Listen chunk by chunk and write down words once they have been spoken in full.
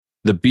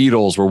The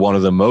Beatles were one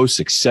of the most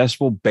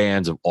successful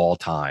bands of all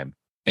time,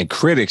 and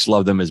critics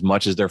loved them as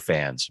much as their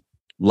fans.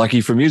 Lucky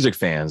for music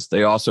fans,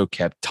 they also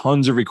kept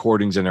tons of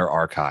recordings in their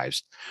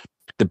archives.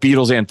 The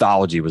Beatles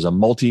Anthology was a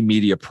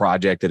multimedia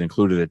project that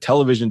included a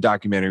television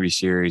documentary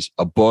series,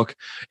 a book,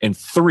 and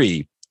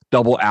 3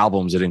 double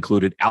albums that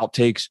included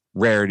outtakes,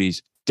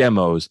 rarities,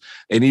 demos,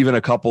 and even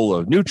a couple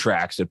of new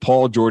tracks that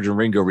Paul, George, and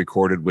Ringo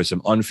recorded with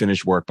some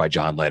unfinished work by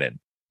John Lennon.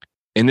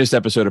 In this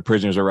episode of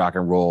Prisoners of Rock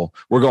and Roll,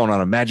 we're going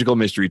on a magical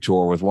mystery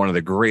tour with one of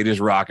the greatest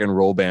rock and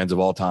roll bands of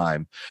all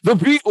time, the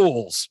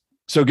Beatles.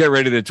 So get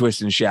ready to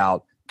twist and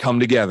shout, come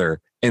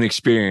together, and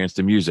experience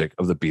the music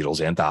of the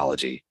Beatles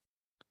Anthology.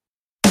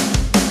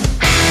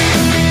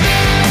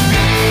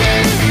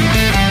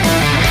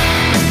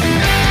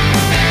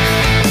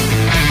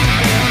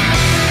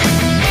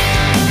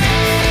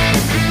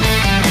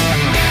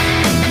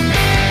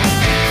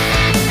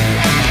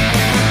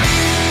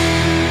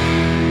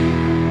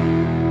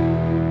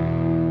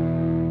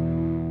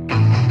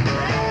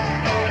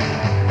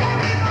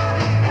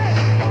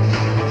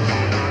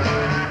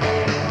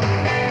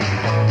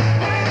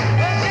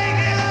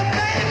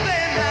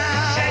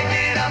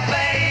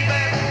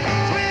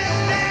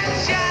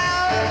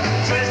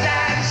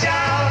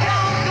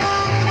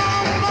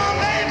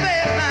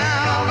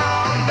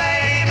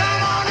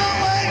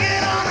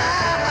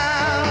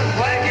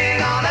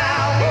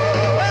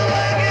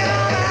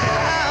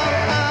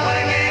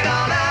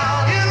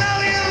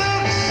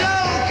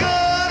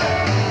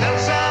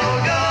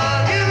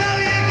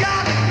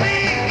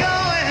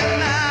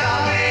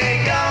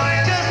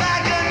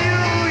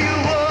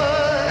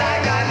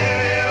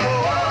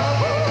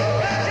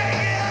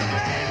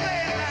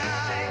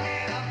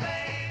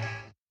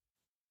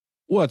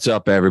 What's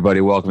up,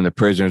 everybody? Welcome to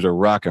Prisoners of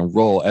Rock and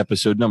Roll,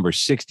 episode number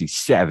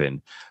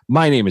 67.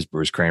 My name is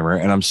Bruce Kramer,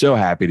 and I'm so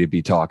happy to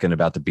be talking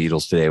about the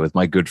Beatles today with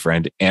my good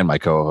friend and my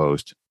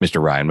co-host,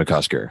 Mr. Ryan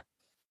McCusker.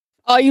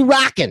 Are you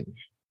rocking?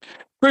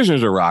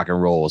 Prisoners of Rock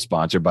and Roll is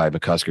sponsored by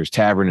McCusker's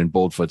Tavern and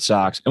Boldfoot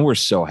Socks, and we're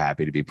so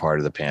happy to be part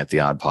of the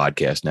Pantheon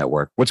Podcast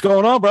Network. What's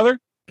going on, brother?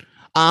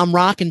 I'm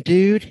rocking,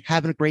 dude.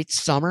 Having a great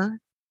summer.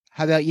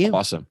 How about you?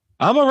 Awesome.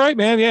 I'm all right,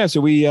 man. Yeah. So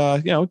we,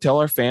 tell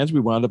our fans we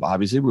wound up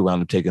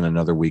taking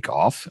another week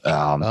off. We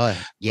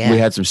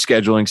had some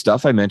scheduling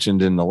stuff. I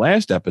mentioned in the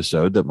last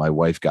episode that my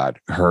wife got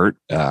hurt,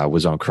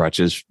 was on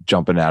crutches,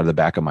 jumping out of the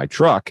back of my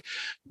truck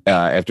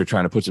after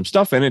trying to put some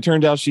stuff in. It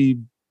turned out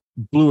she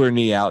blew her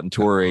knee out and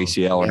tore her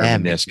ACL and her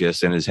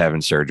meniscus and is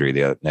having surgery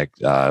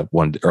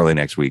early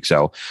next week.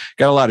 So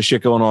got a lot of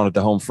shit going on at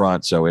the home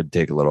front. So it'd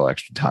take a little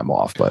extra time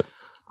off, but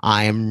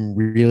I am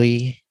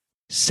really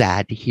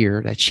sad to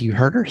hear that she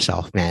hurt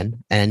herself,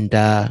 man. And,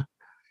 I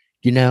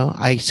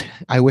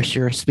wish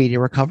her a speedy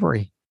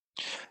recovery.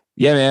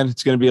 Yeah, man,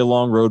 it's going to be a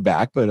long road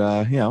back,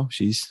 but,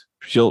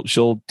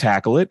 she'll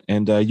tackle it.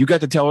 And you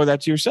got to tell her that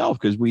to yourself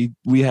because we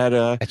had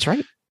that's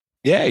right.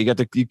 Yeah,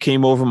 you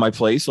came over my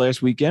place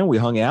last weekend. We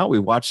hung out. We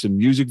watched some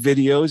music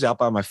videos out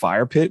by my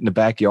fire pit in the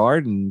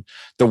backyard, and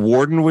the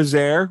warden was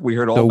there. We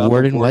heard all about the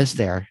warden was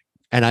there.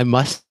 And I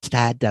must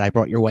add that I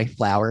brought your wife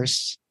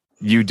flowers.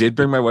 You did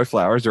bring my wife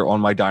flowers. They're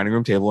on my dining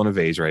room table in a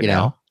vase right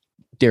now.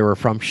 They were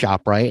from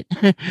ShopRite.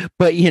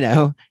 But,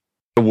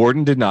 the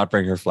warden did not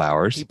bring her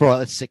flowers. He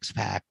brought a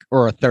 6-pack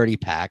or a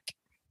 30-pack.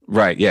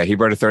 Right. Yeah. He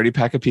brought a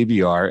 30-pack of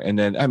PBR. And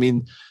then,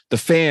 the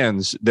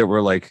fans that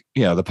were like,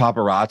 the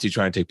paparazzi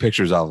trying to take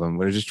pictures of them,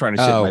 were just trying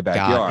to sit in my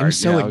backyard. God. It was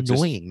so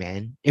annoying,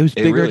 man. It was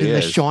bigger than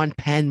the Sean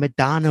Penn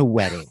Madonna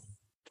wedding.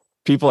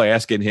 People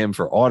asking him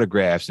for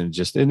autographs and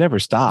it never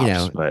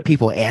stops. But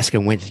people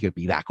asking when he's going to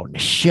be back on the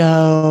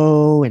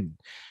show. And,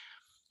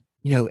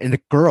 and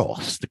the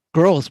girls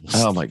will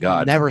oh my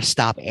God, never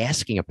stop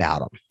asking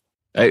about him.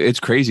 It's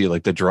crazy.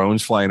 Like the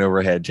drones flying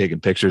overhead, taking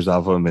pictures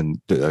of them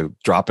and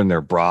dropping their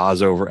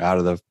bras out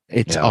of the.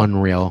 It's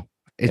unreal.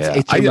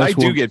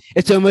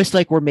 It's almost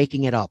like we're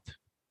making it up.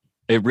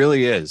 It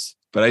really is.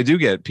 But I do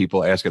get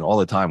people asking all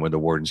the time when the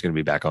warden's going to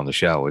be back on the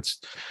show. It's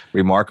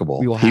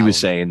remarkable. He was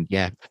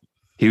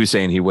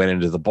saying he went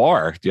into the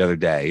bar the other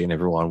day and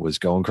everyone was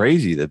going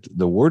crazy that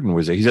the warden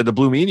was there. He said the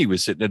Blue Meanie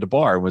was sitting at the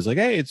bar and was like,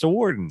 "Hey, it's the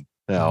warden."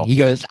 No. He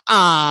goes,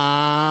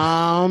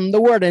 the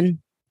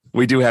warden.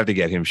 We do have to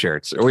get him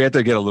shirts, or we have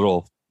to get a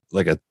little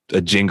like a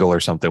jingle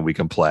or something we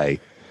can play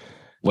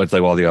with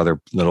like all the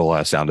other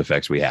little sound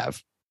effects we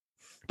have.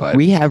 But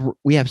we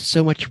have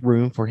so much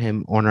room for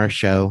him on our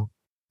show.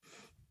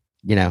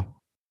 Not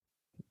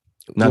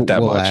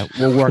that much.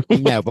 We'll work.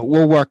 But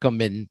we'll work them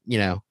in.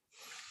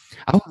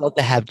 I would love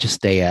to have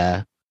just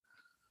a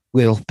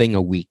little thing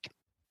a week,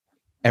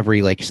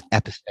 every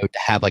episode, to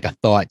have like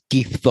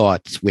deep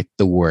thoughts with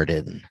the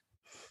warden.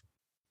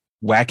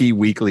 Wacky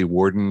weekly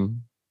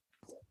warden.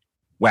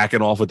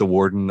 Whacking off with the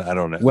warden. I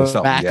don't know.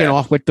 Whacking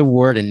off with the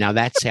warden. Now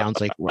that sounds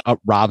like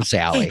Rob's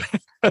alley.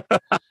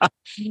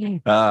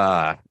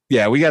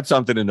 Yeah, we got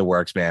something in the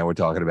works, man. We're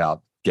talking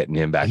about getting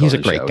him back. He's a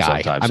great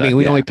guy.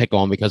 We only pick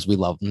on him because we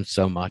love him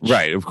so much.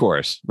 Right, of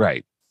course.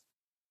 Right.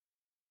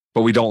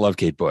 But we don't love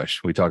Kate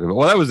Bush. We talk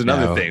about, that was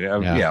another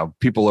thing.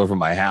 People over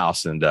my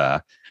house and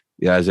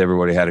yeah, as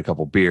everybody had a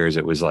couple beers,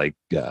 it was like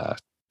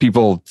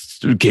people,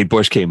 Kate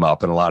Bush came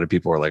up, and a lot of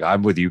people were like,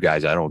 I'm with you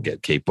guys. I don't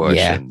get Kate Bush.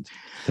 Yeah. And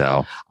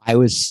so I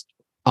was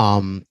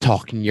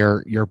talking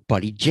your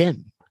buddy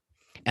Jim,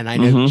 and I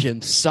know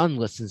Jim's son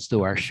listens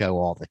to our show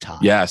all the time.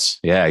 Yes.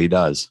 Yeah, he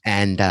does.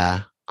 And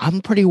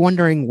I'm pretty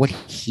wondering what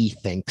he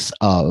thinks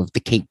of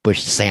the Kate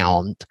Bush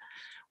sound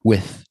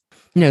with,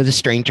 the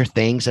Stranger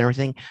Things and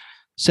everything.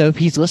 So if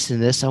he's listening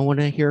to this, I want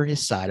to hear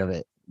his side of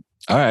it.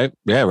 All right.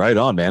 Yeah, right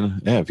on,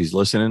 man. Yeah, if he's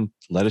listening,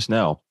 let us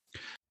know.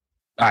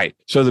 All right.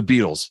 So the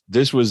Beatles.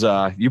 This was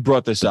you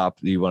brought this up.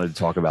 You wanted to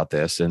talk about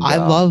this. And I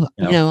love,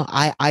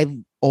 I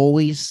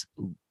always,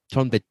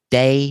 from the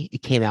day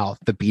it came out,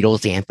 the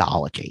Beatles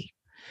Anthology.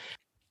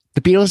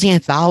 The Beatles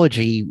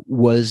Anthology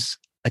was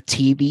a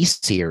TV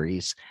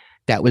series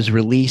that was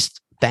released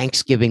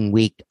Thanksgiving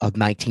week of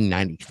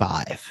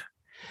 1995.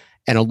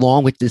 And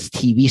along with this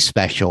TV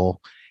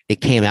special, it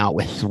came out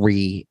with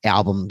 3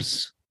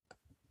 albums,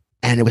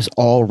 and it was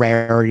all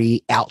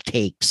Rarity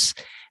outtakes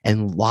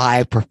and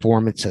live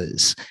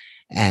performances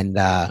and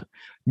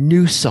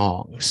new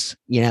songs.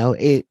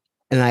 And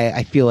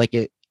I feel like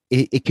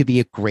it could be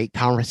a great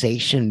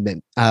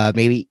conversation.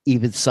 Maybe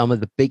even some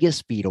of the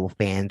biggest Beatle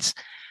fans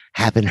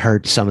haven't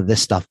heard some of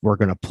this stuff we're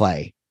going to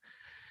play.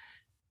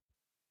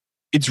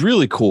 It's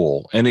really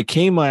cool. And it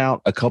came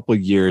out a couple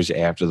of years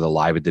after the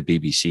Live at the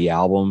BBC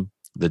album,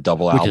 the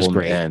double Which album. is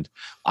great. And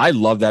I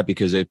love that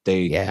because the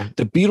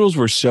Beatles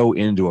were so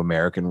into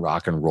American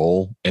rock and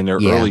roll, and their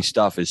early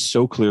stuff is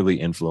so clearly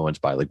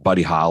influenced by like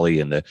Buddy Holly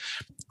and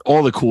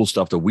all the cool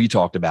stuff that we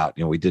talked about.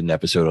 We did an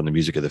episode on the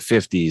music of the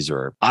 50s,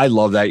 or I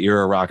love that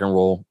era of rock and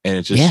roll. And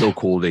it's just so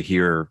cool to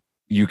hear.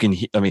 You can,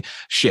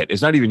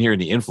 it's not even hearing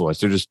the influence.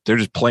 They're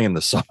just playing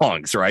the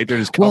songs, right? They're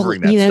just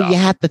covering that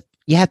stuff.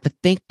 You have to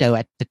think though,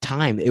 at the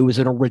time it was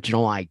an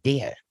original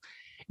idea,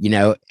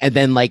 and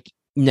then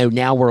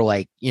now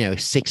we're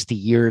 60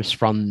 years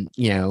from,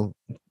 the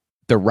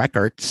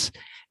records,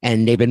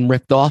 and they've been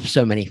ripped off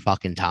so many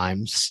fucking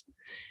times,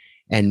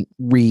 and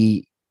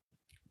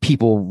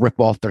people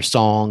rip off their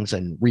songs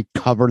and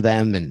recover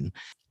them. And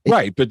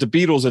right. But the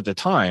Beatles at the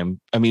time,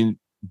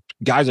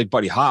 guys like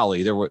Buddy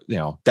Holly, there were,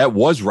 that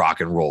was rock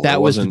and roll.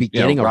 That was the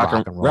beginning of rock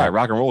and roll. Right.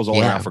 Rock and roll was all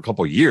around for a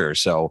couple of years.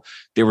 So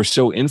they were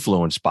so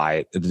influenced by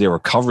it that they were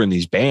covering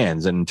these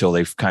bands until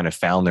they kind of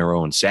found their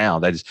own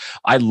sound.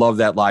 I love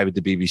that Live at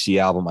the BBC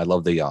album. I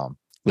love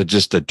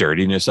just the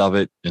dirtiness of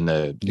it, and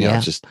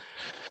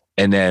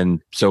and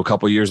then, so a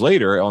couple of years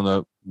later, on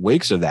the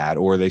wakes of that,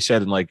 or they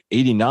said in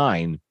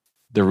 89,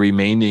 the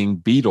remaining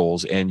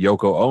Beatles and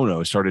Yoko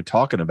Ono started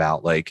talking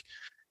about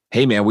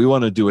hey man, we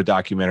want to do a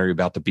documentary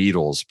about the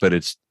Beatles, but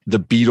it's the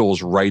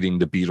Beatles writing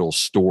the Beatles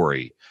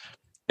story.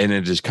 And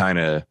it just kind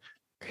of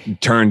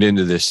turned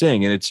into this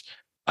thing. And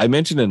I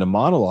mentioned in the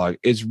monologue,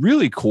 it's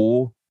really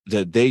cool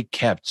that they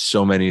kept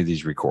so many of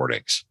these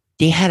recordings.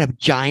 They had a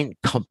giant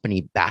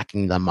company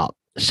backing them up.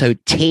 So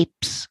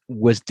tapes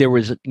there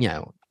was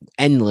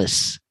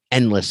endless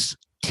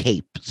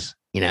tapes,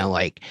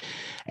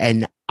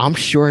 and I'm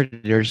sure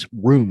there's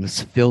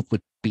rooms filled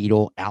with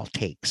Beatle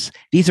outtakes.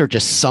 These are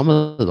just some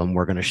of them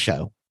we're going to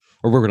show,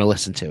 or we're going to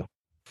listen to.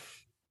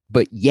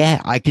 But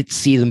yeah, I could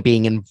see them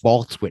being in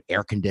vaults with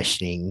air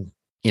conditioning,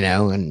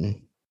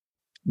 and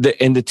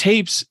the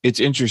tapes.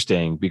 It's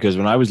interesting because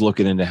when I was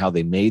looking into how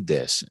they made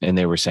this, and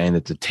they were saying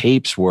that the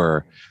tapes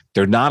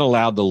they're not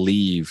allowed to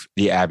leave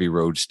the Abbey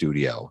Road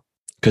studio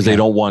because they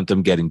don't want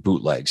them getting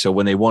bootlegged. So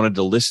when they wanted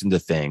to listen to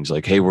things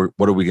like, hey, what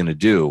are we going to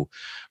do?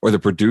 Or the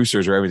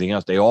producers or everything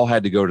else, they all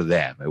had to go to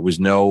them. It was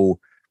none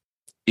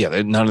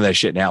of that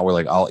shit. Now we're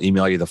like, I'll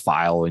email you the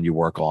file and you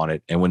work on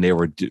it. And when they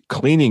were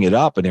cleaning it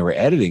up and they were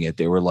editing it,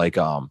 they were like,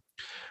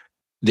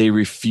 they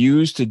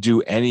refused to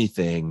do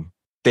anything.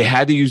 They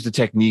had to use the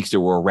techniques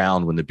that were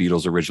around when the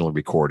Beatles originally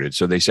recorded.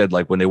 So they said,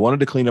 when they wanted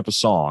to clean up a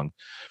song,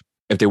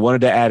 if they wanted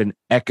to add an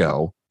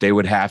echo, they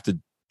would have to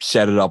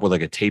set it up with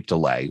a tape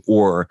delay,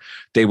 or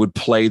they would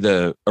play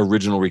the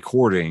original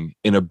recording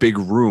in a big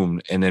room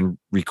and then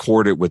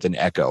record it with an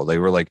echo. They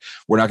were like,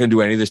 we're not going to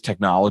do any of this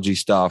technology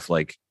stuff.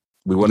 We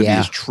want to be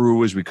as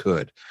true as we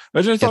could.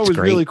 Which I thought was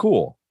really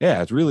cool.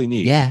 Yeah, it's really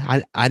neat.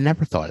 Yeah, I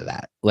never thought of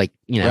that. Right.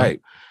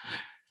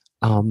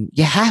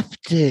 You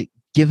have to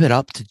give it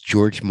up to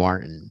George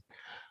Martin.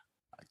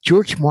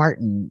 George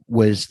Martin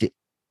was the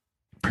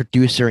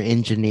producer,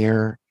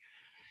 engineer,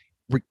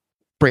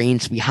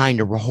 brains behind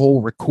the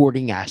whole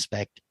recording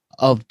aspect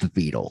of the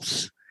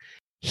Beatles.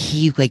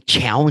 He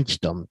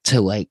challenged them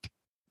to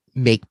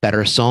make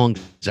better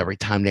songs every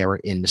time they were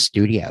in the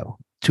studio,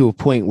 to a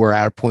point where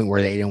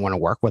they didn't want to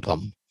work with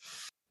them.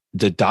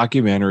 The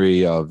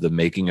documentary of the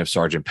making of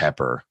Sgt.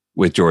 Pepper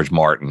with George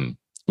Martin,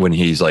 when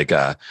he's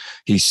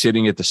he's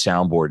sitting at the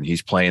soundboard and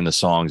he's playing the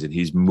songs and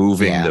he's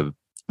moving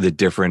the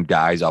different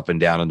guys up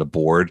and down on the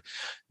board.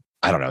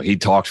 I don't know. He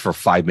talks for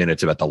 5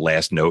 minutes about the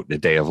last note in A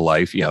Day of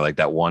Life.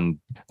 That one.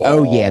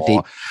 Oh yeah.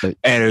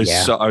 And it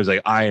was so, I was like,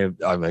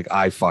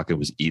 I fucking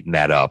was eating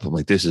that up. I'm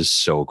like, this is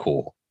so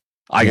cool.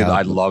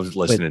 I loved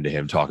listening to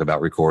him talk about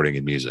recording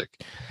and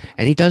music.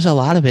 And he does a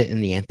lot of it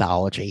in the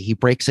anthology. He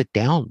breaks it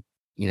down,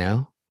 you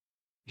know?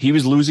 He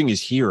was losing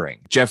his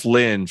hearing. Jeff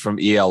Lynne from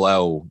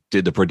ELO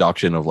did the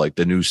production of like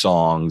the new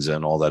songs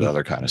and all that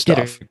other kind of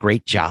stuff. Did a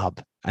great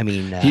job. I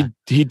mean,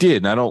 he did.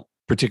 And I don't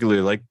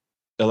particularly like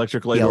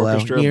Electric Light ELO,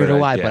 Orchestra, neither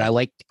do I, yeah. but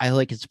I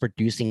like his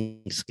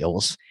producing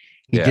skills.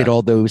 He did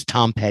all those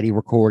Tom Petty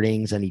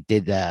recordings, and he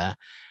did the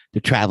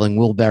Traveling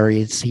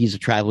Wilburys. He's a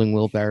Traveling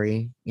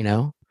Wilbury, you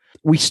know.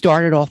 We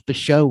started off the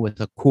show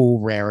with a cool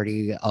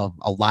rarity of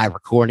a live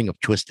recording of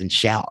Twist and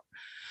Shout.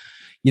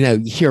 You know,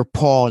 you hear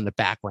Paul in the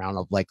background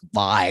of like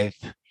live,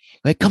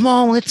 like, come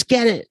on, let's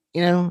get it.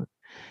 You know,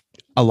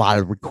 a lot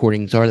of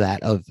recordings are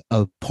that of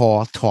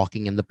Paul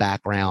talking in the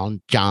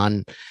background,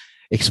 John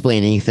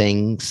explaining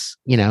things.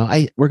 You know,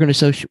 we're gonna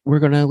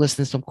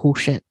listen to some cool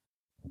shit.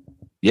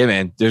 Yeah,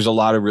 man. There's a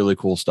lot of really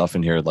cool stuff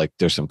in here. Like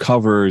there's some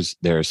covers,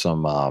 there's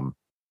some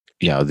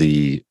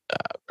the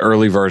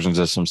early versions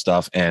of some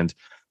stuff, and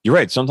you're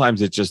right.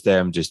 Sometimes it's just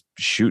them just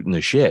shooting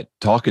the shit,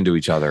 talking to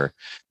each other.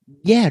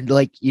 Yeah,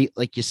 like you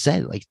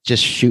said, like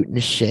just shooting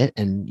the shit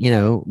and, you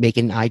know,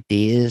 making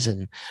ideas.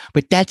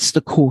 But that's the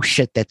cool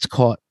shit that's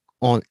caught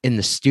on in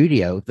the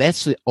studio.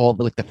 That's all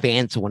what the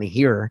fans want to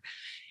hear.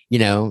 You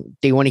know,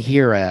 they want to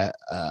hear a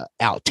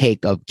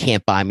outtake of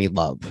Can't Buy Me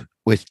Love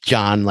with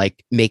John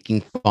like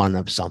making fun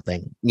of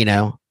something, you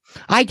know.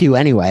 I do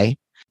anyway.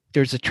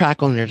 There's a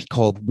track on there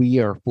called We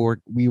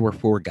Were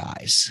Four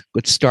Guys.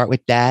 Let's start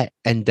with that,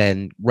 and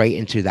then right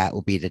into That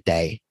Will Be the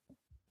Day.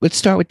 Let's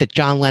start with the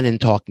John Lennon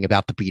talking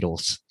about the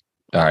Beatles.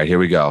 All right, here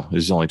we go.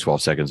 This is only 12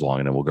 seconds long,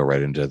 and then we'll go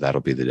right into That'll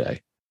Be the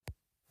Day.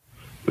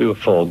 We were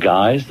four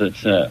guys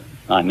that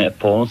I met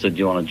Paul and said, do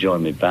you want to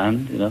join my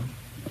band, you know?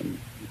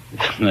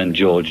 And then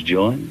George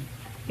joined,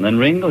 and then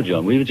Ringo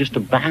joined. We were just a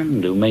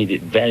band who made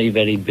it very,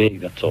 very big,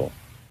 that's all.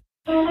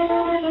 Well,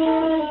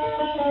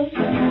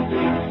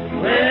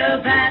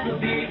 that'll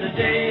be the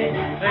day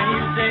when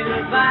you say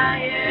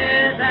goodbye,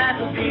 yeah,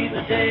 that'll be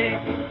the day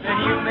when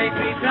you make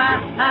me cry.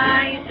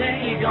 You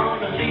say you're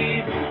gonna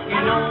leave,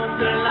 you know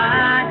it's a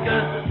lie,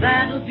 'cause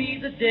that'll be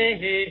the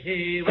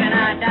day when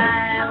I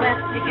die. Well,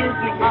 you give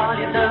me all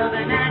your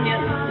loving and your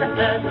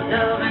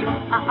loving,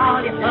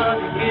 all your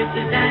hugs,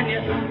 kisses and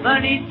your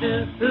money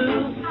too.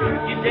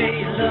 You say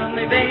you love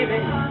me, baby,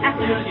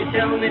 until you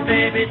tell me,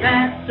 baby,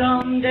 that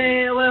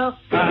someday, well,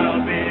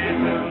 I'll be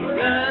through,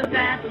 'cause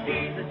that'll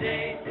be the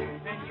day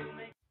when you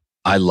make.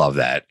 I love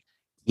that.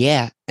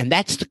 Yeah, and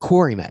that's the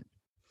Quarrymen.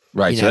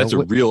 Right, so that's a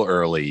real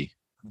early.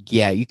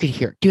 Yeah, you could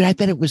hear, dude. I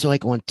bet it was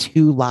like on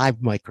 2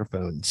 live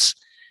microphones,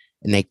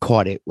 and they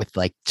caught it with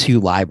like 2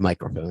 live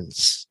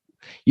microphones.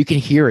 You can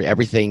hear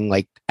everything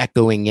like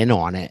echoing in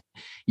on it.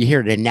 You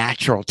hear the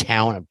natural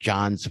talent of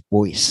John's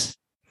voice.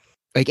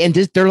 Like, and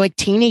they're like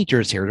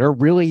teenagers here. They're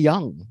really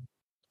young.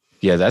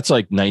 Yeah, that's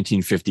like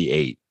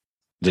 1958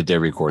 that they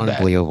record that.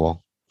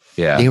 Unbelievable.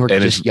 Yeah, they were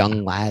just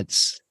young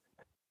lads.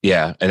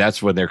 Yeah, and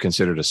that's when they're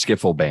considered a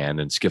skiffle band,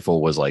 and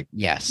skiffle was like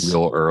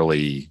real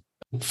early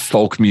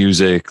folk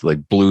music, like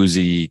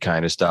bluesy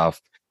kind of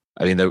stuff.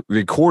 I mean, the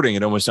recording,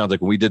 it almost sounds like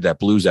when we did that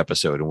blues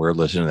episode and we are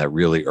listening to that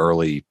really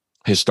early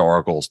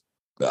historical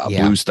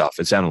blues stuff.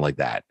 It sounded like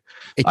that.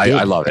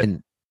 I love it.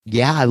 And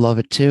yeah, I love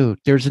it too.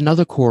 There's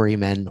another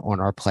Quarrymen on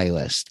our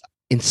playlist,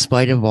 In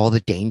Spite of All the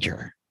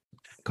Danger.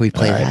 Can we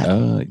play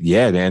that?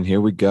 Yeah, Dan,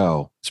 here we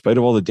go. In spite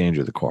of all the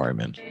danger, the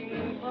Quarrymen.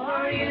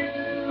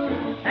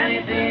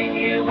 Anything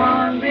you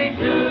want me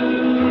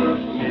to,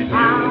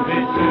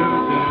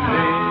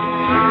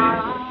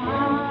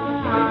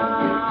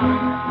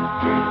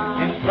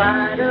 in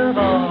spite of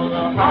all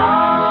the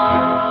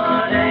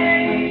heartache,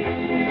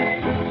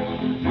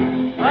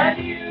 what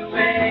you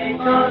make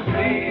of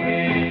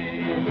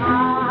me,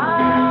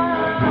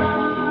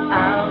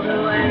 I'll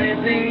do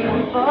anything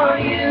for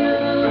you,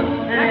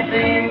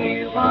 anything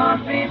you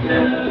want me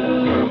to.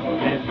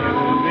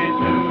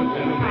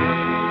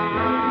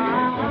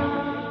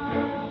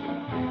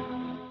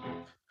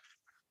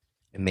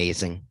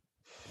 Amazing.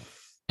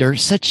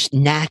 There's such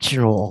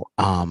natural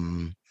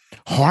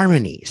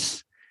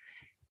harmonies.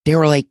 They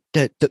were like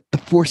the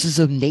forces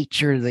of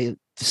nature, the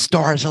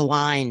stars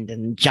aligned,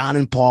 and John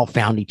and Paul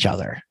found each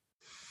other.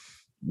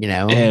 You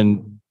know,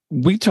 and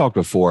we talked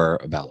before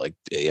about like,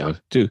 you know,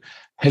 dude,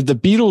 have the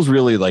Beatles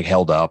really like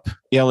held up?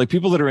 You know, like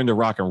people that are into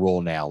rock and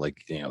roll now,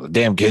 like, you know, the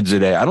damn kids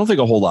today. I don't think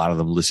a whole lot of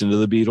them listen to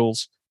the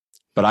Beatles,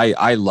 but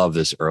I love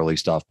this early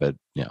stuff. But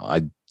you know,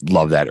 I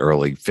love that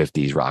early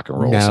 50s rock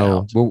and roll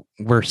sound.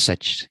 We're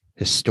such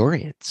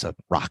historians of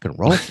rock and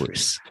roll,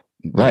 Bruce.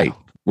 Right. Know?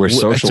 We're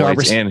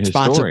socialites and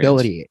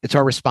historians. It's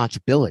our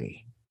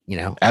responsibility, you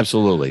know?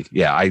 Absolutely.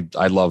 Yeah.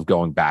 I love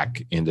going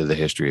back into the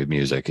history of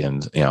music,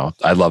 and, you know,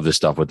 I love this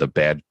stuff with the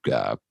bad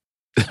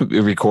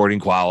recording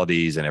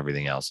qualities and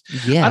everything else.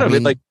 Yeah. I don't know.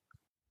 Like,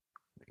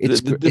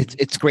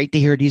 it's great to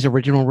hear these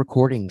original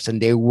recordings,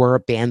 and they were a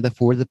band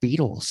before the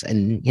Beatles,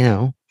 and, you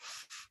know,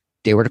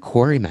 they were the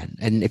Quarrymen.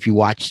 And if you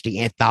watch the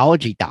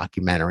Anthology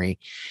documentary,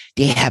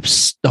 they have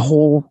the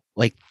whole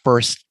like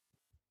first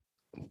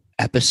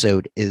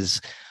episode is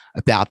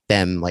about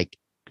them like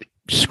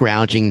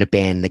scrounging the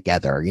band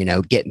together, you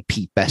know, getting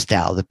Pete Best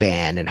out of the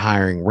band and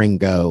hiring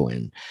Ringo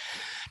and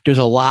there's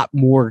a lot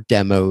more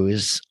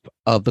demos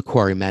of the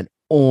Quarrymen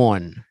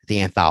on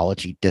the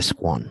Anthology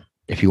disc 1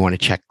 if you want to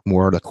check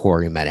more of the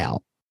Quarrymen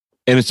out.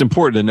 And it's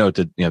important to note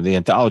that, you know, the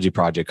Anthology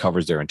project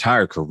covers their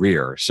entire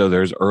career. So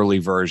there's early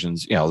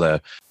versions, you know,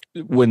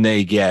 when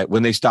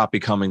they stop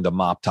becoming the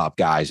mop top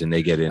guys and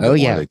they get into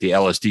like the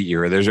LSD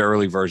era, there's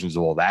early versions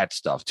of all that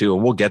stuff too.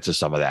 And we'll get to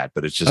some of that,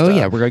 but it's just,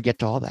 we're going to get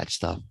to all that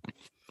stuff.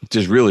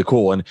 Just really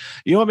cool. And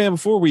you know what, man,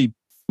 before we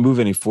move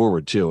any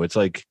forward too, it's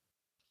like,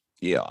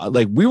 yeah,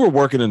 like we were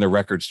working in the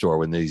record store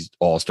when these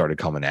all started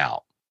coming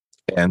out,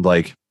 and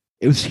like,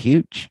 it was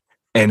huge,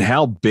 and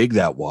how big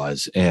that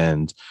was.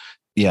 And,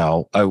 you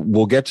know,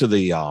 we'll get to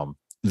the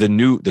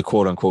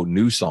quote unquote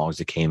new songs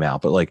that came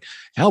out, but like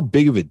how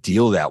big of a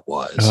deal that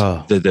was.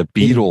 The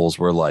Beatles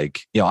were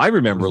like, you know, I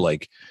remember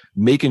like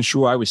making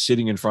sure I was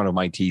sitting in front of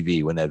my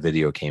TV when that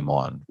video came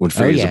on, when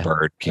Free as a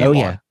Bird came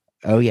on.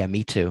 Oh yeah.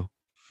 Me too.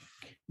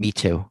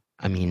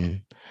 I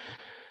mean,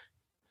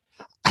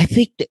 I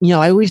think that, you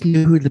know, I always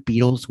knew who the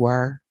Beatles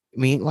were. I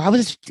mean,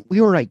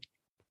 we were like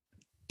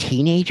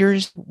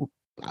teenagers.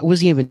 I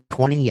wasn't even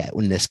 20 yet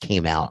when this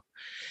came out.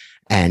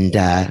 And,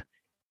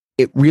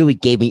 it really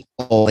gave me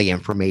all the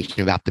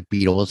information about the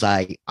Beatles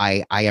I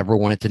ever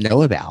wanted to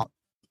know about.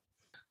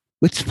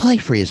 Let's play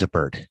Free as a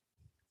Bird.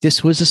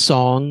 This was a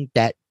song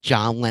that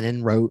John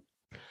Lennon wrote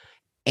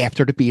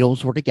after the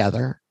Beatles were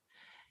together,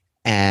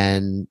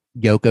 and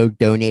Yoko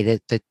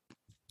donated the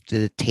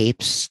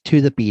tapes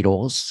to the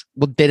Beatles.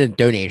 Well, didn't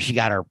donate. She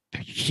got her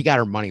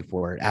money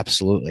for it.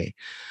 Absolutely.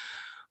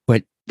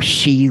 But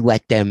she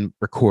let them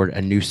record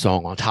a new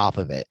song on top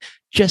of it,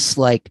 just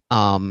like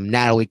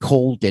Natalie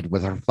Cole did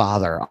with her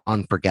father,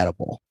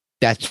 Unforgettable.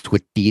 That's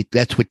what they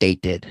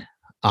did.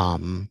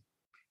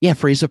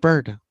 Free as a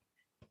Bird.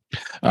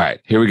 All right,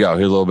 here we go.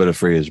 Here's a little bit of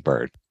Free as a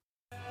Bird.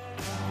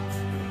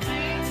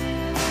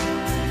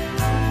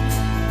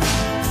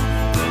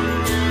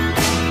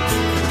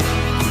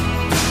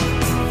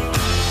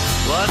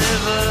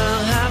 Whatever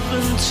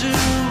happened to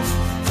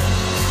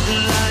the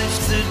life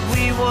that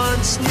we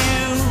once knew?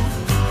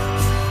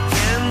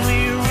 Can we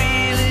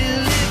really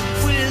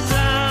live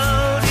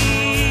without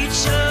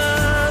each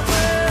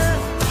other?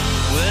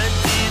 Where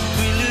did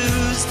we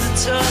lose the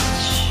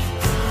touch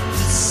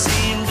that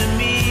seemed to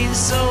mean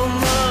so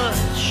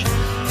much?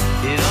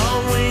 It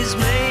always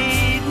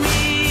made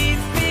me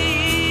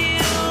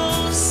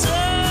feel so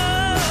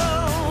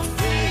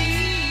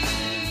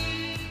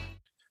free.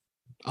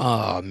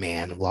 Oh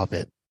man, love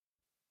it.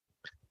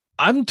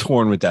 I'm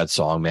torn with that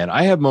song, man.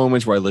 I have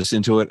moments where I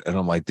listen to it and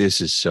I'm like,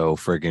 this is so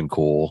friggin'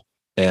 cool.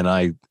 And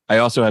I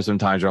also have some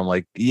times where I'm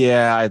like,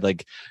 yeah, I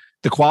like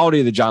the quality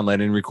of the John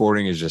Lennon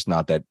recording is just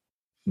not that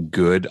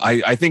good.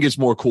 I think it's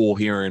more cool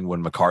hearing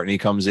when McCartney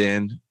comes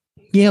in.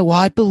 Yeah, well,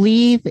 I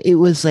believe it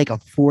was like a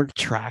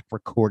 4-track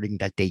recording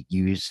that they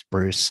used,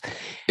 Bruce.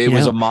 It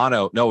was a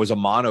mono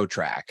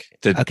track.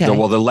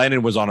 The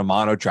Lennon was on a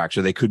mono track,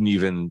 so they couldn't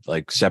even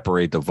like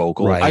separate the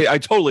vocal. Right. I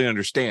totally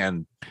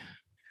understand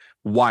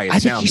why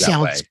it sounds that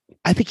way.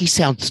 I think he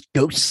sounds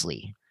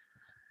ghostly.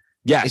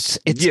 Yes.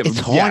 It's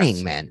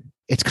haunting, man.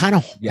 It's kind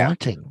of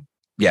haunting.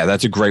 Yeah,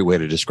 that's a great way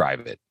to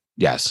describe it.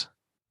 Yes.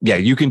 Yeah,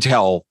 you can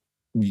tell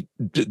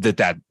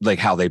that like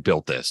how they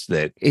built this.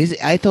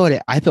 I thought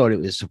it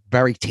was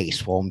very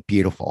tasteful and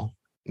beautiful,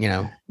 you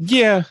know.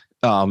 Yeah.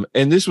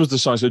 And this was the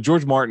song. So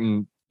George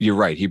Martin, you're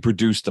right, he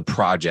produced the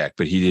project,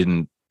 but he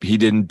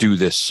didn't do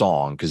this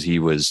song because he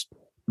was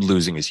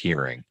losing his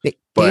hearing. They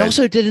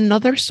also did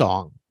another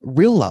song,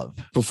 Real Love.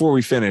 Before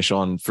we finish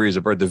on Free as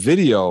a Bird, the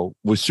video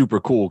was super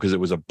cool because it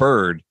was a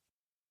bird,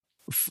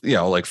 you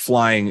know, like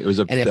flying. It was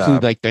and it flew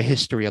like the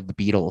history of the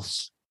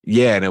Beatles.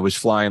 Yeah, and it was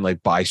flying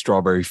like by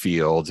strawberry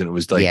fields, and it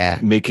was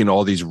like making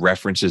all these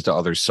references to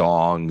other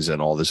songs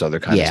and all this other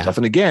kind of stuff.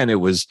 And again, it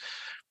was,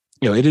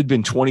 you know, it had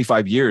been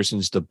 25 years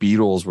since the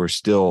Beatles were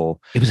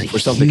still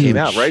something came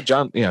out, right?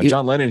 John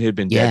Lennon had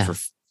been dead for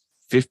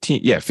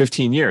 15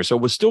 years, so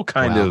it was still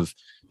kind of,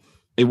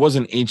 it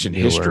wasn't ancient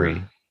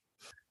history.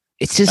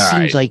 It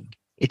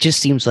just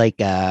seems like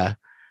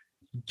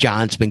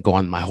John's been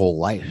gone my whole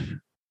life.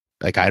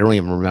 Like I don't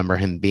even remember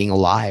him being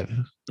alive.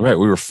 Right,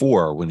 we were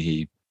 4 when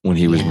he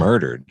was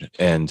murdered.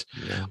 And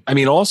I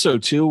mean, also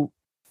too,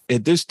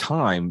 at this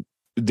time,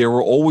 there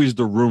were always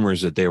the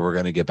rumors that they were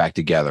going to get back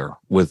together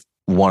with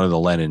one of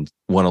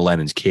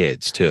Lennon's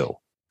kids too.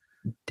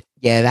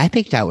 Yeah, I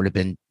think that would have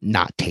been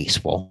not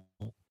tasteful.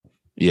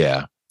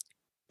 Yeah.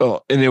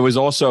 Oh, and it was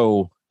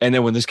also, and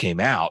then when this came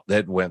out,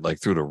 that went like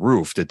through the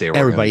roof that they were.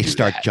 Everybody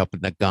start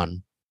jumping the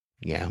gun.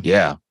 Yeah.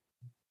 Yeah.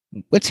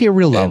 Let's hear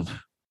Real Love.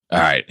 All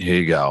right, here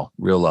you go.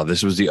 Real Love.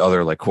 This was the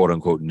other like quote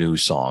unquote new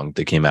song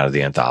that came out of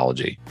the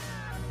Anthology.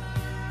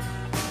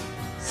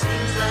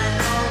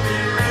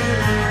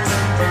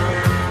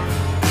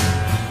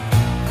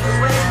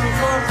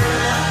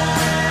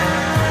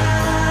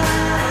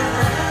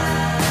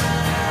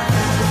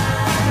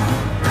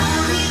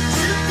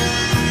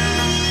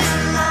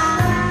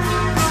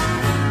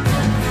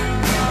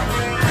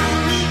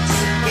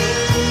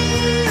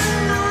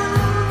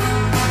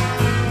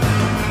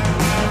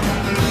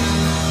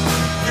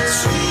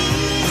 It's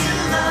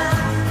real love.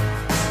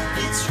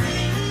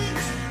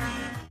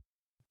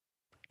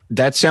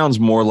 That sounds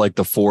more like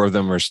the four of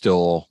them are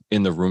still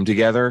in the room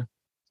together.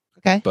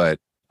 Okay. But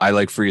I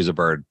like Free as a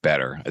Bird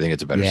better. I think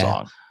it's a better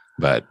song.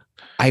 But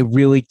I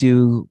really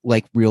do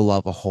like Real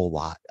Love a whole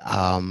lot.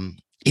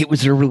 It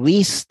was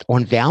released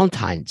on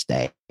Valentine's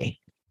Day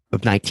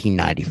of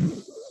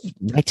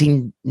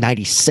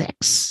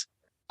 1996.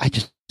 I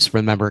just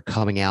remember it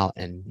coming out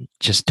and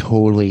just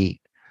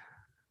totally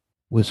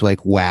was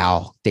like,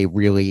 wow, they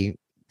really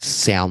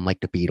sound like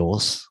the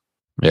Beatles.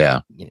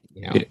 yeah. You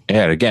know? Yeah,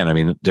 and again, I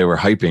mean, they were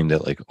hyping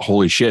that like,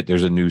 holy shit,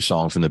 there's a new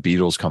song from the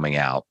Beatles coming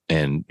out,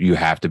 and you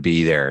have to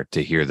be there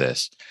to hear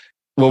this.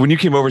 Well, when you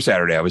came over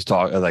Saturday, I was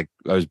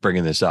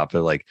bringing this up,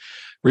 but like,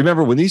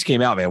 remember when these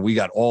came out, man, we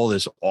got all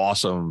this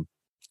awesome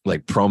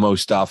like promo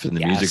stuff in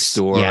the music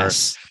store.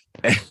 Yes.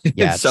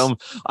 Yes. I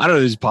don't know,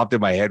 this popped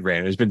in my head,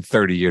 Rand. It's been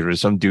 30 years, but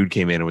some dude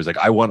came in and was like,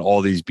 I want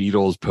all these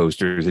Beatles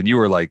posters. And you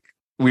were like,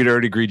 we'd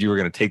already agreed you were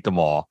going to take them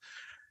all.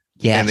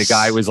 Yes. And the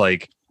guy was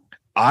like,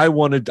 I'm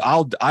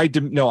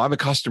a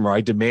customer.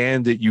 I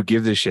demand that you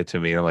give this shit to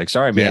me. And I'm like,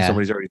 sorry, man,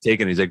 somebody's already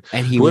taken it. He's like,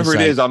 and whoever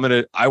it is, I'll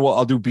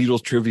do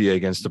Beatles trivia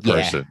against the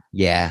person.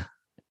 Yeah.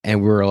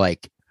 And we were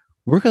like,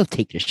 we're going to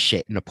take this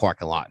shit in the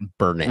parking lot and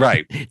burn it.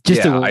 Right.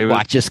 Just to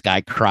watch this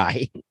guy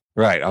cry.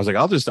 Right. I was like,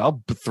 I'll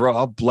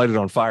light it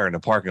on fire in the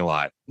parking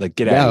lot. Like,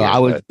 get out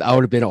of here. I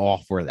would have been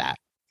all for that.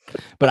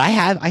 But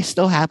I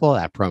still have all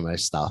that promo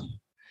stuff.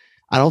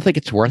 I don't think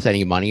it's worth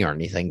any money or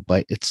anything,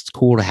 but it's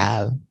cool to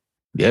have.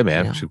 Yeah,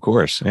 man. Of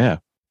course. Yeah.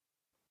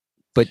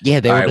 But yeah,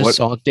 they were the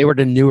songs. They were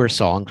the newer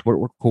songs.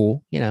 Were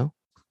cool,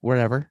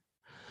 whatever.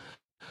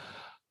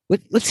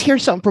 Let's hear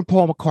something from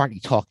Paul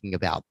McCartney talking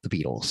about the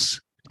Beatles.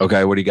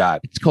 Okay, what do you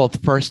got? It's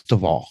called First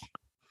of All.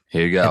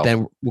 Here you go. And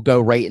then we'll go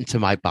right into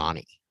My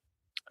Bonnie.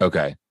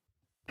 Okay.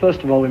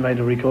 First of all, we made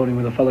a recording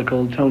with a fellow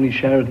called Tony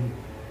Sheridan.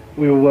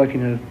 We were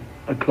working at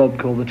a club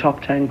called the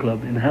Top 10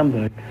 Club in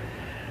Hamburg.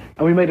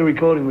 And we made a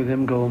recording with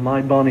him called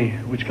My Bonnie,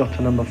 which got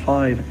to number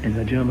 5 in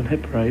the German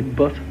hit parade,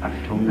 but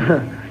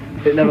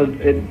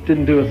it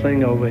didn't do a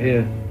thing over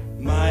here.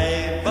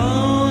 My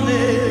Bonnie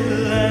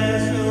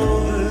lies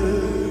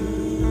over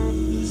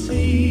the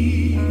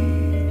sea.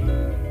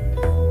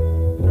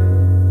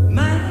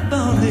 My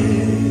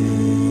Bonnie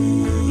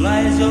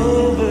lies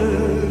over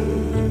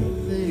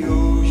the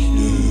ocean.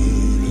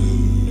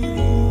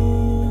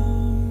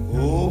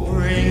 Oh,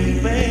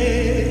 bring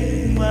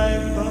back my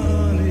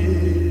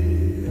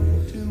Bonnie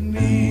to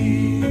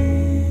me.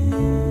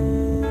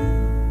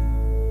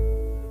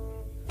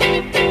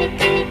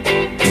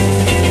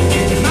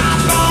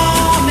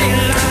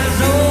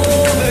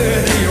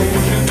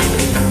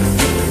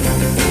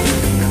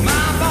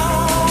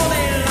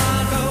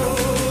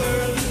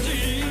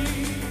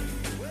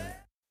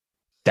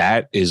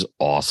 That is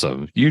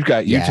awesome. You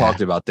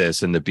talked about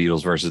this in the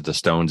Beatles versus the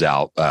Stones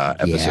out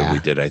episode we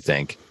did, I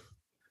think.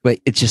 But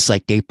it's just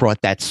like they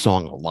brought that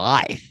song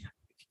alive.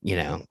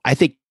 I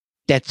think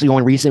that's the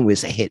only reason it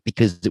was a hit,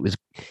 because it was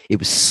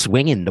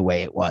swinging the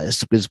way it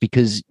was. It was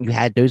because you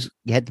had the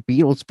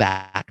Beatles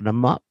backing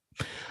them up.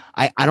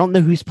 I don't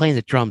know who's playing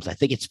the drums. I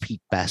think it's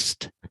Pete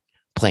Best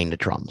playing the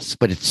drums,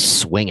 but it's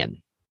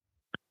swinging.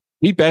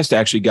 Pete Best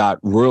actually got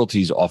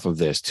royalties off of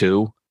this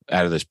too,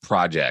 out of this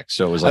project.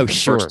 So it was like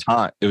first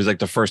time. It was like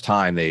the first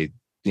time they,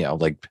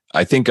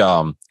 I think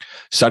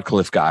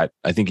Sutcliffe I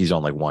think he's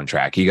on like one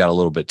track. He got a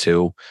little bit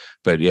too,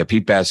 but yeah,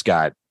 Pete Best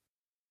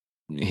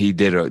he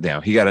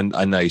got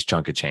a nice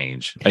chunk of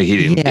change.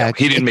 He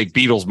didn't make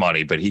Beatles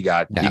money, but he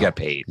got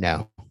paid.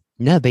 No,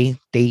 they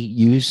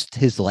used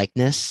his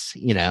likeness,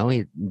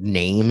 his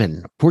name,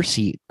 and of course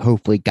he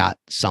hopefully got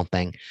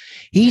something.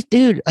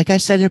 Dude, like I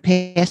said in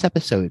past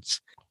episodes,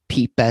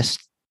 Pete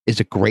Best is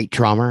a great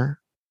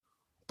drummer,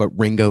 but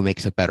Ringo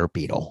makes a better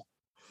Beatle.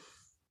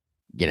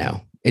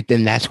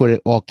 Then that's what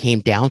it all came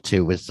down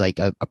to, was like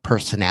a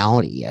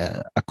personality,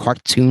 a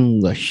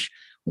cartoonish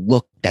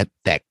look that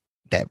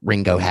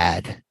Ringo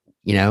had.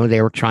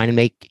 They were trying to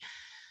make,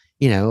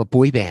 a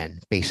boy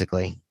band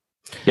basically.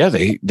 Yeah,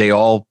 they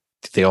all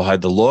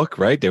had the look,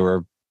 right? They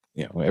were,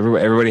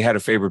 everybody had a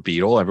favorite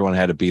Beatle. Everyone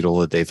had a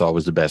Beatle that they thought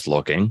was the best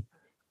looking.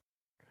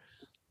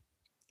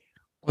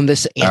 On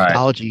this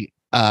anthology,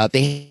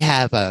 they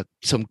have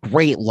some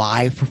great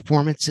live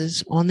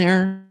performances on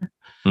there.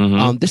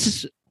 Mm-hmm. This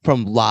is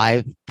from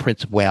Live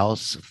Prince of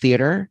Wales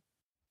Theatre.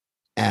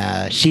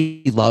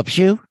 She Loves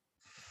You.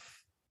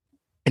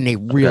 And they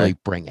really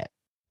bring it.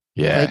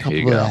 Yeah, here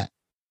you go.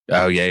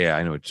 Oh, yeah,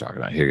 I know what you're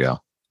talking about. Here you go.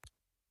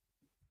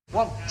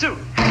 1, 2. She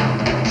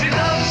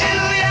loves you,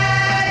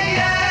 yeah,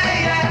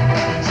 yeah,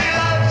 yeah. She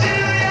loves you,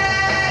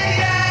 yeah,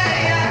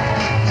 yeah,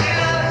 yeah. She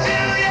loves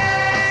you,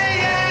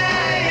 yeah,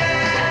 yeah, yeah,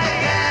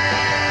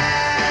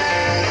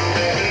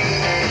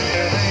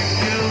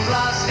 yeah. You've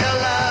lost your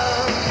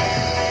love.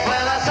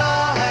 Well, I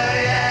saw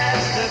her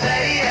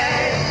yesterday,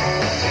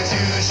 yeah. It's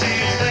you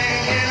she's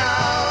thinking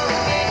of.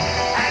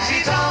 And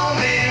she told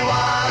me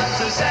what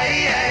to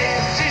say,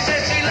 yeah. She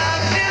said she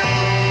loves you,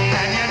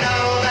 and you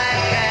know that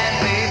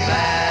can't be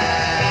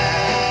bad.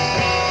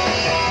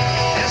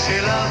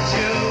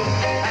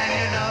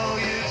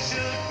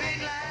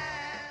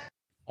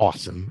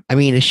 awesome. I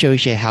mean, it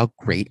shows you how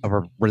great of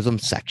a rhythm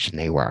section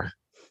they were.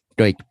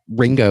 Like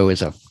Ringo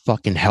is a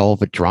fucking hell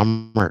of a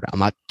drummer. I'm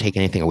not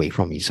taking anything away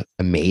from him. He's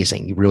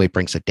amazing. He really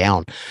brings it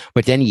down.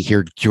 But then you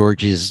hear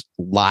George's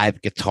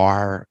live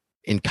guitar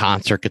in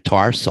concert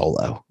guitar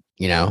solo,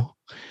 you know?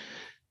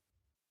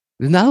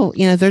 No,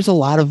 you know, there's a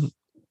lot of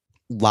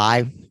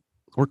live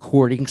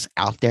recordings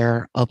out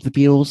there of the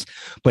Beatles,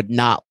 but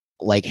not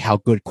like how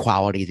good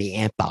quality the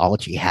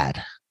Anthology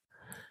had.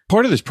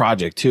 Part of this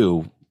project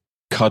too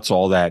cuts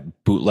all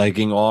that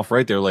bootlegging off,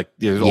 right? They're like,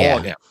 there's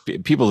all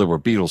people that were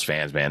Beatles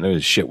fans, man.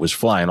 This shit was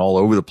flying all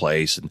over the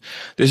place, and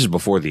this is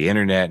before the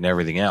internet and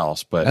everything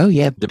else. But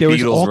there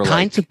was all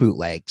kinds of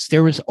bootlegs.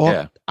 There was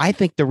all. I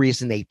think the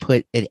reason they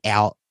put it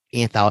out,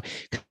 Anthology,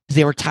 because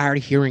they were tired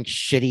of hearing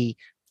shitty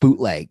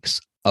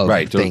bootlegs of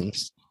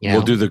things. You know?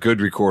 We'll do the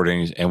good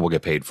recordings and we'll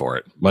get paid for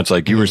it. Much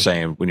like you were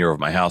saying when you were at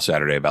my house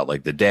Saturday about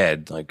like the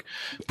Dead, like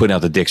putting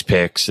out the Dick's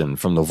picks and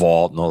from the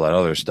vault and all that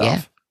other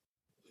stuff.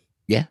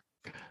 Yeah.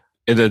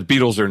 And the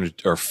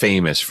Beatles are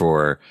famous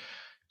for,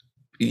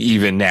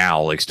 even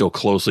now, like still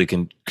closely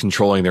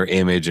controlling their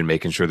image and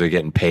making sure they're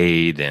getting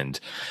paid. And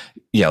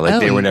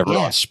they were never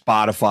on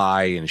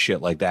Spotify and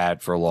shit like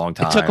that for a long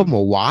time. It took them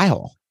a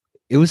while.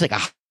 It was like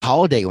a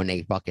holiday when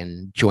they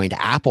fucking joined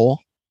Apple.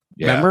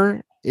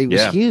 Remember? It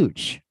was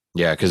huge.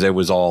 Yeah, because it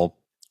was all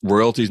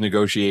royalties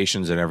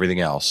negotiations and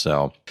everything else.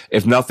 So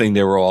if nothing,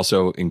 they were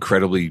also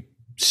incredibly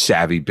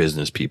savvy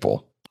business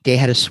people. They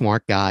had a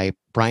smart guy.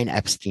 Brian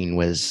Epstein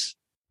was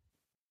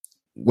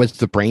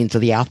the brains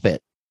of the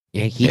outfit.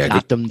 Yeah, he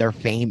got them their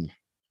fame.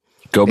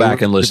 Go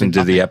back and listen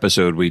to the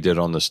episode we did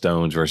on the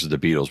Stones versus the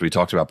Beatles. We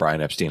talked about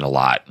Brian Epstein a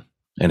lot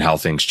and how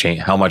things change,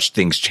 how much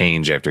things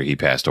change after he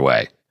passed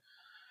away.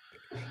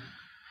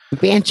 The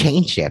band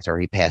changed after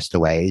he passed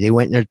away. They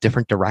went in a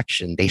different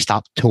direction. They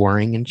stopped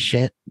touring and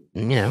shit.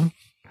 You know.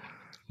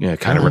 Yeah, it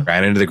kind of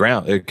ran into the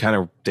ground.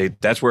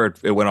 That's where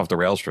it went off the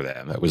rails for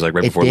them. It was like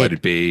right before Let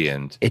It Be,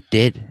 and it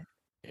did.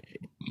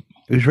 It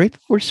was right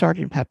before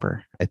Sgt.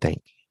 Pepper, I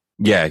think.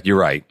 Yeah, you're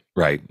right.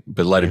 Right.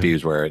 But Let It Be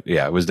was where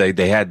it was.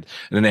 They had, and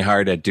then they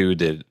hired that dude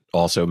that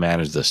also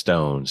managed the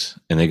Stones,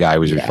 and the guy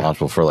was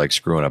responsible for like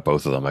screwing up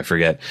both of them. I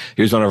forget.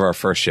 He was one of our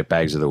first shit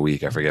bags of the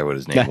week. I forget what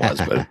his name was,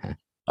 but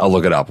I'll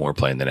look it up when we're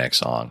playing the next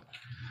song.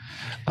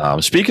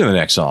 Speaking of the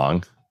next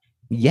song.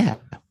 Yeah.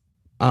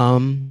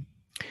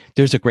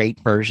 There's a great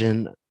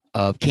version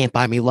of Can't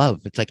Buy Me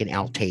Love. It's like an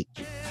outtake.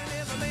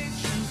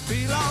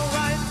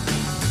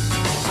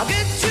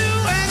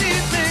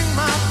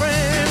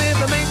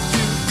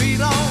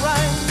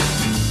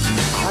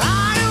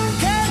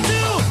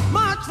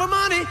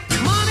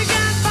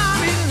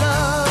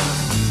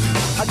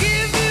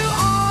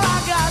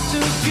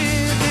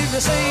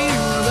 Say you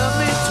love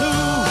me too.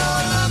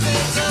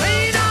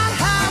 May not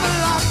have a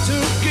lot to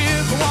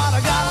give, but what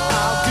I got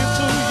I'll give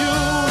to you.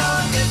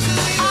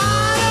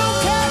 I don't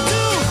care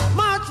too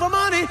much for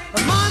money,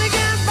 but money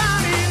can't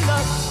buy me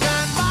love,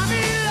 can't buy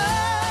me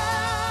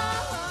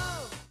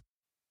love.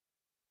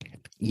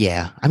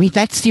 Yeah, I mean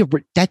that's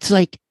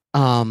like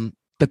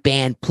the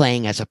band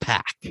playing as a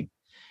pack,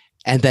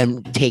 and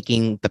then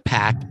taking the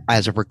pack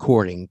as a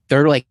recording.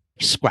 They're like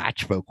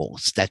scratch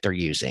vocals that they're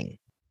using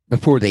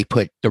before they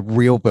put the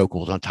real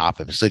vocals on top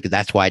of it. So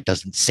that's why it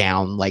doesn't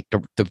sound like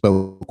the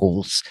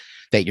vocals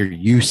that you're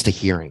used to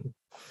hearing.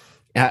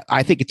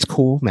 I think it's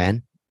cool,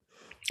 man.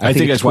 I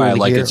think that's why I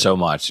like it so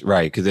much.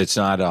 Right. Because it's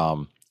not,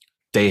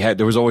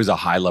 there was always a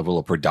high level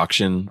of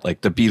production.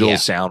 Like the Beatles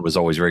sound was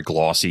always very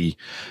glossy.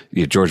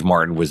 George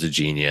Martin was a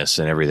genius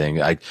and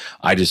everything. I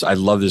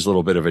love this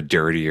little bit of a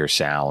dirtier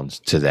sound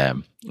to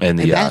them. And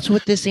that's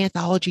what this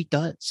anthology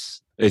does.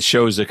 It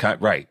shows it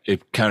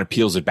kind of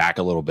peels it back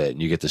a little bit,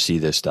 and you get to see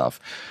this stuff.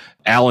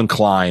 Alan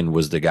Klein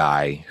was the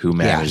guy who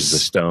managed the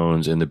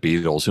Stones and the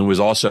Beatles, and was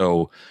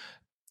also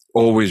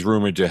always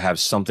rumored to have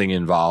something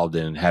involved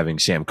in having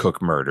Sam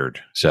Cooke murdered.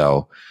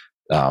 So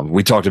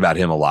we talked about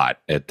him a lot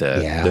at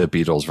the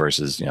Beatles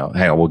versus, hang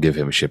on, we'll give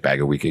him a shitbag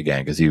a week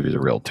again because he was a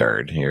real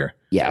turd here.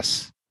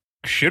 Yes.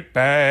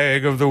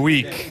 Shitbag of the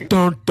week.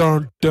 Dun,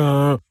 dun,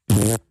 dun.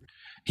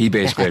 He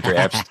basically,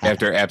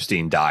 after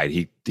Epstein died,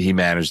 he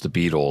managed the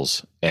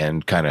Beatles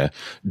and kind of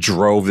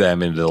drove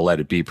them into the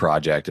Let It Be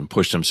project and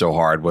pushed them so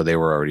hard where they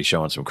were already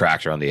showing some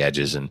cracks around the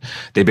edges, and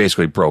they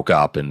basically broke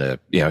up. And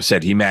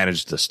said he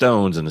managed the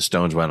Stones, and the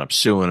Stones wound up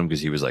suing him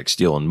because he was like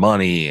stealing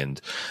money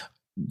and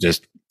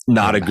just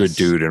not a good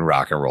dude in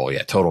rock and roll.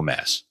 Yeah, total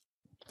mess.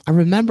 I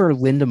remember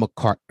Linda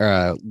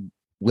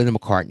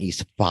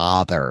McCartney's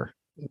father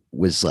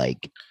was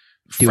like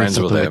doing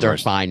something with their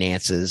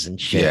finances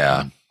and shit.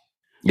 Yeah.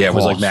 Yeah, it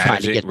was like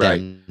managing,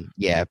 right?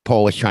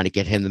 Paul was trying to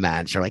get him the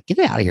manager. Like, get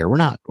out of here. We're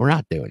not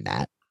doing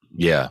that.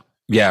 Yeah.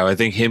 Yeah, I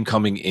think him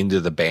coming into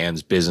the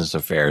band's business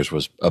affairs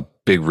was a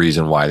big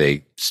reason why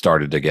they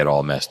started to get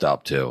all messed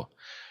up too.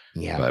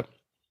 Yeah. But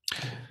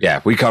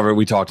yeah, we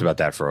talked about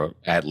that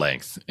at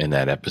length in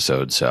that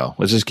episode. So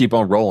let's just keep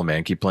on rolling,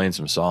 man. Keep playing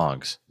some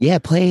songs. Yeah,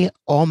 play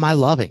All My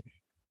Loving.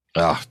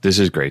 Oh, this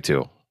is great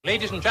too.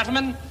 Ladies and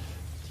gentlemen,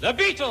 the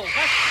Beatles.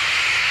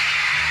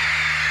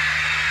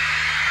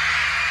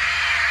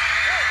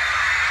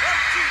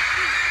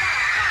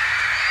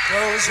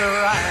 Close your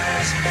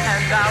eyes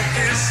and I'll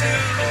kiss you.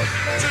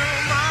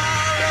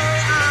 Tomorrow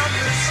I'll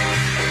miss you.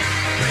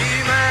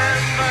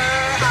 Remember,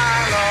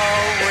 I'll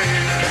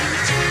always be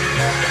true.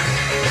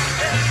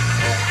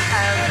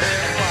 And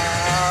then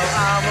while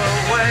I'm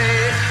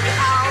away,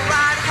 I'll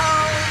ride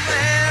home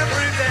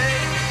every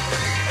day,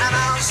 and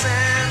I'll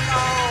send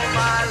all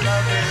my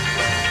loving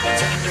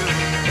to you.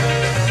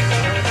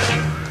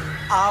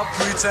 I'll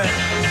pretend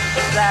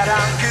that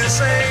I'm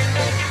kissing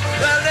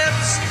the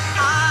lips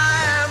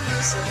I am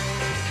missing,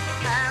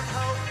 and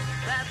hope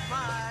that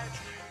my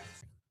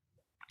dreams.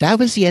 That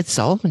was the Ed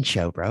Sullivan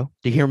Show, bro.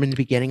 Did you hear him in the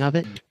beginning of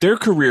it? Their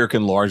career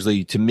can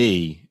largely, to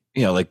me,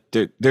 you know, like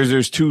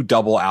there's two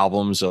double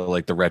albums of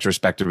like the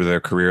retrospective of their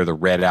career, the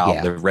red album,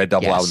 Yeah. the red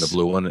double Yes. album, the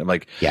blue one. And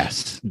like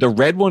Yes. the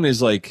red one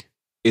is like,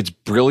 it's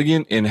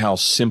brilliant in how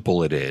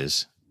simple it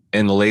is.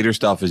 And the later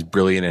stuff is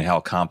brilliant in how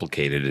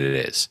complicated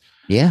it is.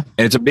 Yeah.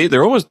 And it's amazing.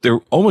 They're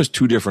almost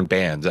two different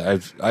bands.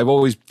 I've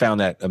always found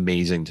that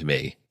amazing to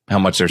me, how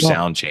much their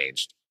sound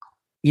changed.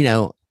 You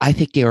know, I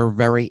think they were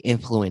very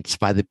influenced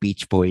by the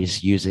Beach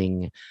Boys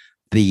using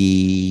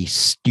the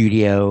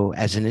studio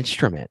as an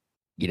instrument,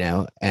 you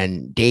know,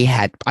 and they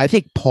had, I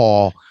think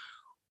Paul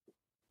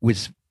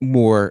was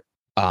more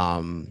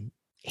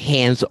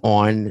hands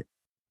on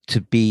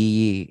to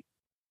be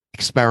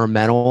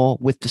experimental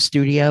with the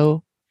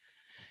studio.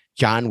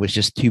 John was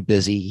just too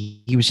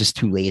busy. He was just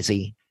too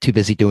lazy, too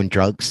busy doing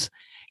drugs.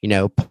 You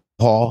know,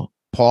 Paul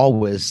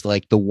was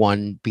like the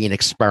one being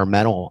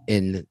experimental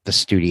in the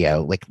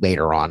studio, like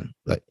later on.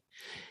 But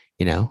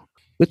you know,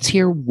 let's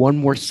hear one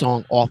more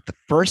song off the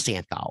first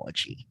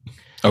anthology.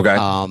 Okay.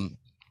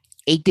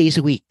 8 days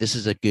a week. This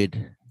is a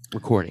good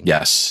recording.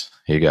 Yes.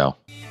 Here you go.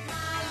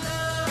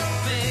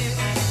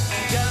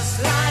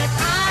 Just like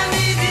I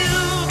need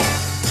you.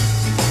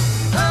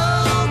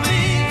 Hold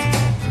me,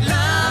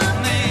 love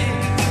me.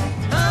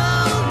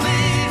 Hold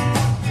me,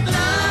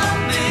 love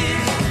me.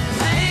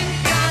 Ain't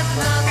got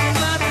nothing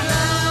but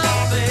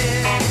love,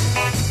 babe.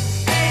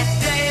 8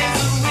 days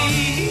a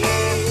week.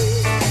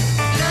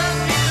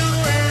 Love you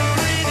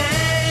every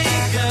day,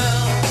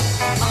 girl.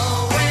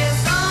 Always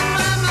on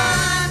my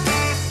mind.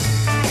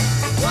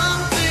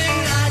 One thing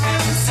I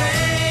can say,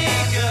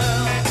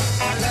 girl,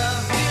 I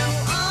love you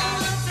all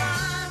the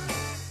time.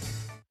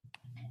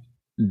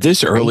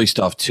 This early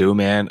stuff too,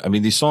 man. I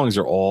mean, these songs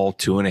are all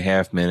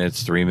 2.5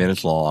 minutes, 3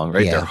 minutes long,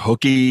 right? Yeah. They're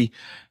hooky,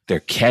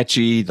 they're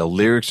catchy, the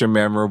lyrics are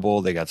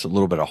memorable. They got a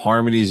little bit of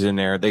harmonies in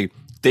there. They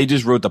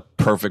just wrote the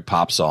perfect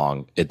pop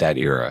song at that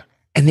era.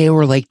 And they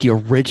were like the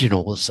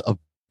originals of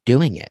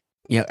doing it.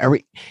 You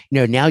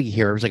know, now you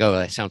hear it was like, oh,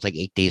 that sounds like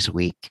 8 days a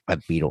week by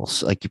the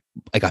Beatles, like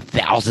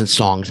 1,000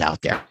 songs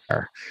out there,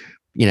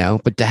 you know,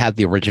 but to have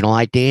the original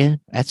idea,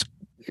 it's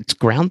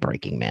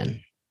groundbreaking,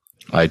 man.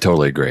 I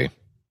totally agree.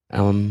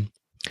 I'm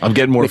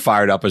getting more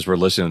fired up as we're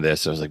listening to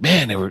this. I was like,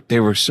 man, they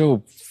were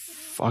so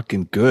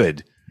fucking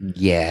good.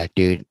 Yeah,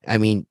 dude. I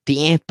mean,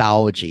 the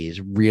anthology is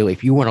really,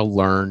 if you want to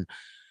learn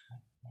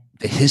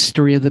the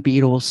history of the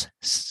Beatles,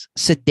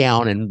 sit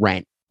down and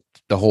rent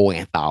the whole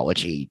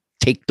anthology.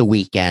 Take the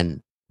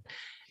weekend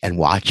and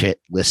watch it.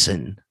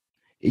 Listen,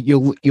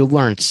 you'll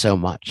learn so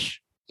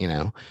much. You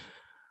know,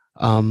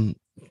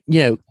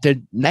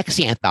 the next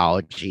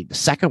anthology, the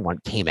second one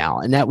came out,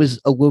 and that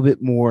was a little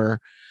bit more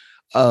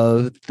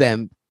of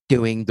them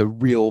doing the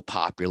real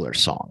popular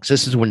songs.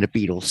 This is when the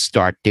Beatles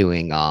start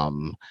doing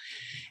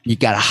You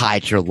Gotta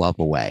Hide Your Love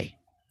Away.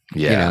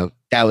 Yeah. You know,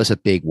 that was a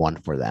big one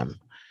for them.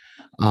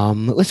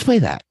 Let's play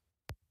that.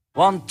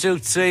 1, 2,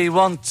 3,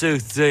 1, 2,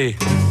 3.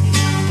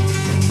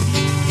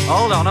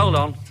 Hold on.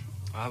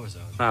 I was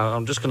on. Now,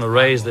 I'm just going to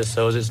raise this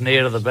so as it's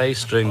nearer the bass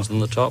strings than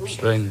the top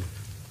string.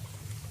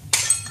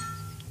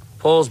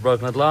 Paul's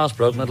broken at last,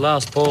 Paul's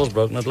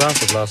broken at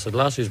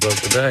last, he's broke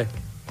today.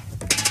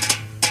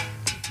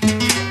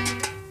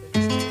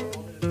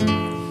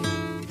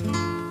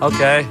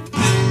 Okay.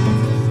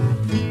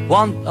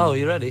 Oh,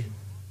 you ready,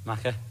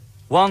 Macca?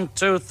 1,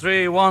 2,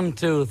 3, 1,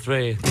 2,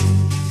 3.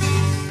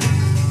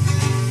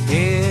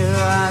 Here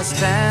I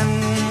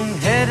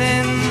stand, head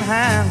in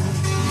hand,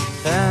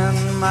 turn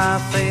my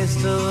face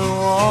to the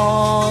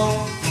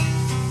wall.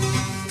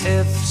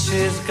 If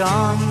she's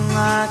gone,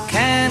 I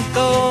can't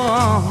go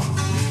on,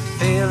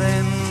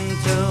 feeling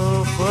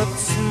 2 foot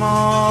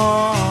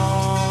small.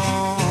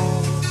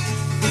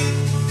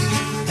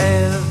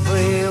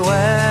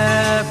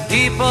 Everywhere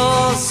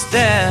people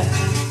stare,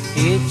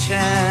 each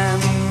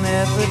and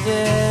every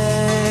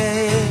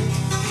day,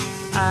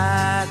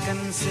 I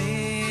can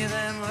see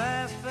them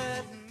laugh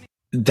at me.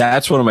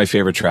 That's one of my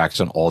favorite tracks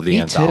on all the Me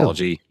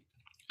anthology. too.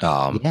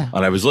 Yeah.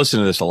 And I was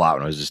listening to this a lot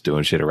when I was just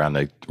doing shit around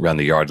the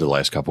yard the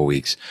last couple of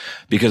weeks,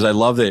 because I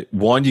love that,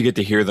 one, you get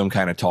to hear them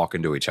kind of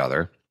talking to each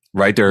other,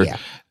 right? Yeah.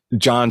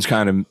 John's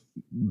kind of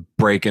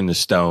breaking the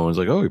stones,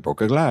 like, oh, he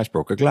broke a glass.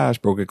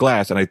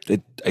 And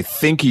I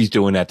think he's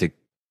doing that to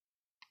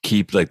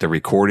keep like the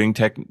recording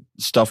tech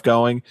stuff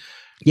going.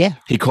 Yeah.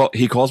 He calls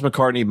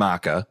McCartney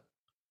Macca.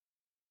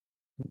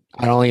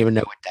 I don't even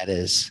know what that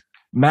is.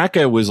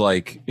 Macca was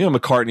like, you know,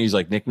 McCartney's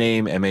like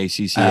nickname,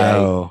 Macca.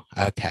 Oh,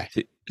 okay.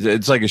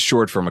 It's like a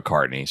short for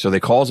McCartney. So they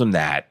calls him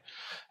that.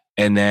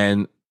 And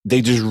then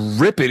they just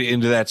rip it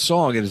into that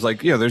song. And it's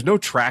like, there's no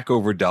track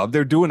overdub.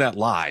 They're doing that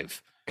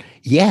live.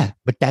 Yeah,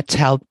 but that's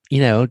how,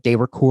 they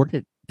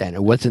recorded then.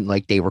 It wasn't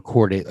like they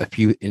recorded a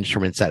few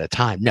instruments at a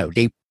time. No,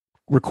 they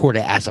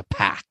recorded as a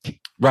pack.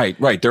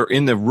 Right. They're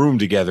in the room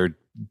together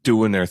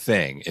doing their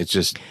thing. It's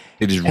just,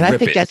 and I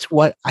think that's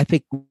what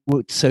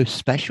what's so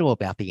special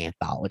about the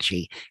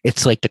anthology.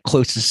 It's like the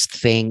closest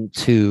thing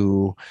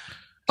to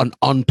an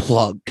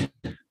unplugged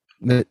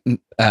Beatles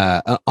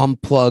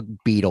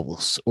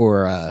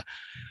or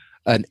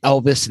an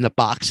Elvis in the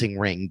boxing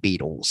ring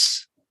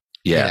Beatles.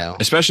 Yeah,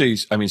 especially,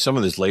 I mean, some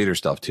of this later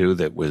stuff too,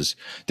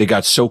 they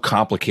got so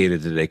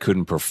complicated that they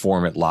couldn't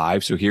perform it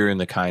live. So hearing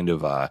the kind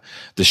of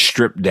the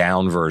stripped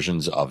down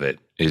versions of it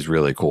is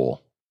really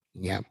cool.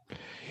 Yeah.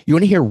 You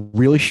want to hear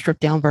really stripped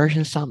down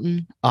version of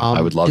something?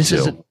 I would love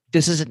to.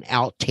 This is an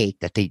outtake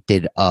that they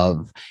did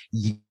of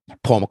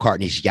Paul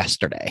McCartney's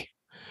Yesterday.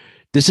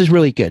 This is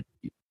really good.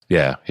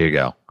 Yeah, here you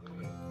go.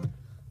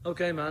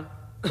 Okay, man.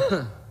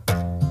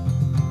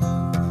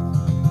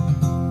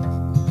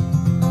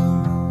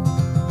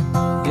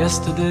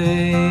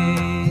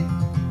 Yesterday,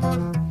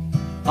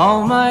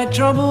 all my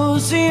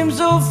troubles seem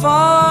so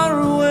far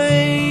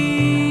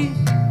away.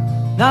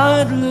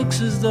 Now it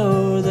looks as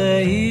though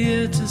they're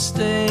here to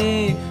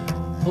stay.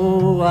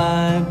 Oh,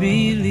 I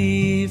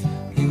believe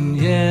in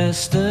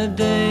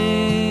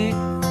yesterday.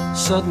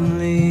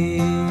 Suddenly,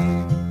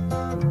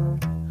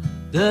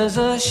 there's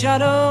a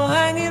shadow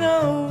hanging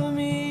over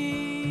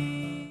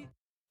me.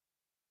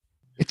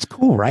 It's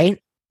cool, right?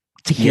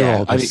 To hear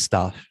all this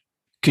stuff.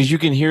 Because you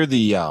can hear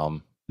the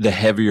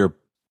heavier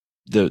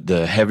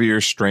the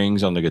heavier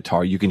strings on the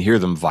guitar. You can hear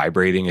them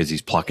vibrating as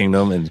he's plucking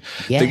them, and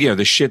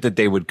the shit that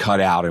they would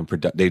cut out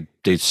and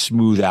they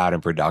smooth out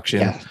in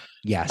production. Yeah.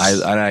 Yes,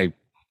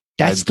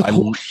 that's the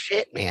cool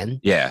shit,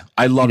 man. Yeah,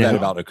 I love that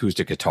about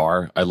acoustic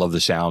guitar. I love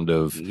the sound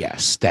of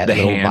that the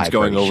hands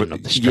going over the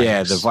strings.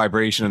 Yeah, the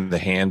vibration of the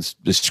hands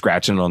just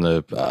scratching on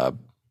the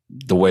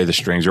way the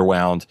strings are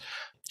wound,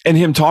 and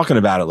him talking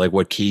about it, like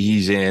what key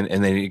he's in,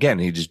 and then again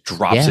he just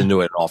drops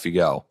into it and off you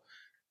go.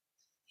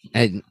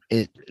 And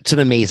it's an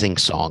amazing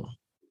song,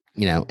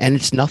 and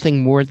it's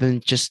nothing more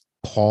than just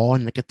Paul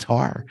and the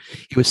guitar.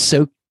 It was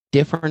so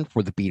different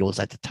for the Beatles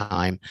at the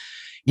time.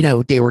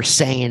 They were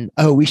saying,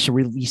 oh, we should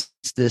release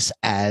this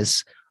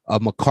as a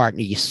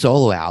McCartney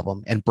solo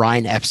album. And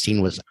Brian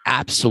Epstein was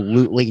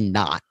absolutely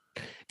not.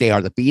 They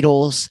are the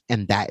Beatles,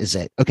 and that is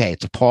it. Okay,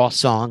 it's a Paul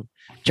song.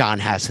 John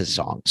has his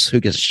songs.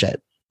 Who gives a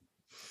shit?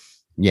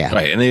 Yeah.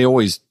 Right. And they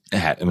always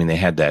had, they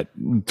had that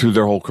through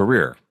their whole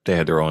career. They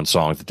had their own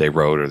songs that they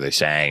wrote or they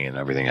sang and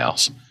everything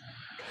else.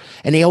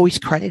 And they always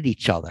credit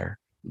each other.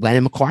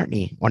 Lennon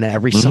McCartney on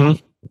every song.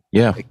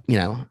 Yeah.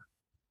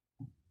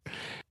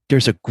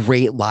 There's a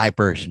great live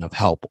version of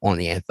Help on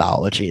the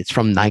Anthology. It's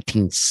from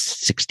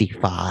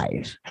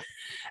 1965.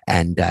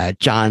 And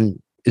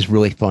John is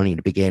really funny at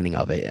the beginning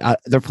of it.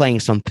 They're playing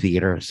some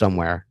theater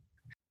somewhere.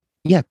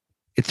 Yeah,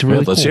 it's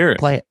really Let's cool. hear it.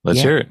 Play it.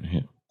 Let's hear it.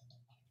 Yeah.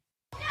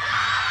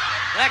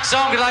 Next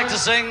song we'd like to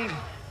sing.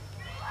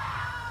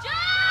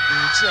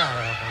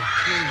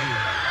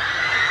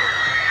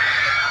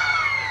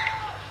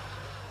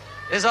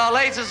 Is our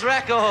latest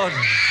record.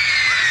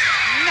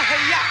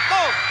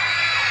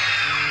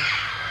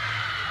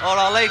 Or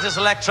our latest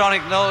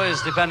electronic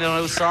noise, depending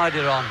on whose side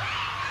you're on.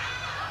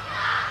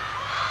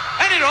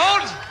 Any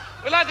road,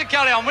 we'd like to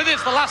carry on with it.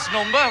 It's the last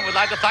number. We'd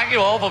like to thank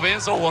you all for being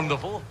so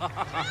wonderful.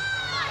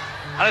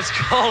 And it's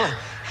called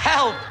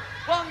Help.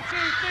 1, 2, 3, 4.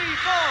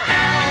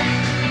 Help.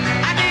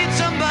 I need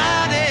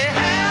somebody.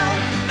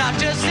 Help. Not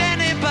just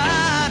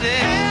anybody.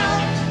 Help.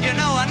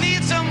 I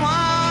need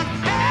someone.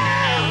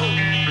 Help.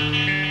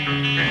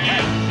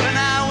 When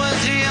I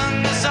was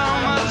younger, so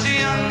much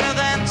younger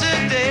than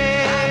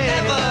today,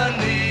 I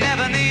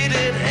never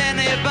needed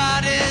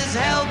anybody's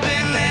help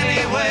in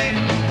any way.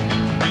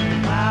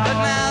 But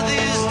now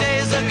these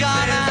days are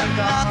gone, I'm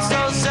not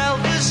so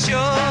self-assured.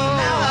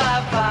 Now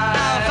I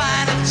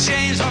find I've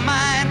changed my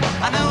mind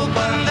and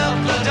opened up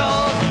the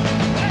door.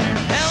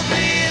 Help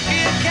me if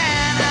you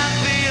can, I'm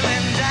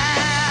feeling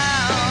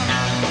down,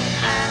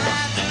 and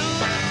I do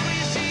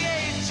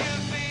appreciate you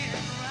being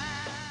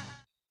around.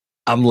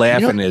 I'm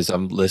laughing as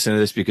I'm listening to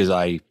this because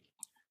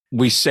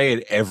we say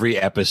it every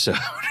episode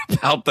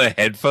about the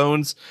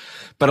headphones,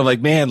 but I'm like,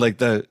 man,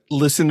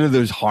 listen to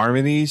those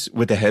harmonies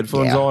with the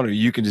headphones on, or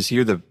you can just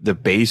hear the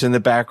bass in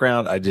the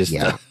background.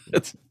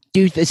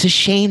 Dude, it's a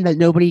shame that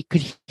nobody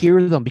could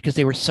hear them because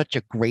they were such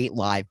a great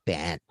live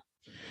band.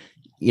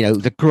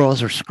 The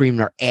girls are screaming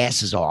their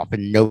asses off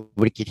and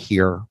nobody could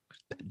hear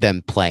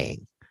them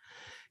playing.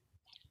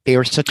 They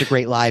were such a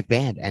great live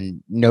band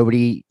and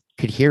nobody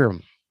could hear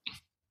them.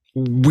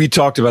 We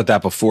talked about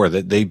that before,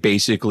 that they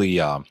basically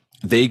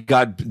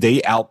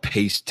they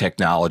outpaced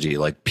technology,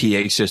 like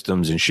PA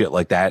systems and shit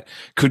like that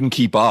couldn't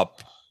keep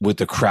up with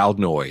the crowd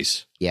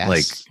noise.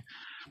 Yes.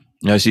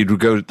 So you'd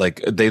go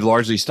they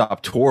largely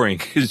stopped touring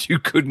because you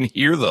couldn't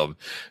hear them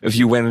if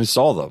you went and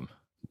saw them.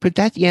 but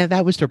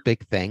that was their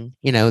big thing.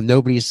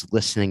 Nobody's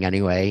listening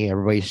anyway.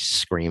 Everybody's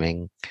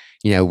screaming.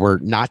 We're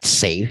not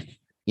safe.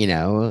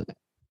 And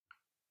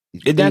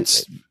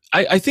that's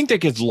I think that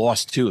gets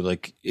lost too.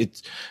 Like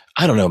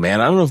I don't know,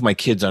 man. I don't know if my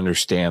kids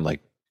understand,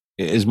 like,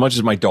 as much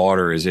as my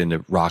daughter is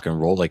into rock and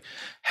roll, like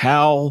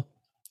how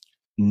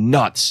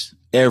nuts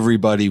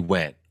everybody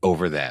went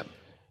over them.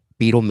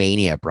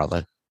 Beatlemania,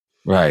 brother.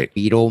 Right.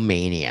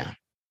 Beatlemania.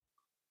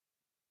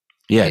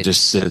 Yeah,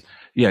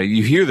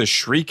 you hear the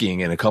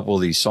shrieking in a couple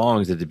of these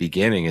songs at the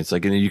beginning. It's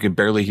like, and you can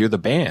barely hear the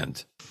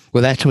band.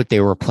 Well, that's what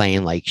they were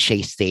playing, like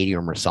Shea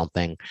Stadium or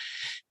something.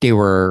 They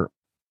were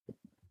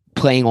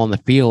playing on the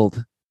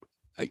field,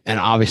 and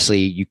obviously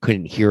you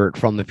couldn't hear it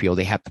from the field.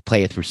 They have to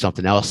play it through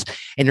something else,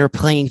 and they're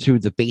playing through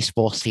the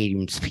baseball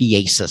stadium's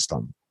PA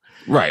system.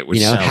 Right,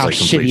 which sounds how like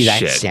shitty that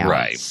shit. sounds.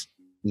 Right.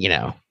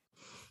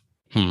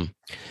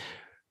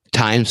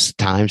 Times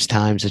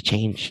have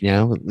changed.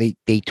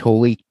 They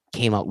totally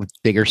came up with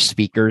bigger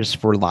speakers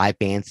for live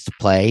bands to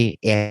play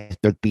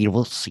after the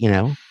Beatles.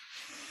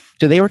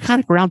 So they were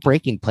kind of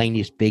groundbreaking playing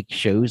these big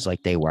shows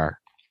like they were.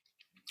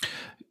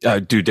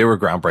 Dude, they were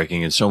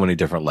groundbreaking in so many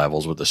different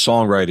levels with the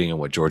songwriting and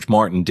what George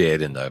Martin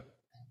did and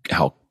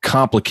how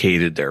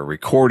complicated their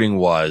recording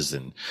was.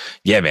 And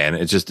yeah, man,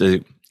 it's just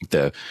the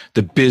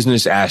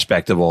business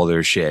aspect of all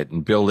their shit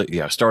and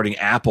starting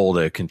Apple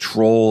to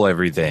control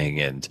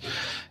everything. And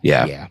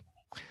yeah.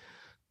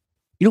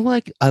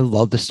 I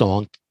love the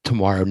song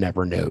Tomorrow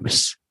Never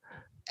Knows.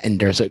 And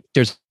there's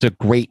a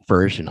great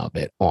version of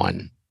it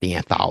on the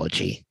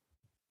Anthology.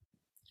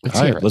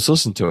 Let's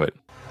listen to it.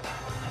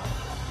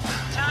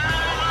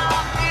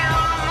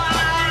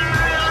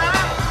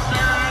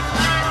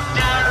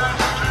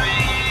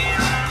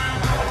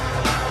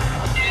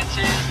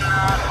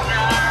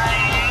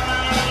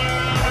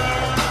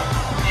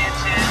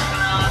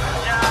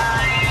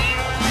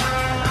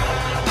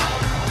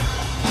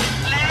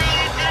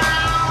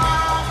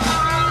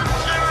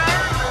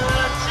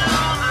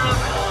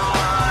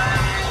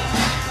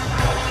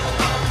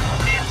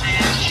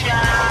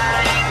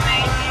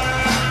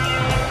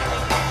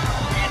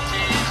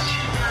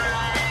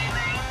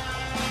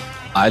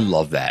 I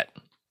love that.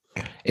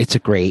 It's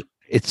great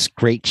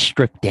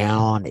stripped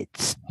down.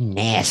 It's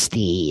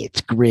nasty.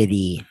 It's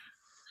gritty.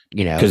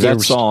 Because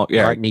that song, they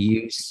were starting to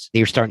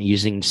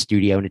use it in the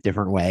studio in a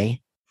different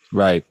way.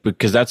 Right.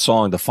 Because that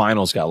song, the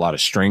final's got a lot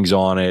of strings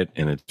on it,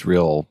 and it's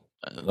real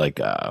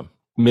like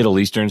Middle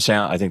Eastern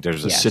sound. I think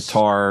there's a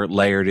sitar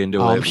layered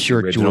into it. I'm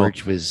sure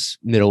George was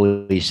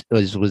Middle East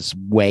was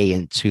way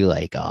into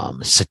like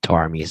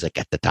sitar music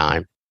at the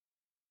time.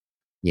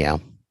 Yeah.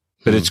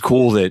 But it's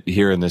cool that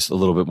hearing this a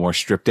little bit more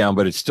stripped down,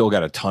 but it's still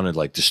got a ton of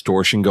like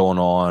distortion going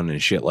on and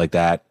shit like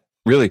that.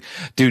 Really,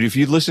 dude, if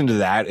you listen to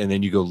that and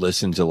then you go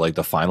listen to like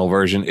the final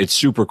version, it's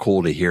super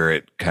cool to hear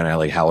it kind of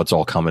like how it's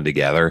all coming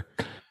together.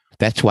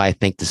 That's why I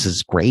think this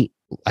is great.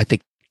 I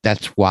think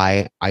that's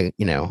why I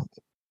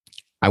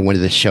wanted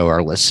to show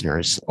our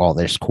listeners all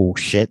this cool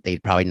shit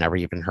they'd probably never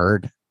even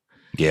heard.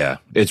 Yeah,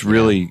 it's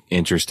really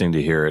interesting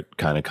to hear it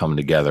kind of come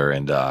together.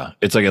 And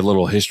it's like a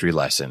little history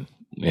lesson.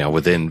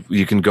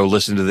 You can go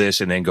listen to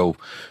this and then go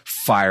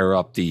fire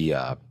up the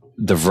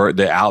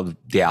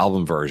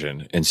album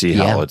version and see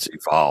how it's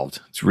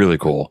evolved. It's really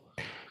cool.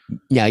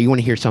 Yeah, you want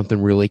to hear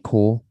something really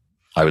cool?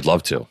 I would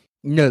love to.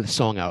 The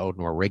song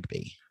Eleanor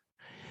Rigby.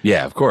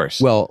 Yeah, of course.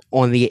 Well,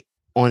 on the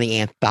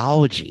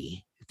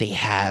Anthology, they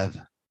have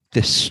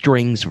the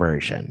strings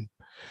version.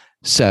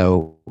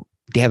 So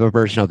they have a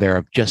version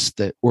of just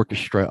the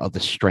orchestra of the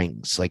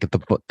strings, like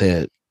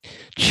the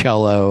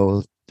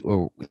cello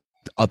or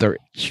other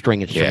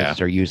string instruments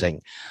they're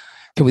using.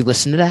 Can we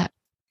listen to that?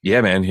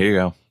 Yeah, man. Here you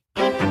go.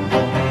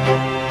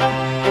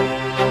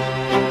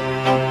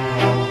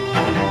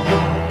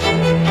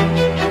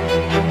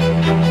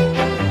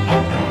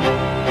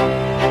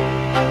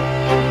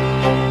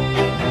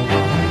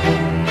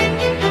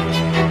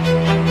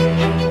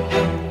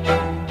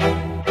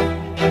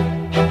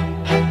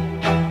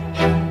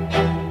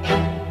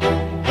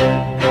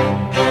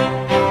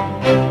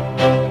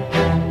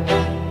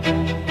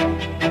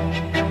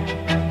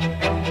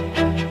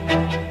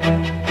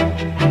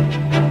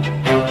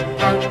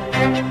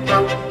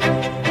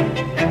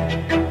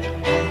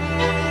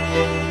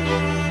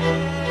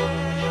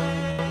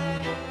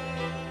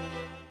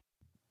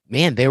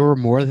 Man, they were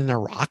more than a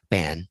rock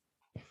band.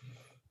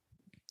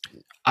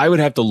 I would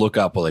have to look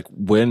up like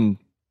when,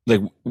 like,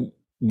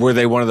 were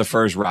they one of the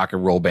first rock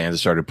and roll bands that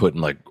started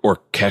putting like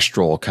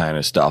orchestral kind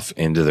of stuff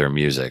into their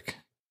music?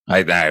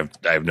 I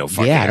have no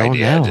fucking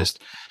idea. Know.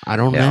 I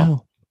don't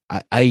know.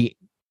 I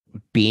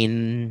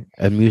being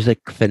a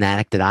music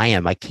fanatic that I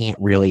am, I can't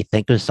really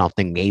think of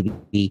something.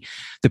 Maybe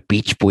the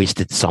Beach Boys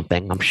did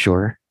something, I'm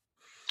sure.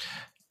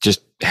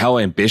 Just how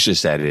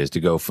ambitious that is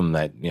to go from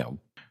that,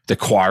 the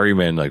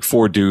Quarrymen, like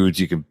four dudes,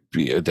 you can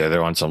be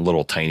they're on some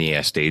little tiny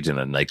ass stage in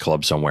a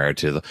nightclub somewhere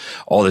to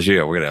all this,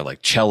 we're gonna have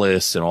like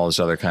cellists and all this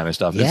other kind of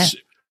stuff. Yeah. It's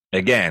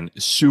again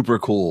super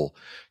cool.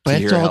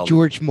 But it's all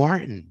George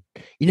Martin.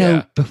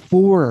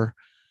 Before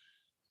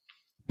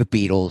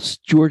the Beatles,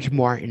 George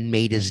Martin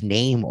made his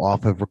name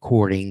off of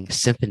recording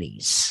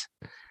symphonies,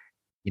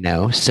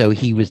 so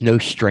he was no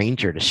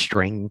stranger to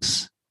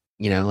strings,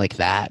 like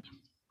that.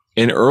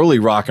 In early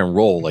rock and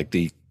roll, like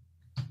the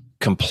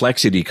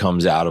complexity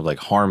comes out of like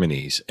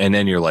harmonies, and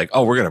then you're like,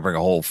 oh, we're gonna bring a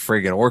whole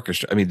friggin'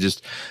 orchestra. I mean,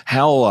 just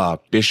how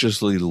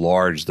ambitiously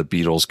large the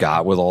Beatles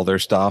got with all their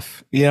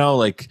stuff,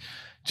 like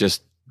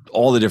just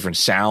all the different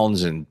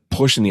sounds and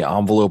pushing the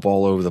envelope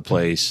all over the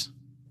place.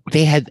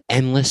 They had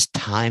endless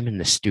time in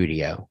the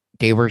studio.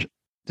 They were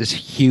this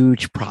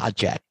huge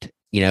project,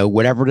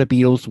 whatever the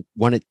Beatles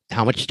wanted,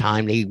 how much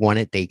time they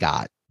wanted, they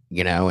got,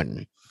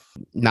 and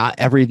not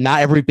every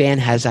band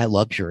has that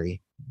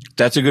luxury.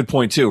 That's a good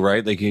point too,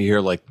 right? Like you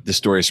hear like the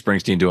story of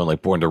Springsteen doing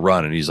like Born to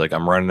Run, and he's like,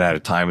 I'm running out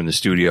of time in the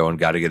studio and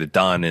got to get it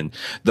done. And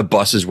the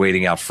bus is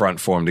waiting out front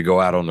for him to go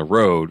out on the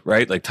road,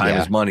 right? Like time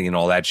is money and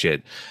all that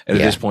shit. And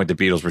at this point, the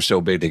Beatles were so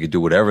big, they could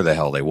do whatever the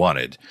hell they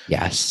wanted.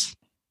 Yes.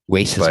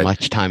 Waste as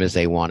much time as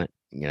they wanted,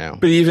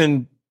 But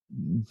even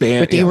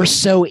band, but they were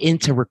so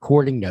into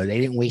recording though,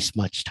 they didn't waste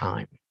much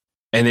time.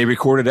 And they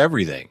recorded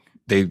everything.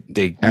 They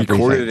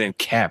recorded and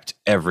kept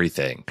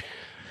everything.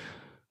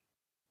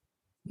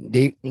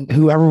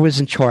 Whoever was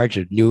in charge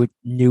of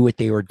knew what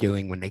they were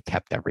doing when they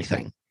kept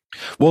everything.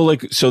 Well,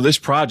 like, so this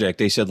project,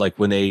 they said like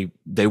when they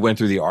went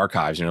through the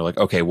archives and they're like,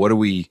 okay, what do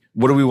we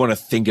want to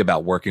think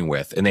about working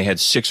with? And they had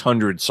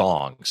 600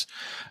 songs,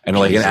 and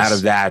like, and out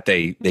of that,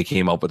 they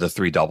came up with the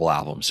 3 double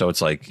albums. So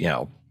it's like,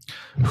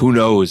 who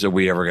knows, are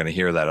we ever going to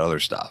hear that other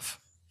stuff?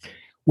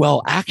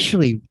 Well,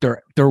 actually,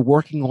 they're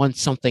working on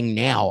something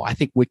now. I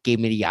think what gave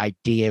me the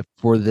idea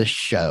for this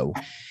show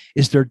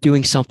is they're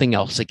doing something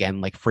else again,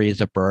 like Free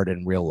as a Bird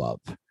and Real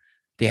Love.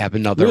 They have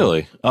another.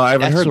 Really? Oh, I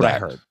haven't heard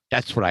that.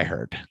 That's what I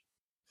heard.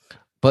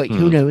 But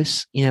who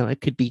knows? It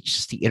could be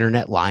just the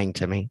internet lying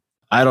to me.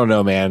 I don't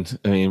know, man.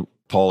 I mean,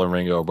 Paul and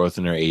Ringo are both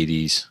in their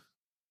 80s.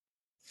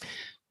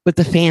 But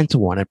the fans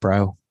want it,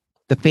 bro.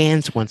 The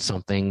fans want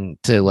something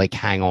to like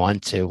hang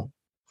on to.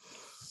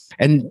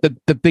 And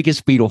the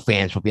biggest Beatle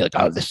fans will be like,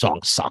 oh, this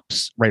song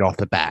sucks right off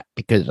the bat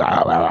because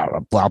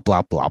blah,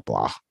 blah, blah,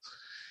 blah.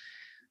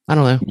 I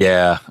don't know.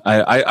 Yeah.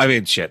 I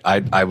mean, shit.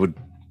 I would,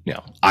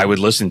 I would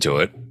listen to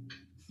it.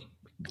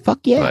 Fuck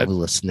yeah. I would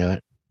listen to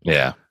it.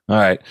 Yeah. All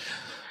right.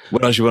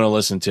 What else you want to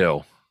listen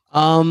to?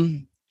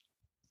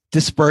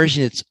 This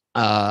version, it's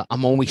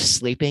I'm Always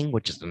Sleeping,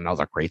 which is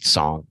another great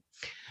song.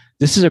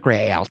 This is a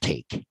great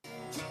outtake.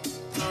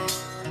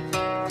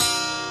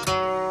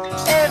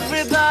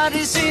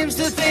 Everybody seems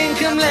to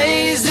think I'm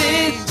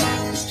lazy.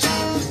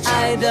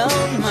 I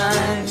don't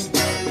mind.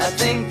 I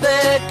think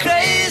they're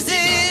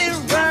crazy,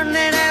 running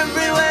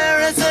everywhere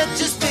at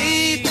such a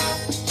speed,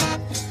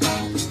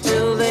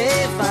 till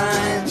they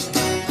find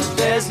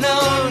there's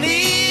no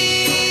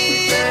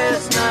need.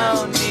 There's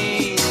no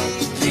need.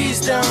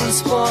 Please don't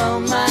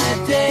spoil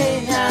my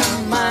day.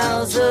 I'm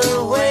miles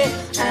away,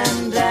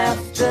 and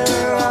after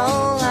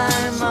all,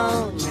 I'm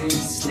only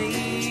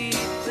sleeping.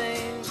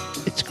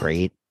 It's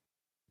great.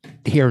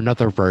 Hear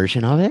another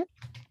version of it?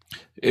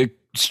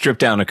 Stripped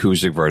down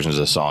acoustic versions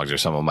of songs are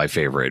some of my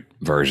favorite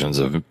versions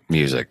of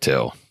music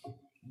too.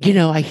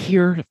 I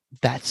hear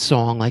that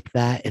song like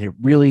that, and it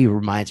really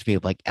reminds me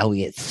of like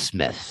Elliott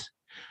Smith.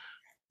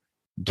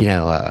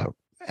 Are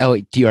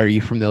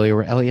you familiar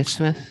with Elliott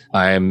Smith?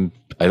 I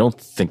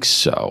don't think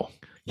so.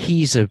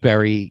 He's has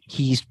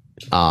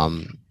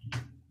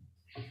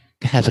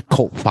a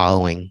cult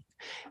following,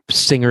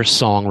 singer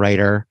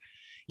songwriter.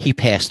 He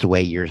passed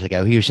away years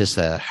ago. He was just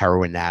a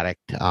heroin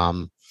addict.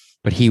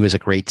 But he was a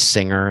great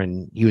singer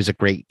and he was a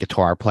great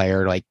guitar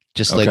player, like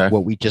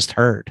what we just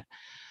heard.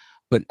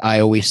 But I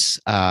always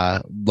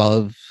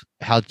love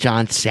how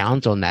John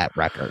sounds on that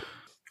record.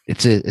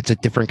 It's a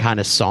different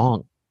kind of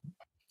song.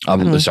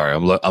 I'm sorry.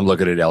 I'm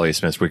looking at Elliott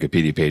Smith's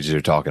Wikipedia page as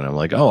you're talking. I'm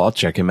like, oh, I'll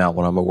check him out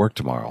when I'm at work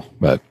tomorrow.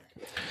 But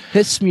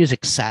his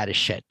music's sad as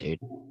shit, dude.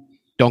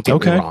 Don't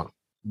get me wrong.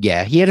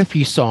 Yeah, he had a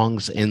few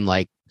songs in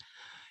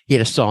he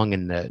had a song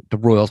in the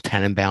Royal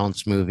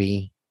Tenenbaums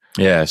movie.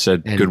 Yeah,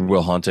 said Good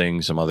Will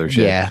Hunting, some other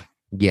shit.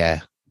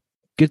 Yeah.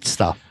 Good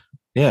stuff.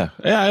 Yeah.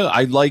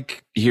 I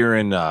like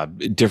hearing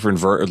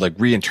different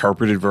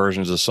reinterpreted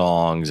versions of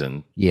songs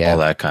and all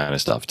that kind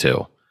of stuff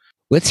too.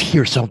 Let's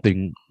hear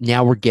something.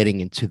 Now we're getting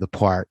into the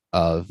part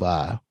of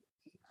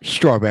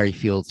Strawberry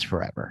Fields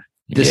Forever.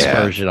 This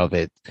version of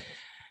it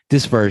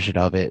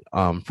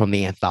from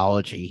the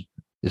Anthology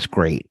is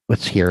great.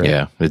 Let's hear it.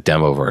 Yeah, the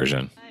demo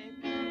version.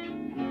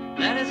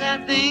 That is,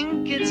 I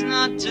think it's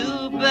not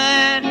too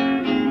bad.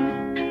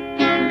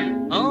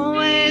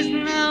 Always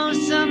know,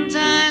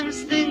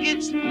 sometimes think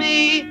it's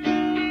me.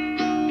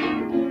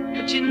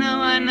 But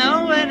I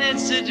know when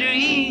it's a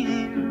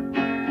dream.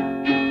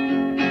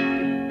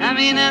 I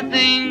mean, I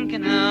think I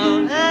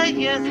know,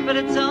 yes, but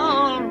it's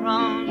all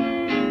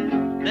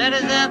wrong. That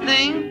is, I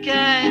think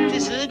I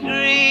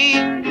disagree.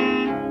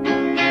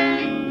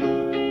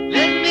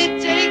 Let me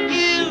take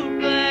you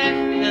back,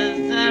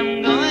 'cause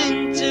I'm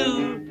going to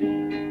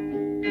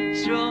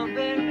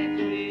Strawberry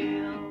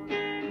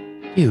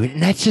Fields. Dude,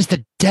 and that's just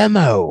a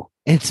demo.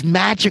 It's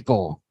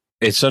magical.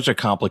 it's such a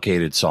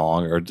complicated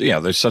song, or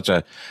there's such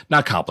a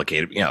not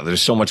complicated.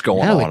 There's so much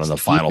going on in the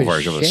final deep as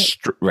version with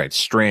shit.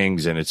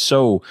 strings, and it's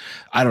so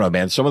I don't know,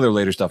 man. Some of their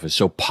later stuff is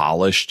so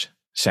polished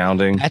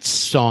sounding. That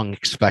song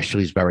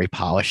especially is very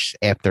polished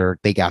after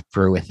they got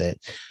through with it.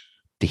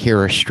 To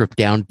hear a stripped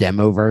down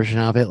demo version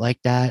of it like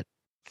that,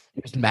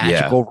 it was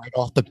magical right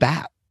off the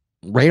bat.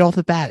 Right off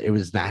the bat, it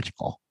was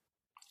magical.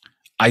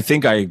 I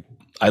think I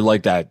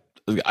like that.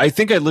 I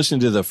think I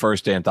listened to the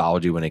first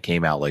Anthology when it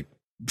came out, like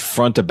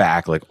front to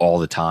back, like all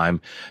the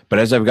time. But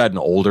as I've gotten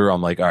older,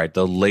 I'm like, all right,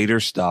 the later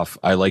stuff,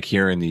 I like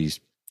hearing these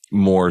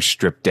more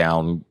stripped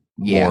down,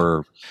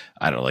 more,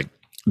 I don't know, like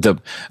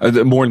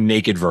the more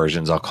naked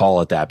versions. I'll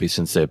call it that, because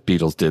since the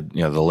Beatles did,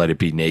 the Let It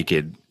Be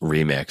Naked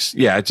remix.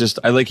 Yeah,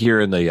 I like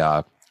hearing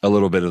the a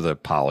little bit of the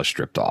polish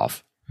stripped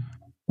off.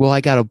 Well,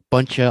 I got a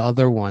bunch of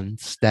other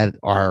ones that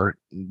are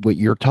what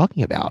you're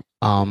talking about.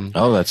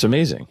 Oh, that's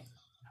amazing.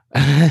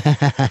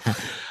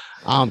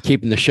 I'm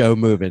keeping the show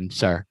moving,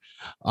 sir.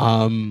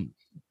 A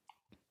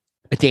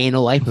Day in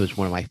the Life was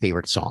one of my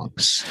favorite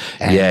songs.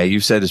 And, yeah,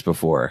 you've said this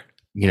before.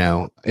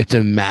 It's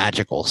a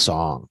magical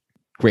song.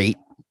 Great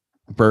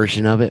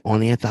version of it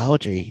on the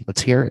Anthology.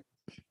 Let's hear it.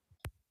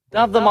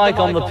 Have the mic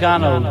on the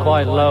piano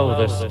quite low.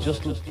 There's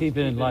just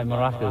keeping it like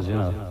maracas,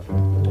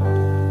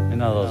 You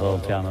know those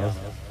old pianos.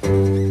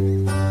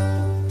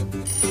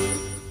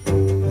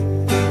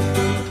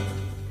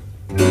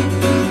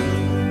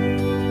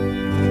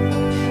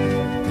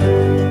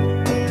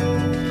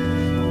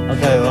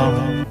 Okay, well.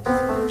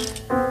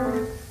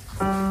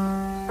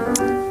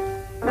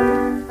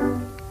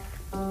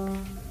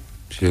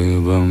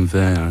 Sugar Bum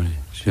Fairy,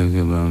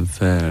 Sugar Bum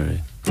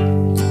Fairy.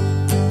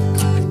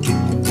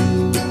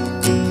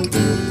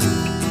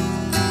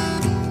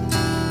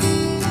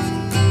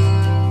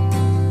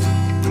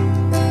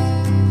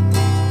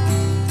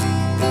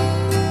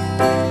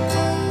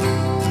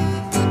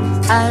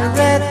 I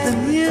read the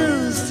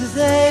news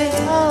today,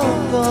 oh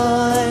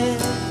boy,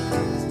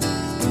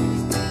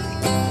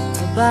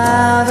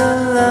 about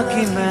a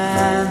lucky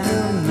man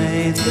who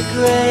made the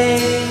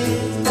grade.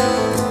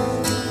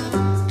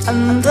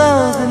 And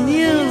though the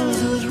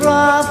news was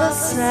rather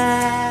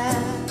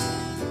sad,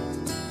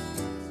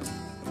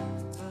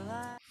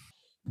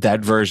 that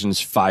version's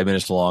 5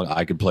 minutes long.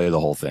 I could play the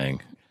whole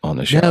thing on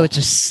the show. No, it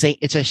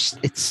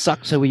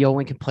sucks that we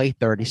only can play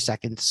 30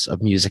 seconds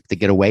of music to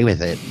get away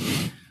with it.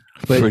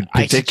 But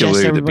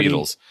particularly the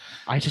Beatles.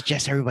 I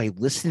suggest everybody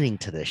listening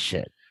to this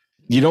shit.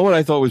 You know what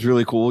I thought was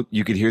really cool?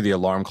 You could hear the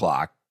alarm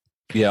clock.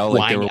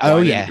 Like they were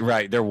winding,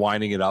 right. They're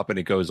winding it up and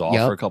it goes off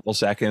for a couple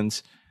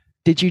seconds.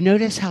 Did you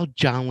notice how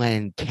John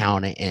Lennon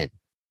counted in?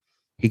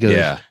 He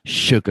goes,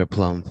 Sugar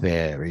Plum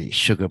Fairy,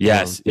 Sugar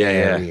Plum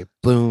Fairy,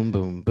 boom,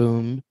 boom,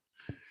 boom.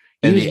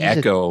 And the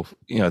echo,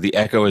 the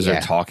echo as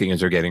they're talking, as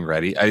they're getting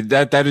ready.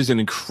 That is an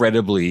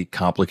incredibly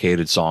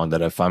complicated song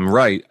that, if I'm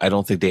right, I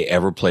don't think they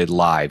ever played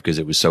live because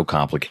it was so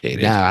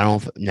complicated.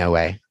 No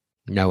way.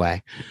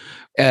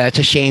 It's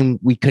a shame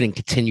we couldn't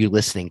continue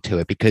listening to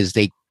it, because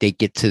they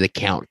get to the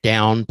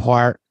countdown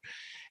part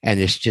and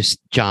it's just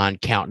John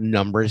counting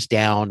numbers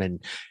down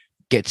and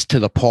gets to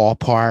the Paul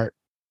part.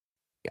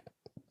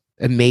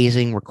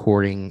 Amazing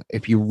recording.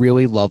 If you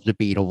really love the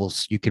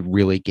Beatles, you could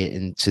really get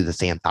into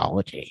this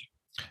Anthology.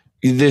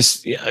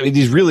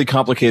 These really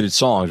complicated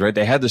songs, right?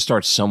 They had to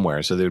start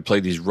somewhere. So they would play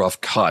these rough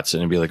cuts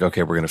and it'd be like,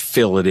 okay, we're going to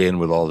fill it in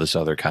with all this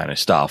other kind of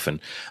stuff. And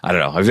I don't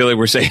know. I feel like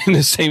we're saying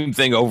the same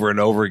thing over and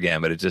over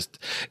again, but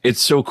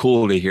it's so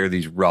cool to hear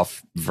these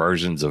rough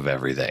versions of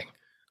everything.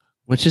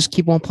 Let's just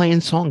keep on playing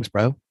songs,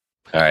 bro.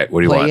 All right. What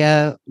do you want?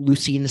 Play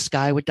Lucy in the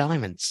Sky with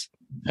Diamonds.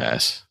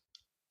 Yes.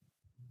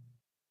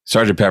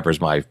 Sgt.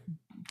 Pepper's my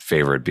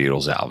favorite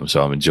Beatles album,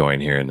 so I'm enjoying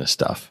hearing this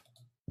stuff.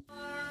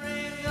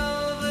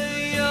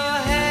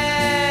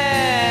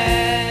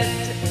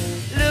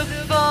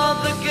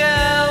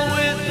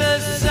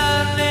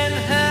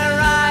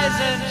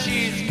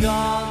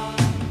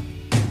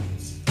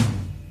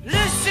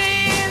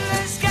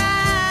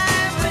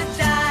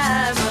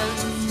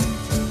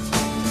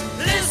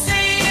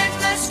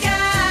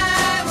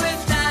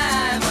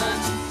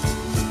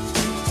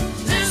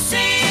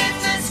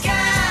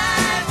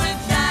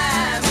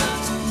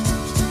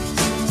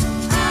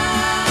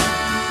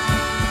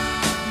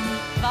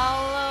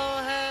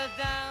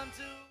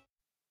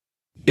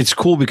 It's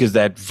cool because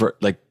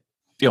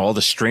all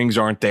the strings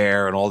aren't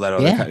there and all that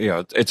other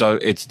kind,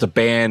 it's the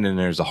band and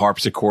there's a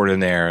harpsichord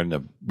in there and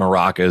the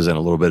maracas and a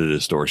little bit of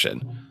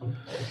distortion.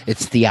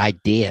 It's the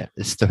idea.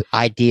 It's the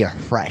idea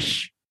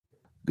fresh.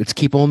 Let's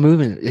keep on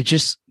moving. It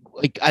just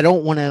I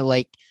don't want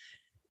to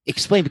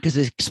explain, because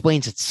it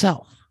explains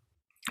itself.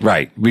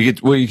 Right. You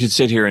could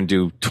sit here and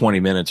do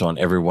 20 minutes on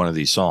every one of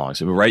these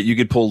songs. Right. You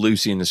could pull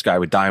Lucy in the Sky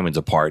with Diamonds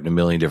apart in a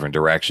million different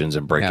directions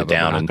and break it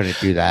down. I'm not going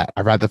to do that.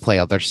 I'd rather play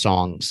other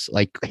songs.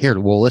 Here,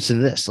 well, listen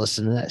to this.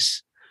 Listen to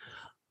this.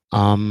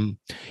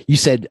 You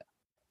said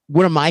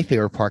one of my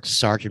favorite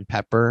parts of Sgt.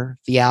 Pepper,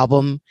 the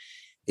album,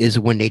 is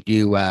when they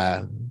do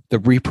the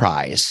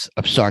reprise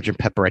of Sgt.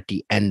 Pepper at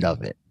the end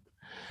of it.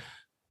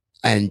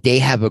 and they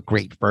have a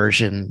great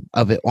version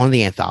of it on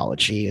the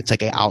anthology. It's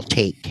like an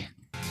outtake.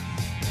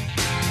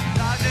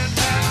 Sergeant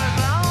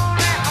Pepper's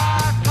Lonely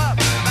Heart Club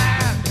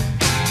Band.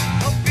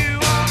 Hope you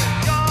all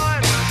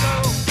enjoy the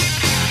show.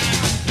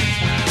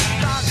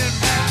 Sergeant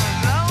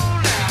Pepper's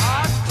Lonely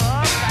Heart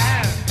Club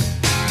Band.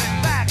 Sit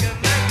back and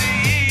let the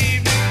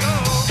evening go.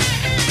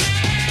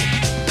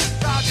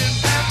 Sergeant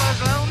Pepper's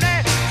lonely,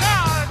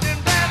 Sergeant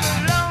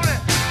Pepper's lonely,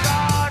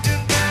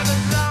 Sergeant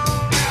Pepper's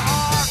Lonely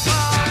Heart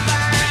Club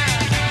Band.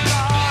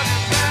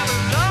 Sergeant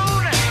Pepper's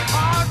Lonely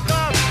Heart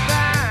Club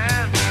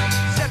Band.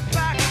 Sit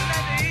back and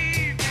let the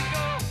evening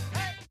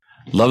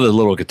go. Love the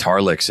little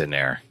guitar licks in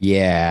there.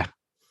 Yeah,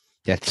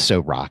 that's so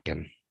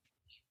rocking.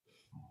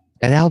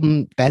 That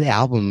album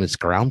is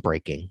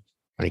groundbreaking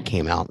when it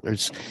came out.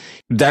 There's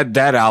That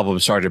album,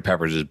 Sergeant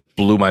Pepper, just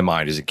blew my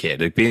mind as a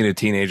kid. Like being a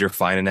teenager,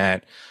 finding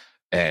that,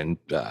 and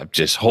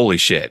just holy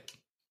shit.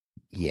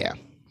 Yeah.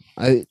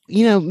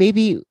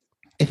 Maybe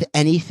if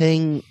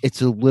anything,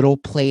 it's a little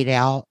played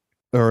out,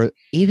 or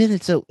even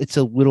it's a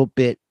little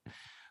bit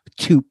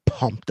too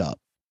pumped up.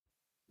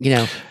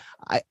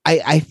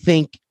 I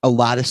think a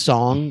lot of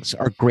songs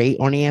are great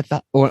on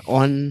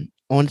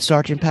on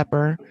Sergeant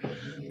Pepper,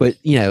 but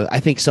I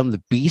think some of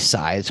the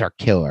B-sides are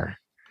killer.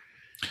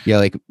 Yeah,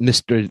 like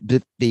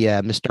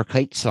Mr.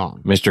 Kite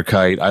song. Mr.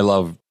 Kite. I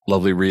love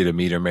Lovely Rita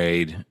Meter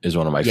Maid is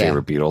one of my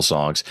favorite Beatles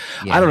songs.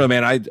 Yeah. I don't know,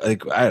 man. I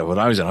when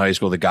I was in high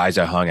school, the guys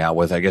I hung out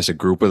with, I guess a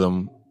group of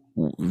them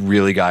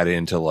really got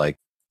into like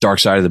Dark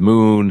Side of the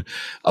Moon.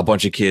 A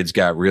bunch of kids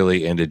got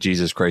really into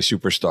Jesus Christ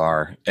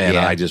Superstar, and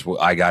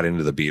I got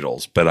into the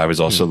Beatles. But I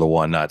was also the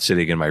one not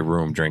sitting in my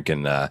room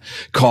drinking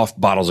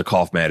bottles of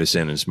cough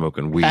medicine and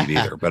smoking weed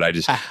either. But I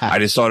just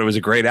thought it was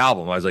a great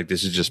album. I was like,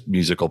 this is just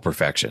musical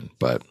perfection.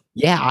 But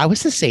yeah, I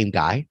was the same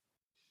guy.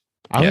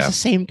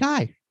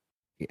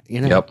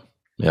 Yep.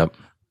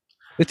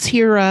 Let's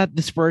hear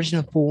this version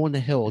of Fool on the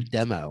Hill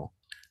demo.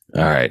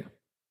 All right.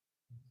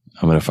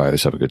 I'm gonna fire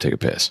this up and go take a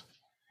piss.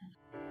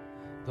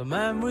 The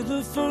man with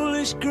the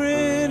foolish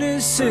grin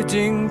is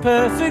sitting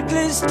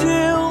perfectly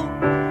still.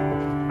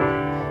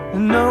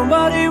 And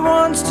nobody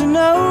wants to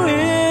know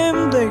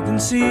him. They can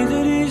see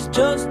that he's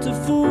just a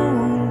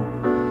fool.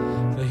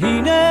 For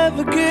he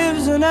never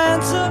gives an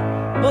answer.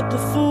 But the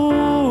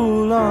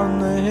fool on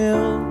the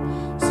hill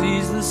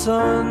sees the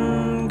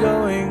sun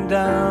going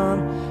down,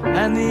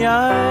 and the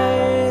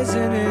eyes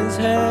in his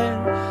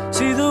head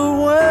see the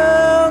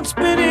world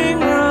spinning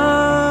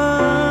round.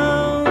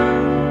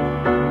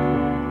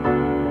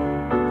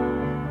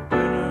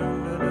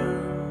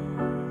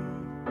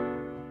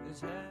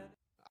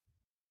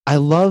 I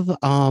love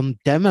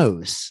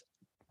demos.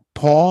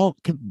 Paul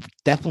can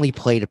definitely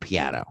play the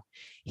piano.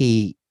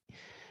 I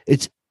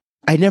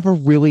never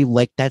really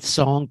liked that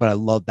song, but I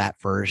love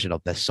that version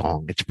of the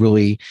song.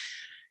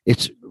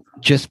 It's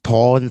just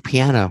Paul and the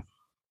piano,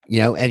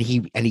 and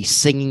he's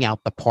singing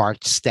out the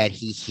parts that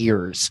he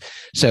hears.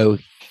 So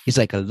he's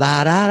like a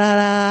la da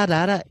da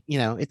da da da.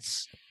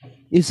 It's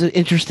an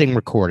interesting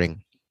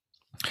recording.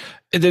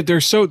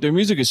 Their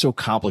music is so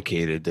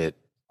complicated that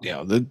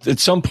at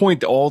some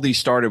point all these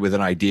started with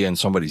an idea in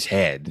somebody's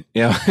head.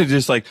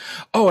 Just like,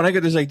 oh, and I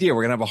got this idea.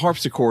 We're gonna have a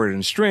harpsichord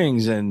and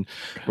strings, and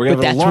we're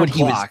gonna have an alarm clock.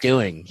 He was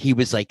doing. He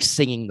was like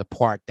singing the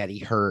part that he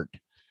heard.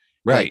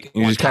 Right. Like,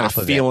 you're just kind of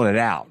feeling it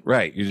out.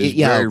 Right. You're just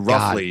very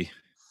roughly.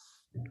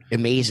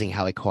 Amazing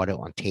how he caught it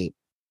on tape.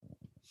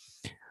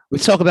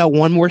 Let's talk about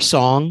one more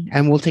song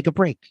and we'll take a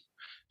break.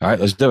 All right,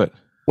 let's do it.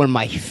 One of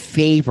my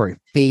favorite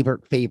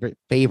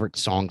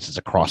songs is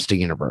Across the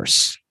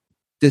Universe.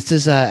 This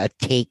is a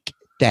take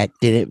that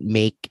didn't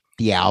make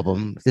the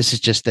album. This is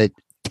just a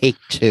take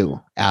 2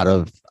 out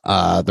of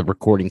the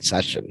recording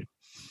session.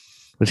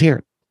 Let's hear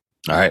it.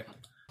 All right.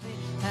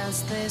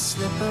 As they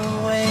slip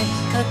away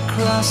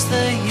across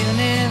the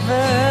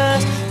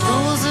universe,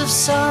 pools of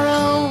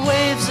sorrow,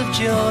 waves of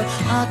joy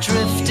are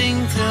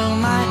drifting through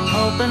my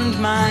opened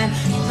mind,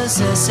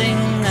 possessing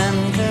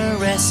and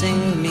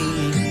caressing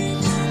me.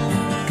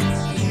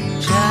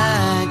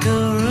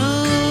 Jagaru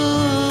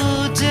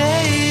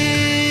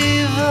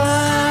Deva,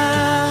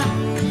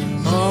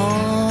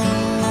 oh,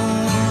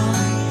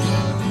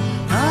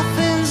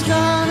 nothing's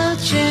gonna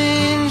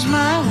change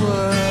my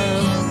world.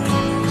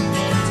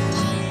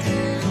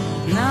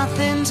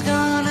 Nothing's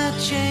gonna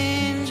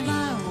change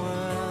my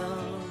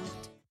world.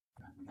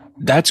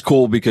 That's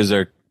cool because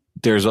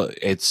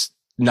it's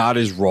not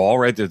as raw,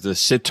 right? The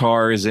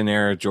sitar is in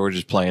there. George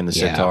is playing the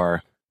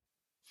sitar.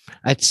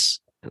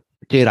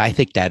 Dude, I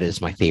think that is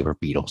my favorite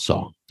Beatles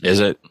song. Is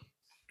it?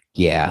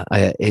 Yeah.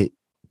 I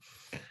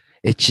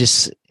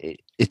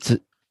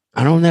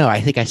don't know.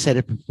 I think I said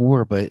it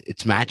before, but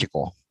it's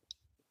magical.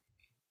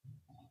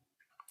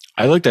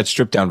 I like that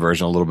stripped down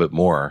version a little bit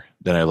more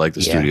than I like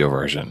the studio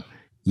version.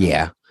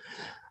 Yeah.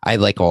 I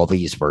like all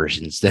these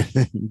versions than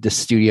the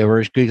studio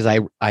version because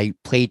I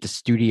played the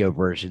studio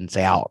versions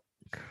out.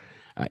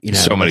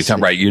 So many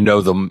times, right? You know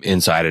them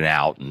inside and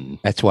out. And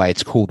that's why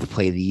it's cool to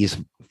play these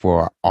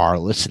for our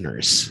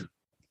listeners.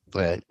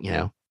 But,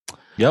 Yep.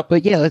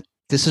 But yeah,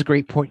 this is a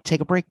great point to take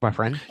a break, my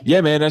friend.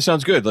 Yeah, man, that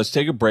sounds good. Let's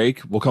take a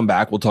break. We'll come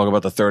back. We'll talk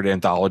about the third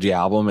Anthology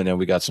album, and then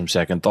we got some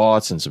second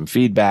thoughts and some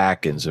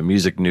feedback and some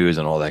music news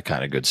and all that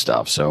kind of good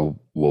stuff. So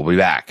we'll be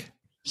back.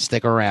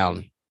 Stick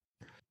around.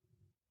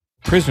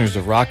 Prisoners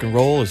of Rock and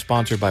Roll is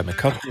sponsored by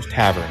McCucker's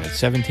Tavern at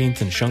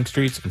 17th and Shunk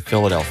Streets in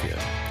Philadelphia.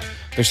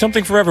 There's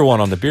something for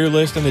everyone on the beer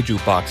list and the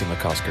jukebox at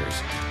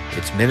McCucker's.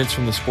 It's minutes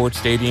from the sports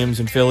stadiums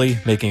in Philly,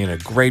 making it a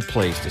great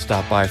place to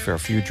stop by for a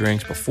few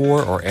drinks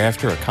before or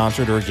after a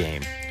concert or a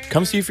game.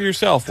 Come see for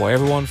yourself why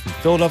everyone from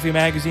Philadelphia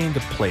Magazine to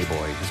Playboy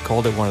has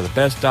called it one of the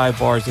best dive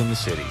bars in the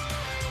city.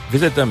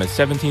 Visit them at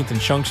 17th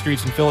and Shunk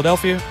Streets in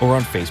Philadelphia or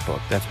on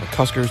Facebook. That's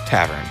McCucker's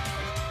Tavern.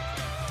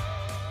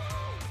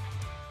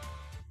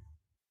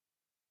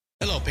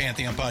 Hello,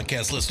 Pantheon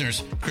Podcast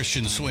listeners.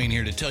 Christian Swain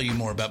here to tell you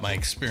more about my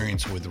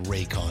experience with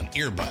Raycon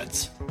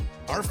earbuds.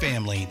 Our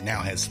family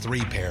now has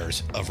 3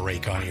 pairs of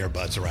Raycon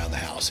earbuds around the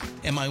house,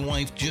 and my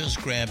wife just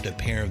grabbed a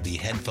pair of the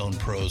Headphone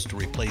Pros to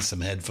replace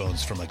some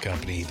headphones from a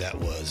company that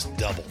was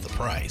double the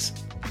price.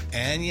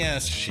 And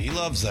yes, she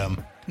loves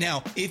them.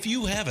 Now, if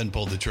you haven't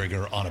pulled the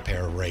trigger on a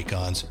pair of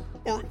Raycons,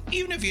 or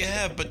even if you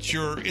have, but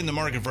you're in the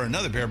market for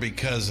another pair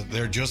because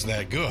they're just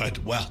that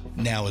good, well,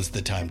 now is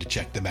the time to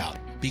check them out,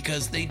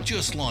 because they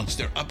just launched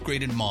their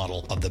upgraded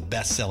model of the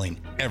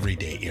best-selling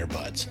everyday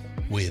earbuds.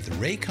 With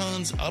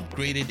Raycon's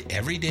upgraded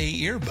everyday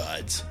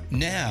earbuds,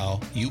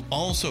 now you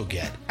also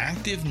get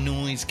active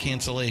noise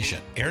cancellation,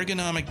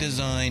 ergonomic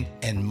design,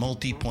 and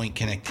multi-point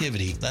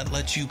connectivity that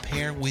lets you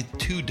pair with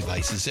 2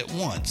 devices at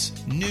once.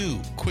 New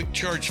quick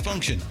charge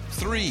function,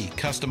 3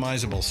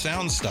 customizable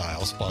sound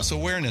styles, plus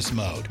awareness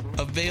mode.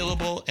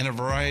 Available in a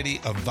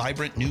variety of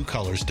vibrant new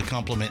colors to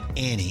complement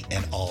any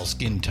and all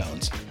skin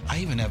tones. I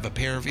even have a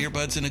pair of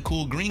earbuds in a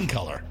cool green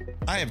color.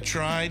 I have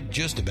tried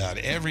just about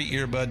every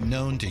earbud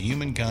known to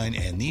humankind,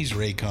 and these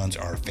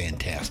Raycons are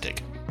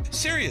fantastic.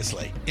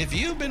 Seriously, if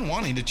you've been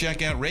wanting to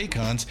check out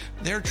Raycons,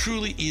 there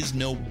truly is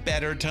no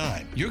better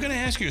time. You're going to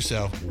ask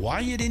yourself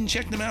why you didn't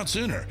check them out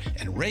sooner,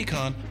 and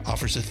Raycon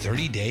offers a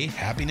 30-day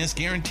happiness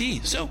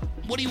guarantee. So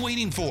what are you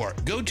waiting for?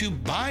 Go to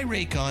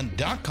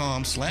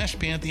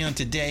buyraycon.com/Pantheon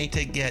today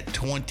to get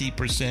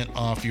 20%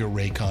 off your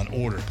Raycon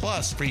order,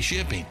 plus free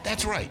shipping.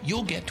 That's right,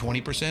 you'll get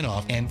 20%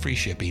 off and free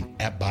shipping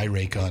at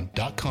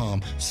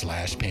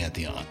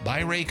buyraycon.com/Pantheon.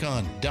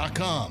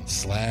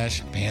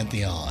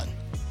 buyraycon.com/Pantheon.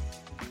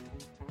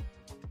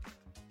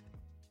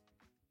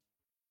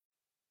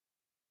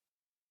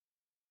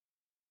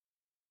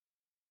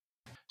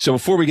 So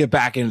before we get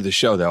back into the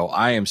show, though,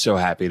 I am so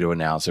happy to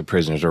announce that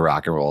Prisoners of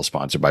Rock and Roll is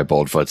sponsored by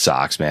Boldfoot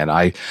Socks, man.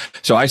 I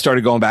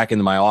started going back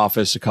into my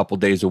office a couple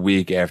days a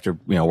week after,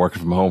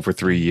 working from home for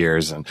 3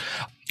 years. And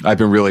I've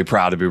been really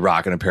proud to be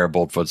rocking a pair of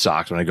Boldfoot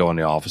socks when I go in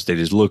the office. They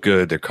just look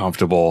good. They're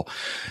comfortable.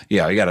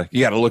 Yeah, you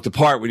gotta look the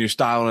part when you're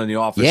styling in the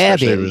office. Yeah,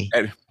 baby.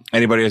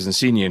 Anybody hasn't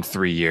seen you in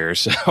 3 years.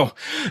 So,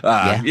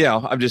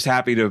 I'm just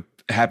happy to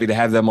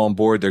have them on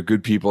board. They're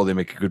good people. They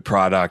make a good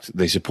product.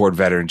 They support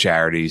veteran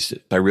charities.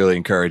 I really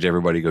encourage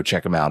everybody to go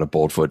check them out at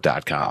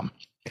boldfoot.com.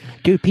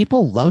 Dude,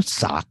 people love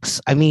socks.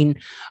 I mean,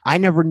 I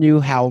never knew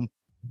how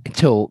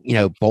until,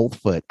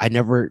 Boldfoot. I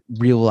never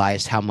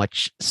realized how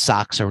much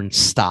socks are in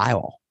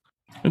style.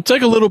 It's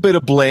like a little bit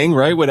of bling,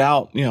 right?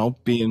 Without,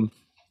 being,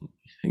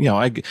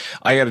 I got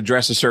to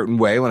dress a certain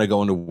way when I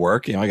go into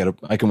work.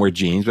 I can wear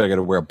jeans, but I got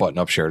to wear a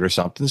button-up shirt or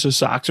something. So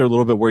socks are a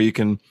little bit where you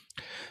can,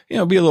 be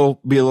a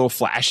little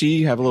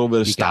flashy, have a little bit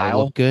of style.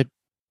 Gotta look good,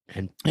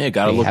 and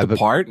got to look the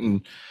part,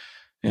 and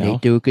they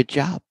do a good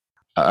job.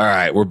 All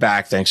right, we're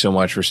back. Thanks so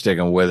much for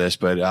sticking with us.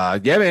 But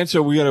yeah, man.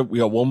 So we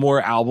got one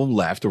more album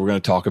left that we're going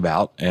to talk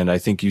about, and I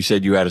think you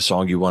said you had a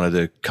song you wanted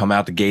to come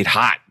out the gate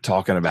hot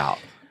talking about.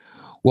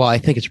 Well, I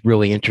think it's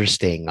really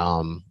interesting.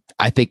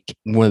 I think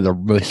one of the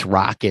most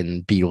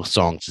rockin' Beatles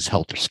songs is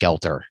Helter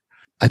Skelter.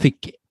 I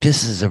think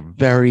this is a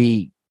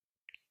very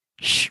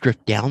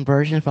stripped down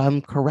version, if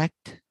I'm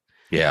correct.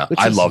 Yeah,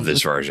 I love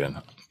this version.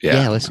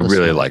 Yeah, I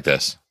really like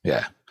this.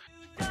 Yeah.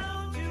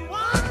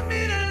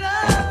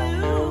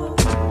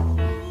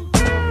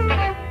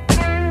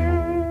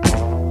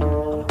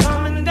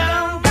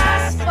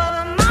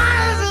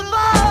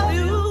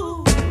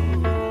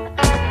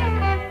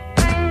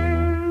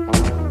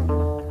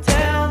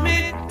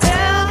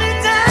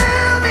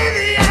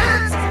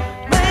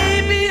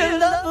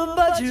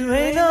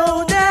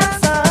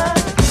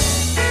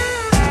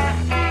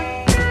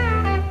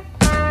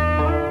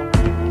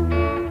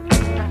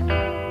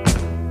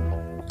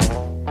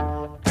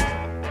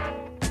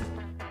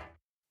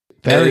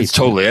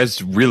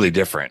 It's really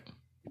different.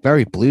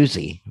 Very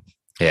bluesy.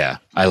 Yeah,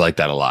 I like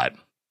that a lot.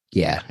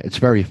 Yeah, it's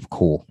very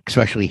cool,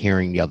 especially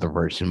hearing the other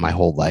version my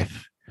whole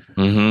life.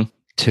 Mm-hmm.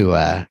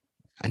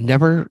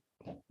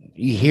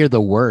 You hear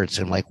the words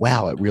and like,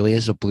 wow, it really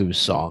is a blues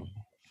song.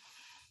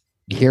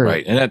 You hear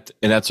it. And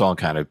that song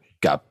kind of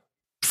got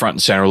front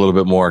and center a little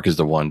bit more because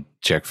the one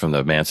chick from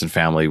the Manson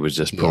family was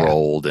just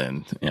paroled,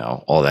 and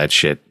all that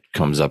shit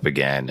comes up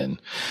again,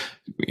 and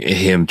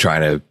him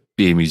trying to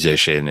be a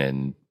musician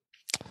and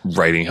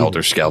writing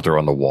Helter Skelter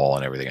on the wall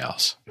and everything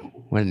else.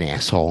 What an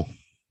asshole.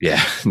 Yeah.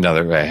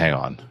 Hang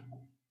on.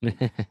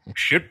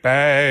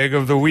 Shitbag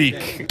of the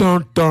week.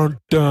 Dun, dun,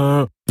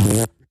 dun.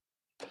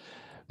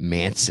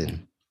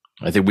 Manson.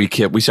 I think we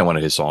sent one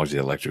of his songs to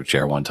the electric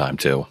chair one time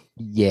too.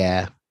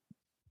 Yeah.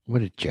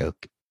 What a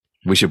joke.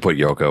 We should put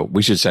Yoko.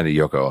 We should send a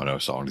Yoko Ono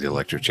song to the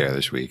electric chair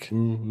this week.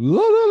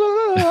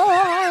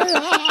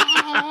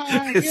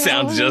 It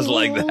sounds just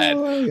like that.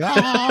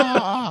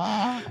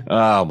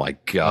 Oh my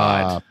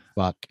god!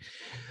 Fuck.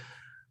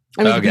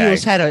 I mean, Okay. the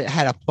Beatles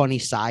had a funny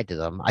side to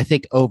them. I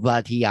think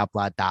 "Obla Di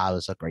Obla Da"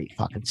 was a great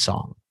fucking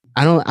song.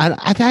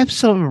 I have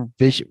some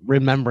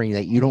remembering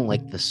that you don't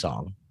like the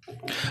song.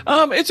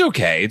 It's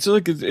okay. It's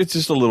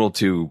just a little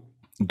too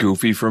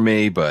goofy for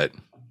me, but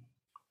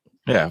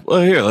yeah.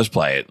 Well, here, let's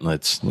play it.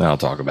 Then I'll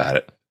talk about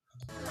it.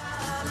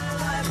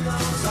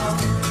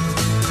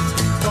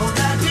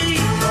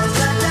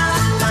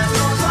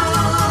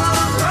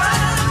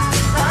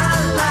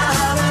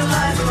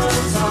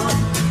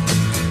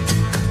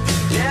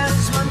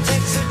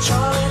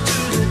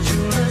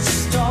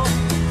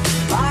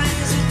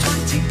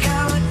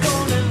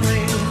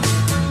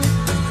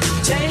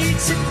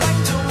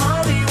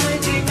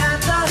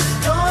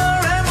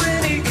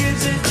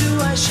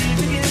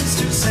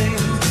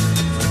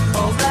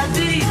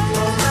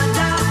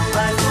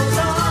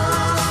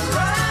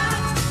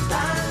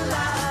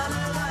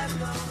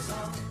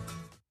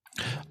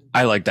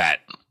 I like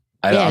that.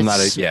 I'm not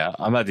a huge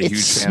fan of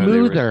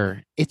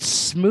smoother. It's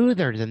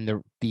smoother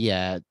than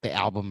the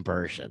album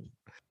version.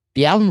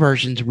 The album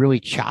version's really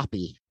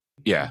choppy.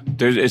 Yeah,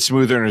 it's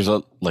smoother and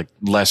there's like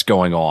less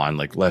going on,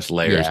 like less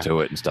layers to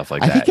it and stuff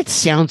like that. I think it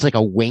sounds like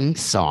a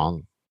Wings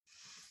song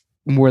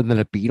more than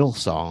a Beatles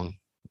song.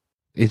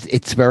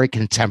 It's very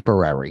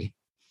contemporary.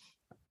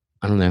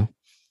 I don't know.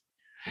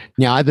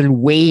 Now I've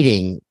been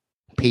waiting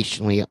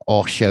patiently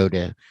all show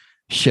to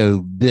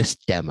show this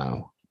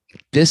demo.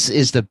 This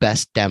is the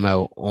best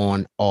demo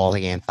on all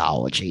the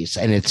anthologies,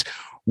 and it's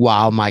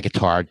While My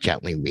Guitar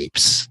Gently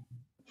Weeps.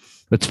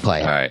 Let's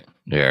play it. All right,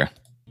 here.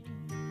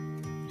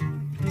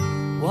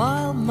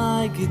 While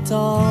my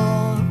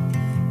guitar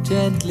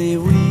gently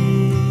weeps,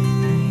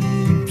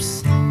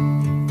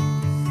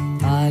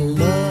 I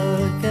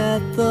look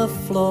at the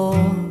floor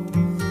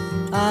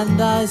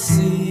and I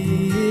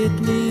see it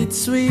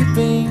needs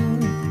sweeping.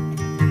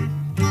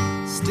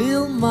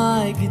 Still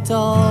my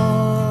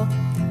guitar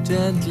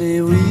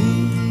gently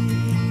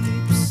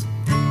weeps.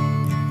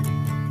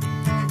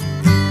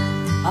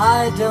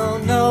 I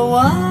don't know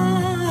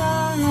why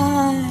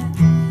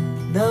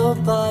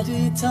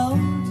nobody told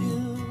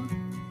you.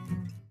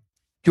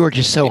 George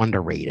is so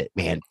underrated,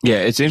 man. Yeah,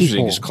 it's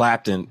interesting because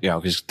Clapton,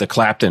 because the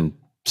Clapton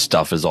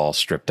stuff is all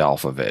stripped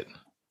off of it.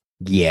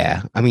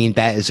 Yeah, I mean,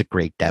 that is a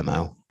great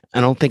demo. I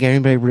don't think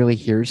anybody really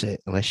hears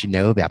it unless you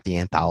know about the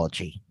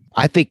anthology.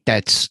 I think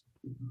that's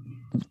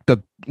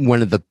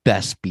one of the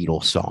best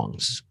Beatles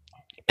songs,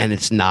 and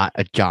it's not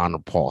a John or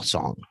Paul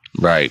song.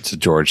 Right, it's a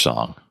George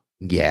song.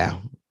 Yeah,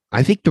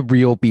 I think the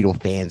real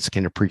Beatle fans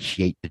can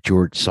appreciate the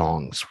George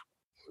songs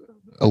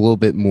a little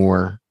bit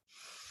more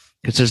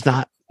because there's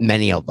not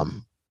many of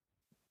them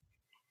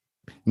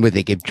where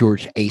they give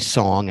George a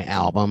song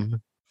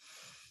album,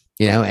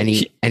 and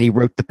he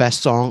wrote the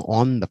best song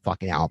on the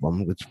fucking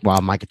album, which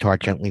While My Guitar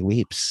Gently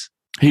Weeps.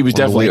 He was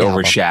definitely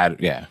overshadowed.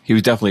 Yeah, he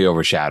was definitely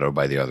overshadowed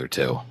by the other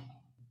two.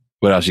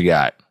 What else you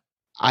got?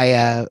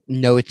 I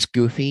know it's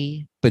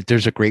goofy, but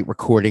there's a great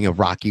recording of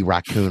Rocky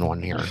Raccoon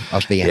on here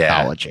of the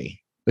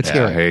anthology. Let's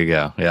hear it. Here you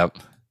go. Yep.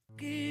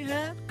 He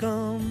had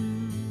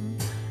come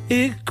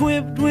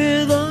equipped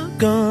with a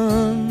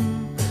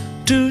gun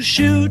to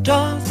shoot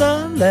off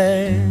the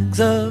legs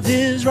of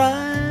his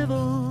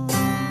rival.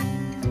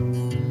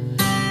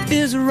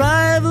 His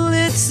rival,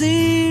 it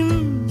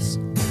seems,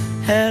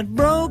 had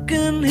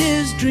broken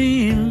his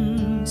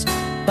dreams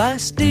by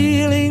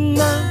stealing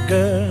the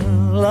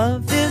girl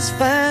of his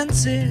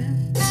fancy.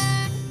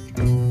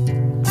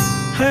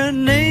 Her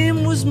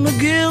name was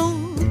McGill,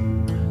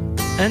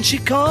 and she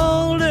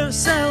called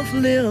herself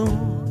Lil,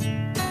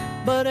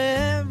 but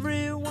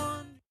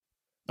everyone...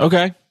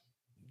 Okay.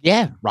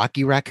 Yeah,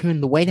 Rocky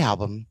Raccoon, the White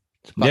Album.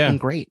 It's fucking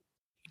great.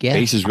 Yeah.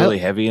 Bass is really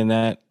heavy in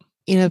that.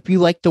 If you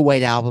like the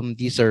White Album,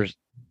 these are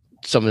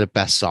some of the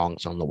best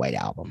songs on the White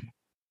Album.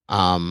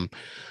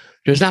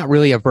 There's not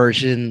really a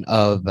version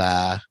of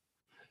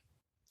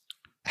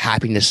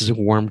Happiness is a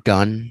Warm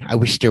Gun. I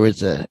wish there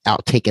was an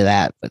outtake of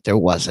that, but there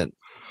wasn't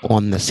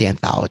on this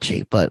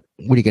anthology. But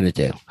what are you going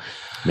to do?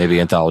 Maybe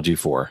Anthology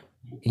 4.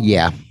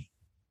 Yeah.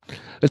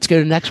 Let's go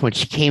to the next one.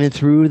 She came in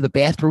through the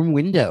bathroom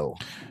window.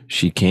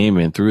 She came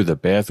in through the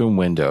bathroom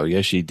window.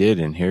 Yes, she did.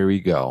 And here we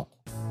go.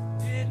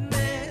 Didn't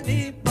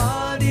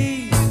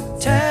anybody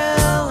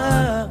tell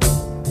her?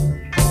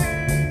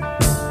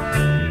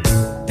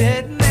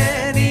 Didn't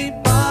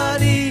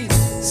anybody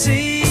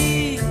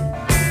see?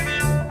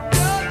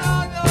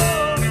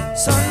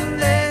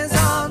 Sundays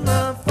on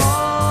the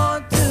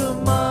 4th to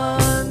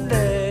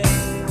Monday,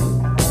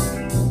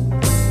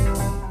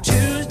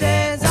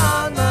 Tuesdays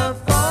on the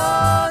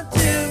 4th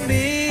to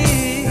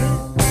me.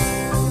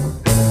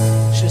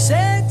 She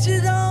said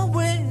she'd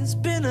always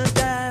been a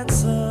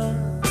dancer.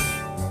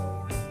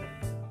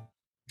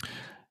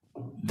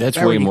 That's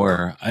very way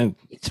more.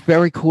 It's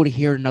very cool to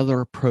hear another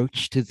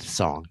approach to the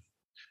song.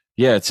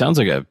 Yeah, it sounds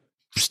like a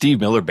Steve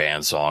Miller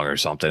Band song or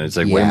something. It's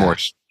like way Yeah. more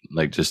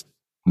like just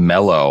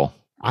mellow.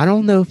 I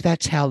don't know if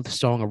that's how the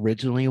song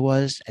originally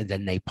was, and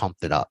then they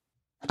pumped it up.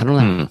 I don't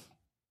know.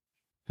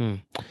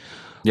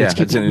 Yeah, Let's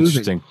keep it's it an moving.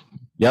 interesting.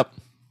 Yep.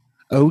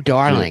 Oh,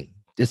 darling.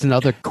 There's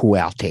another cool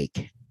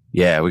outtake.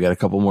 Yeah, we got a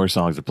couple more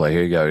songs to play.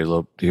 Here you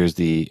go. Here's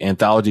the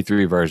Anthology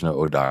 3 version of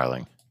Oh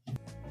Darling.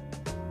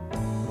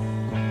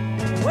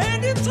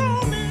 When you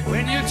told me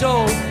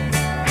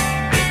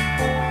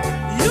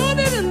you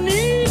didn't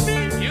need me,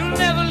 you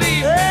never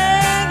leave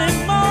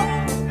anymore.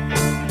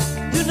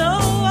 You know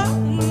I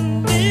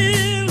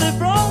nearly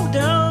broke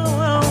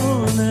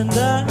down and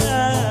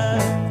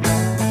died.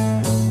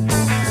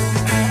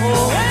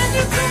 Oh, when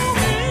you told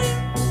me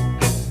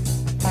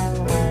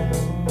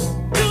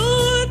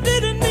you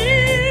didn't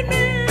need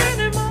me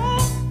anymore,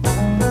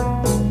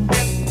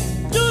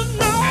 just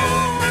know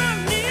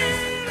I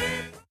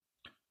nearly.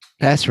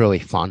 That's really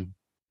fun.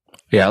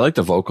 Yeah, I like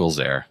the vocals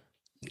there.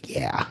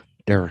 Yeah,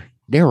 they're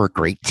a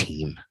great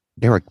team.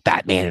 They're like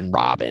Batman and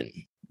Robin.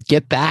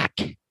 Get Back.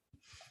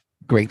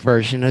 Great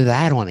version of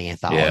that on the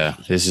Anthology. Yeah,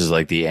 this is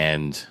like the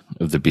end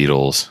of the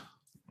Beatles.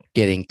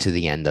 Getting to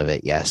the end of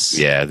it, yes.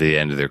 Yeah, the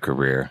end of their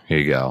career. Here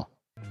you go.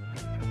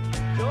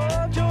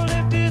 Georgia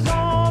left his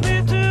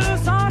army to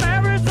Tucson,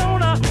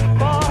 Arizona,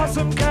 for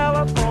some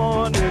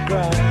California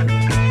grind.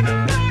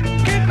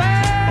 Get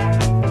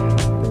back,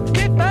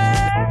 get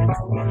back,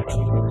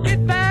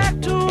 get back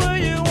to where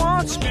you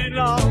once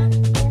belonged.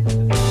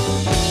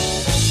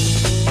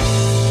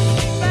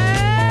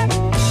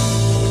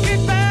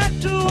 Get back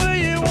to where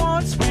you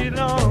once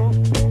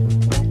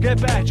belonged.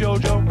 Get back,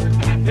 Jojo.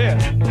 Yeah.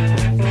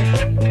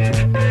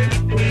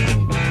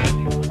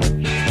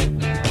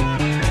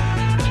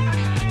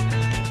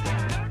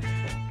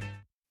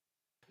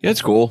 Yeah,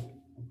 it's cool.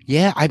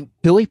 Yeah,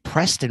 Billy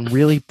Preston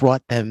really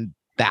brought them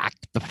back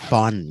the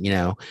fun, you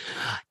know.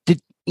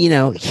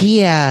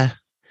 He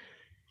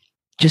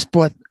just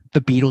brought the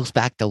Beatles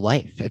back to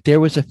life. If there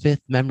was a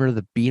fifth member of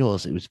the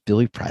Beatles, it was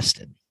Billy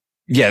Preston.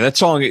 Yeah, that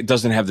song, it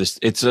doesn't have this.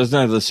 It doesn't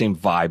have the same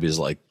vibe as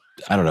like,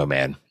 I don't know,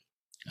 man.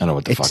 I don't know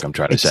what the fuck I'm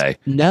trying to say.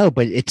 No,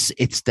 but it's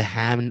the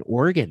Hammond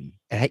organ.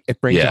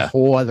 It brings a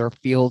whole other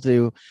feel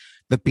to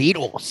the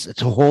Beatles.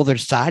 It's a whole other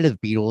side of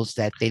the Beatles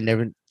that they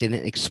never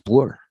didn't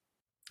explore.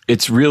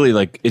 It's really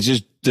like, it's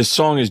just, the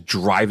song is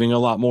driving a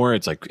lot more.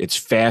 It's like, it's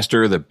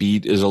faster. The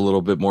beat is a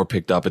little bit more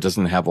picked up. It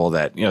doesn't have all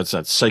that, it's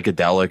not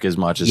psychedelic as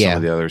much as some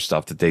of the other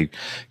stuff that they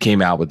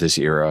came out with this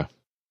era.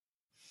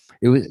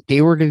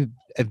 They were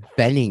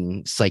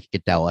inventing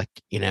psychedelic,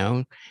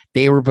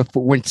 they were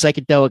before when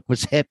psychedelic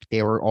was hip,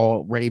 they were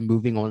already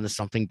moving on to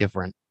something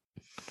different.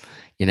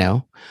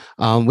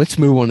 Let's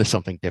move on to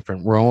something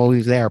different. We're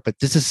always there, but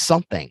this is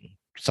something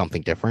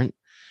different.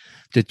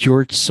 The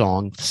George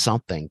song,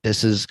 Something.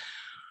 This is,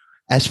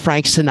 as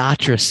Frank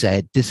Sinatra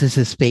said, this is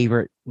his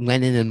favorite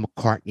Lennon and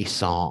McCartney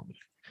song.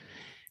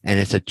 And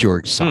it's a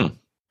George song.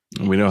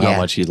 We know how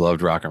much he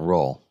loved rock and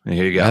roll. And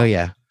here you go. Oh,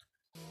 yeah.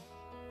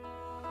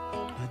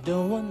 I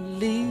don't want to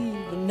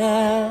leave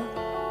now.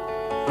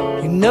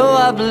 You know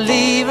I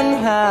believe in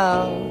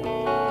how.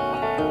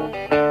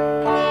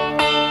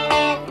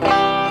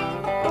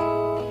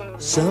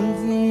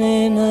 Something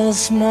in her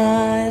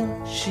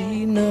smile,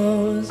 she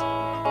knows.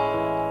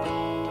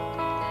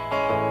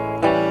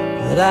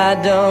 But I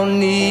don't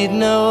need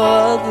no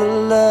other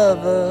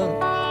lover.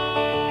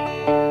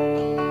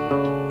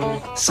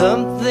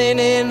 Something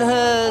in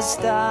her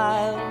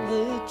style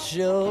that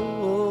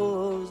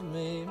shows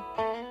me.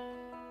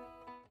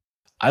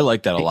 I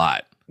like that a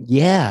lot.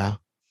 Yeah.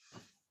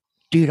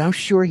 Dude, I'm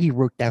sure he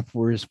wrote that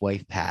for his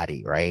wife,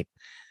 Patty, right?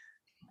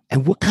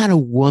 And what kind of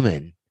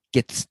woman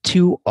gets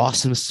two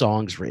awesome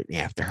songs written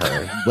after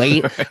her?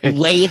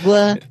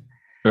 Layla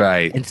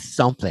and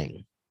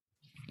Something.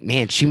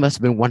 Man, she must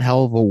have been one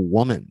hell of a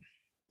woman.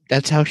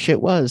 That's how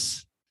shit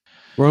was.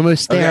 We're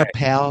almost there,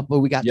 pal, but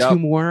we got two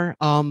more.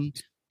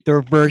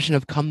 Their version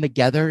of Come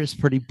Together is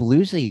pretty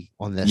bluesy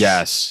on this.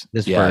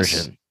 This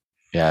version.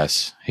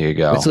 Yes. Here you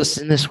go. Let's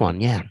listen to this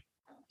one. Yeah.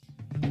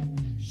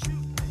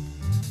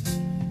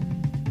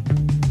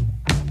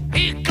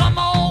 He come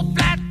all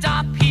flat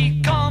top,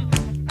 he come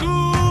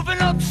grooving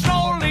up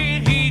slowly.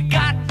 He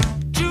got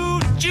two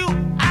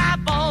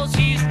eyeballs,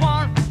 he's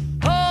one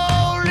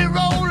holy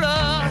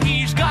roller.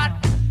 He's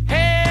got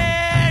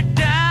head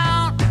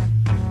down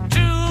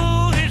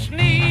to his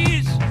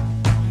knees.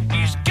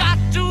 He's got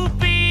to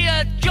be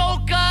a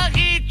joker,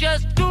 he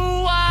just do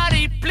what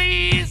he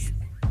please.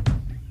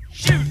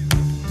 Shoot.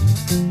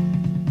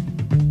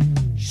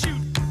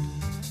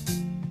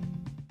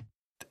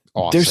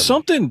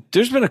 Awesome.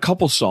 There's been a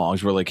couple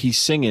songs where like he's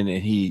singing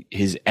and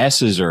his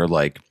S's are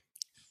like,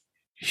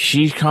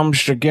 she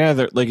comes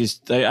together. Like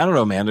I don't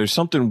know, man. There's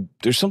something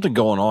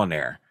going on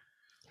there.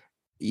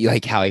 You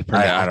like how he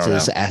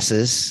pronounces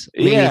S's?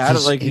 Yeah, I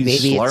don't like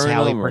he's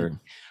slurring them.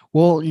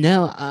 Well,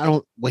 no, I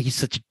don't. Well,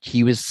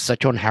 he was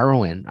such on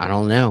heroin. I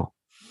don't know.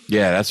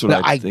 Yeah, that's what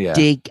I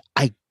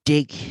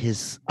dig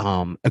his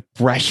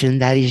aggression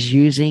that he's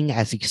using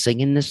as he's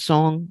singing this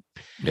song.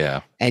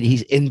 Yeah. And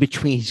he's in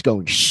between, he's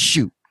going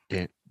shoot,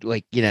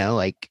 like, you know,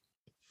 like,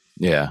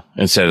 yeah.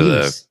 Instead of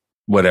the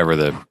whatever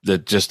the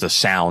just the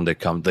sound that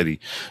comes that he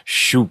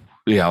shoot,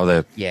 you know,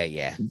 the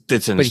yeah.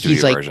 That's in the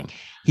studio version.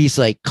 He's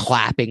like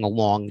clapping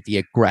along the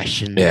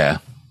aggression. Yeah.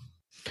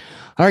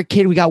 All right,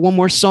 kid, we got one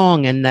more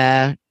song,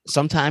 and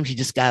sometimes you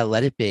just gotta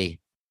let it be.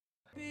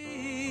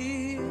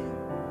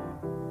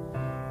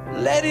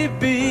 Let it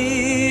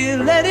be,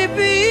 let it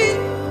be,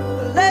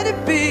 let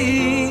it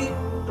be,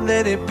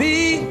 let it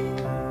be.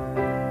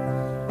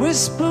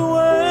 Whisper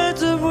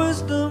words of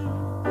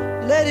wisdom,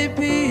 let it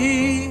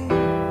be.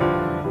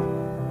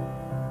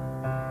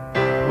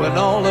 When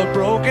all the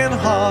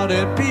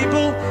broken-hearted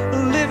people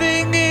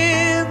living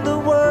in the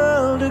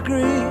world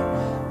agree,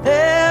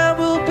 there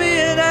will be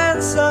an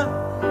answer,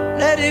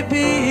 let it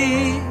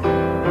be.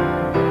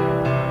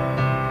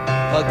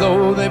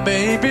 Although they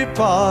may be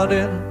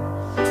parted,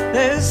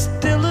 there's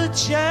still a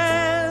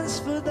chance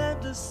for them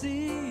to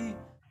see.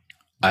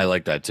 I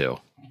like that too.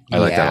 I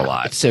like that a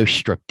lot. It's so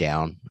stripped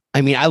down.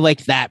 I mean, I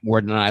like that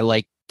more than I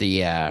like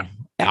the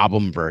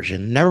album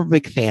version. Never a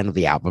big fan of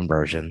the album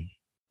version.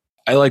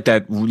 I like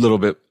that little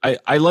bit.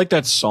 I like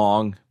that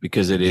song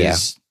because it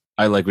is.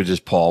 I like with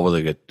just Paul with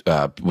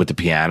the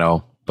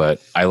piano,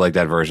 but I like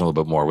that version a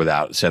little bit more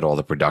without all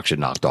the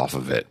production knocked off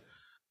of it.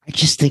 I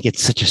just think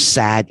it's such a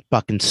sad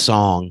fucking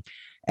song,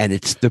 and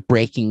it's the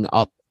breaking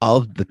up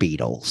of the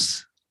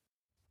Beatles.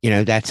 You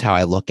know, that's how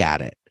I look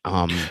at it.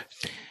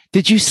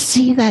 Did you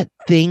see that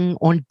thing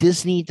on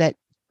Disney that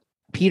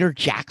Peter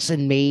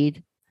Jackson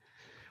made?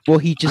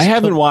 Well, I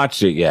haven't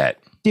watched it yet.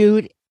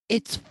 Dude,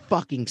 it's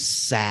fucking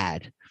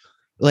sad.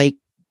 Like,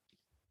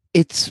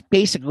 it's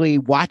basically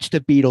watch the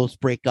Beatles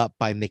break up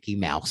by Mickey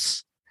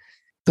Mouse.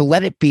 The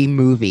Let It Be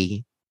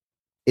movie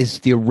is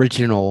the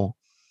original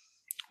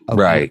of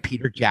what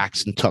Peter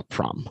Jackson took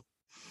from.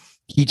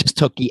 He just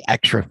took the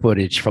extra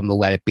footage from the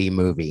Let It Be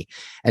movie.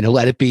 And the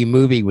Let It Be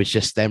movie was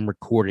just them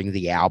recording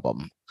the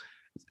album.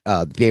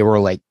 They were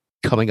like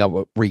coming up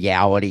with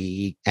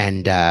reality,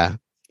 and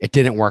it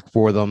didn't work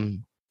for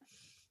them,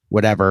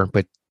 whatever.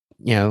 But,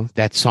 you know,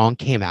 that song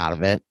came out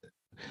of it.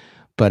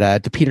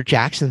 But the Peter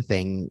Jackson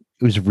thing,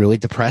 it was really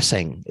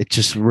depressing. It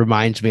just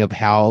reminds me of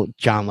how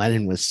John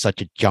Lennon was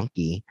such a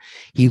junkie.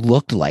 He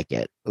looked like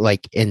it,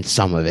 like in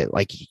some of it.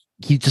 Like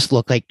he just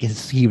looked like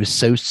he was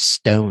so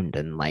stoned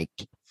and like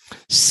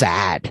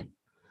sad.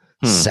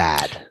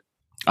 Sad.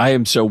 I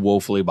am so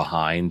woefully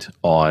behind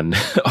on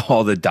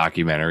all the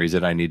documentaries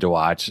that I need to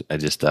watch. I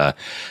just, I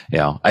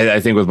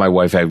think with my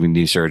wife having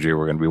knee surgery,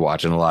 we're going to be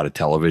watching a lot of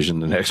television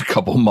the next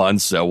couple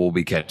months. So we'll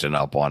be catching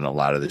up on a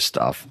lot of this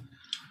stuff.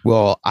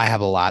 Well, I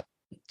have a lot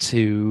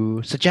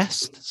to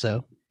suggest.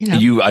 So, you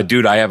know,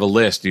 dude, I have a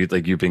list. You've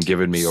been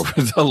giving me over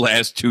the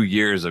last 2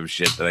 years of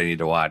shit that I need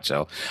to watch.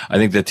 So I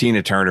think the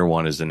Tina Turner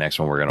one is the next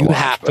one we're going to watch.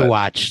 You have to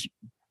watch.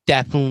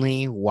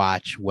 Definitely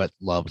watch What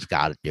Love's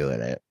Got to Do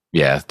with It.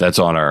 Yeah, that's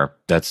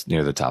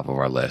near the top of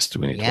our list.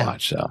 We need to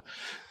watch. So,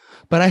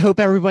 but I hope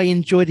everybody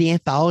enjoyed the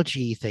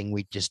anthology thing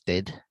we just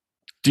did.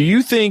 Do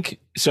you think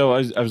so?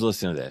 I was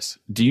listening to this.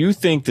 Do you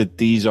think that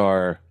these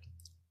are?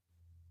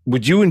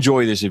 Would you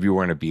enjoy this if you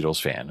weren't a Beatles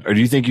fan, or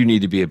do you think you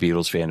need to be a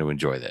Beatles fan to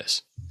enjoy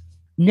this?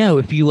 No,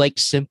 if you like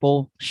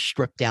simple,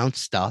 stripped down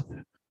stuff.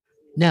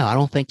 No, I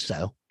don't think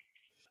so.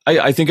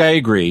 I think I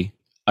agree.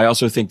 I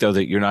also think, though,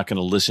 that you're not going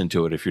to listen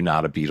to it if you're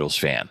not a Beatles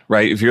fan,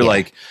 right? If you're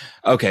like,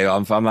 okay,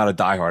 if I'm not a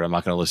diehard, I'm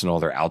not going to listen to all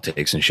their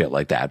outtakes and shit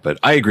like that. But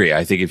I agree.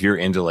 I think if you're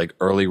into like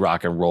early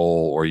rock and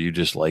roll, or you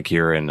just like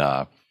hearing,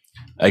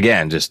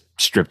 again, just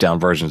stripped down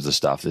versions of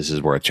stuff, this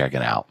is worth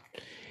checking out.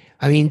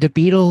 I mean, the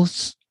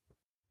Beatles,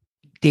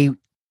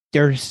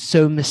 they're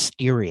so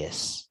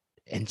mysterious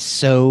and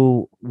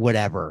so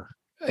whatever,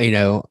 you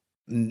know,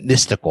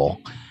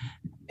 mystical,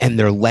 and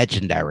they're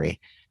legendary.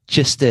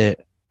 Just to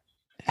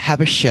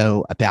have a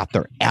show about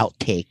their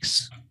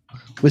outtakes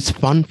was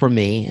fun for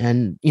me.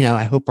 And, you know,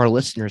 I hope our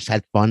listeners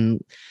had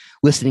fun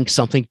listening to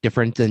something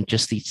different than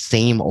just the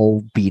same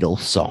old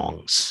Beatles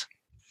songs.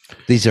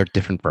 These are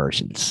different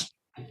versions.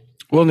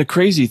 Well, and the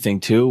crazy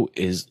thing too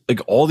is like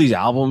all these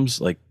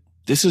albums, like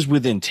this is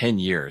within 10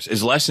 years,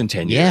 is less than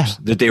 10 years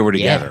that they were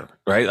together.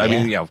 Right. I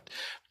mean, you know,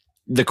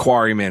 the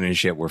Quarrymen and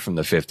shit were from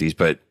the 50s,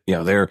 but you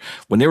know,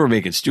 when they were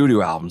making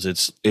studio albums,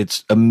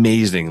 it's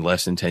amazing.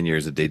 Less than 10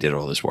 years that they did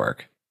all this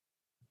work.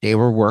 They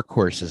were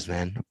workhorses,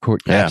 man. Of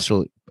course,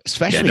 absolutely.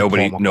 Especially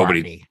nobody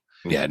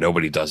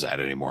does that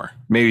anymore.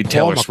 Maybe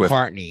Taylor Swift.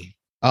 Paul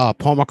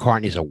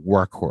McCartney's a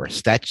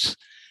workhorse. That's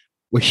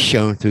was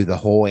shown through the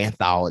whole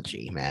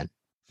anthology, man.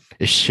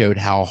 It showed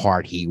how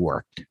hard he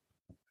worked.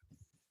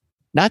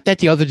 Not that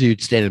the other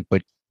dudes didn't,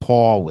 but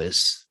Paul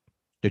was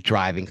the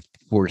driving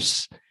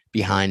force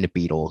behind the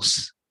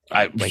Beatles.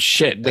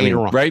 Later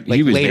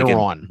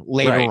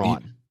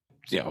on.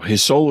 You know,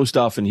 his solo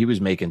stuff, and he was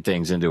making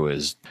things into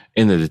the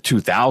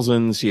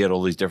 2000s. He had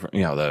all these different,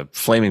 you know, the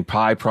Flaming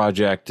Pie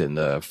project and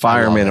the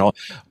Fireman, and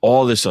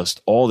all this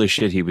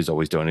shit he was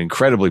always doing.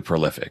 Incredibly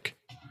prolific.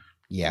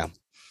 Yeah.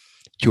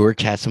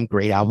 George has some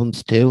great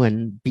albums too,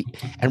 and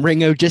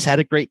Ringo just had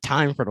a great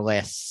time for the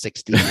last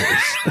 60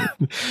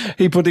 years.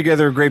 He put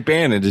together a great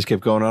band and just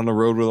kept going on the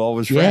road with all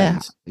his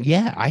friends.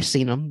 Yeah, I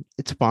seen him.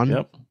 It's fun.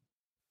 Yep.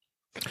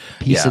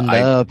 Peace and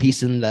love.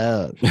 Peace and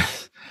love.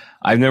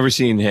 I've never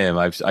seen him.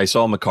 I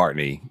saw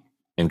McCartney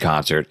in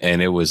concert,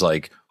 and it was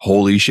like,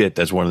 holy shit,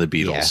 that's one of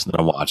the Beatles that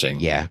I'm watching.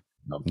 Yeah.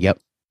 Yep.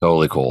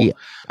 Totally cool. Yeah.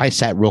 I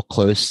sat real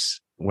close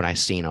when I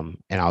seen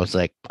him, and I was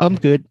like, I'm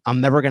good.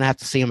 I'm never gonna have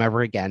to see him ever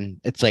again.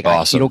 It's like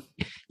awesome.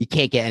 You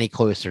can't get any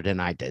closer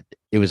than I did.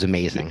 It was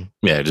amazing.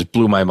 Yeah, it just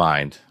blew my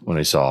mind when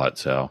I saw it.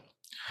 So,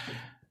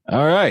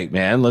 all right,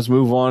 man, let's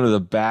move on to the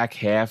back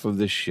half of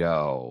the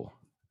show.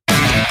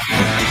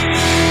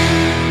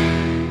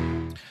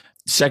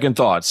 Second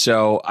thoughts.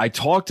 So I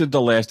talked in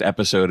the last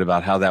episode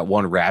about how that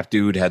one rap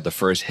dude had the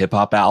first hip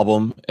hop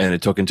album, and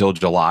it took until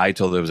July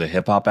till there was a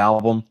hip hop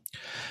album.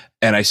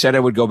 And I said I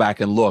would go back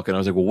and look, and I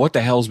was like, well, what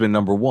the hell's been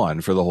number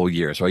one for the whole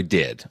year? So I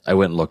did. I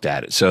went and looked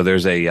at it. So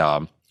there's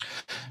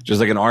just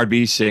like an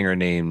R&B singer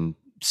named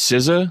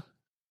SZA,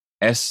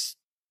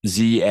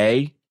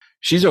 SZA.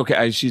 She's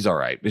okay. She's all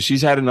right.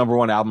 She's had a number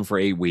one album for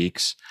 8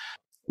 weeks.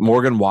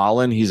 Morgan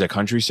Wallen, he's a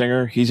country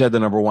singer. He's had the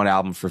number one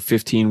album for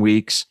 15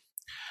 weeks.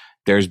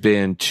 There's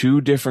been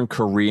 2 different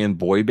Korean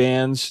boy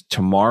bands,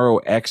 Tomorrow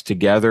X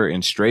Together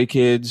and Stray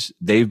Kids.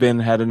 They've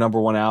had a number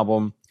one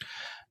album.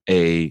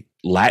 A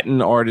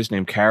Latin artist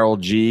named Carol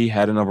G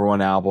had a number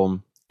one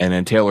album, and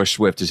then Taylor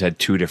Swift has had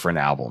 2 different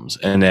albums.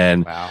 And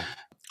then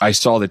I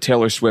saw that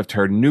Taylor Swift,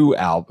 her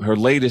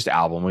latest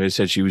album, when it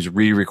said she was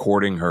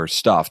re-recording her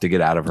stuff to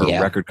get out of her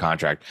record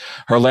contract.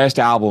 Her last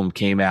album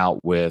came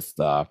out with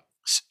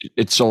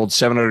it sold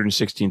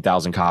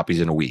 716,000 copies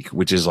in a week,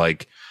 which is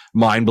like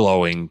mind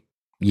blowing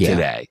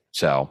today.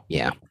 So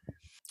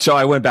so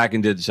I went back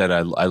and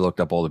I looked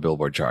up all the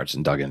Billboard charts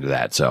and dug into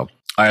that. So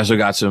I also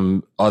got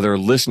some other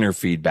listener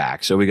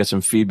feedback. So we got some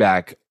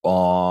feedback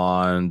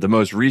on the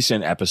most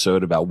recent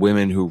episode about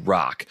women who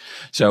rock.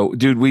 So,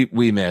 dude,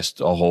 we missed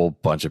a whole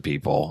bunch of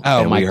people.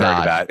 Oh, and my we heard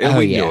God. about it. And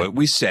we knew it.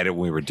 We said it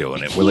when we were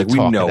doing it. We're like, we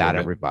know about women.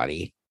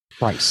 everybody.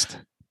 Christ.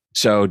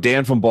 So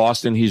Dan from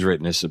Boston, he's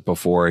written this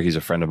before. He's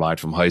a friend of mine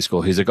from high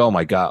school. He's like, oh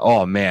my God.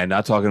 Oh man,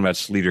 not talking about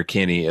Sleater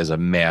Kinney as a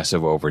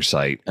massive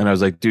oversight. And I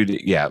was like, dude,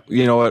 yeah,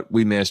 you know what?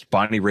 We missed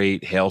Bonnie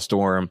Raitt,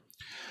 Hailstorm,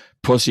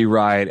 Pussy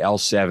Riot,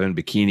 L7,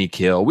 Bikini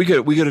Kill. We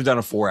could have done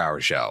a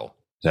 4-hour show.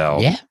 So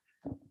yeah,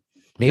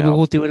 maybe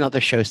we'll do another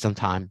show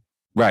sometime.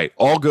 Right.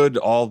 All good.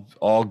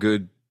 All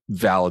good.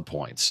 Valid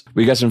points.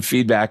 We got some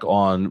feedback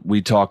on.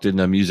 We talked in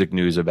the music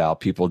news about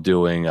people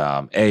doing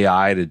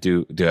AI to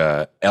do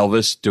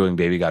Elvis doing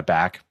 "Baby Got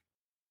Back."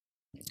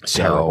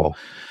 So Terrible.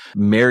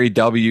 Mary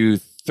W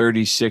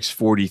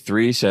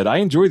 3643 said, "I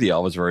enjoy the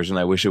Elvis version.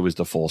 I wish it was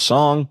the full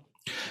song."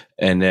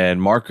 And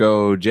then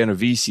Marco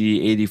Genovese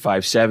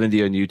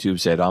 8570 on YouTube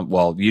said,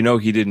 well, you know,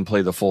 he didn't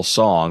play the full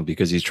song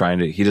because he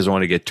doesn't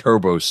want to get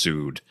turbo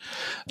sued.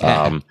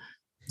 Yeah.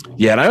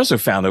 And I also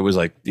found it was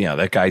like, you know,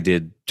 that guy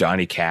did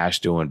Johnny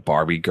Cash doing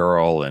Barbie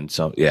Girl. And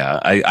so, yeah,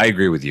 I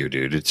agree with you,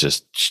 dude. It's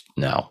just,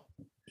 no.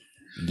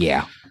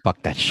 Yeah.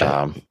 Fuck that shit.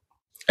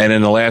 And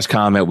then the last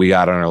comment we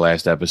got on our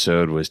last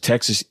episode was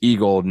Texas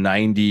Eagle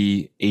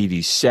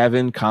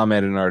 9087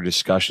 commented in our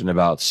discussion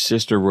about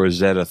Sister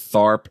Rosetta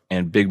Tharpe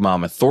and Big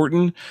Mama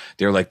Thornton.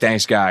 They were like,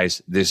 thanks,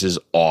 guys. This is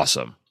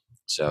awesome.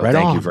 So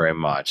thank you very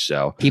much.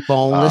 So keep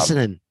on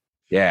listening.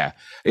 Yeah.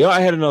 You know,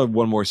 I had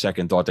one more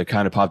second thought that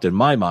kind of popped in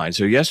my mind.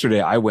 So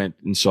yesterday I went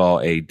and saw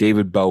a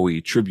David Bowie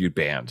tribute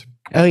band.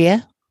 Oh,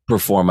 yeah.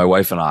 Perform, my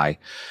wife and I,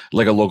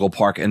 like a local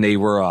park. And they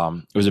were,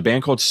 it was a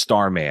band called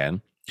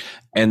Starman.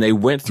 And they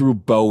went through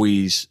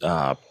Bowie's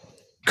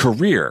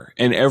career,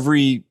 and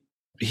the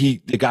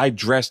guy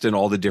dressed in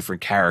all the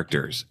different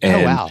characters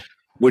and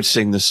would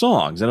sing the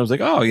songs. And I was like,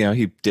 oh, you know,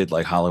 he did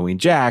like Halloween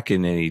Jack,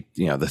 and then he,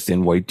 you know, the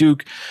Thin White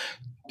Duke.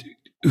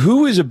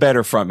 Who is a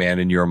better frontman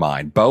in your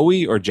mind,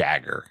 Bowie or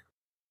Jagger?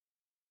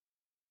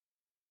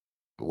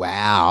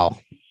 Wow.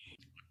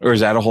 Or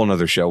is that a whole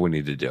nother show we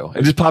need to do?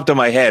 It just popped in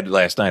my head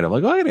last night. I'm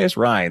like, oh, I gotta ask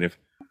Ryan if.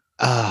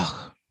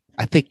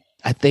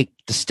 I think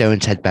the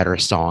Stones had better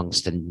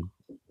songs than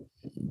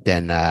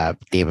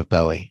David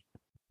Bowie.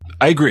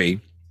 I agree,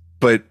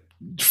 but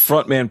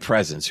frontman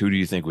presence, who do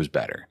you think was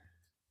better?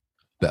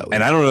 Bowie.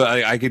 And I don't know.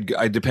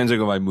 It depends on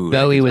my mood.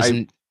 Bowie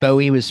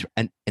was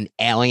an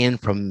alien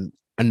from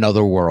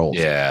another world.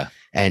 Yeah,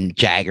 and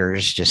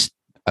Jagger's just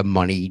a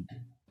money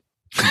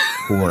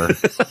whore.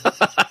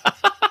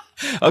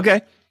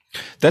 Okay,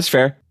 that's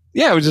fair.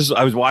 Yeah,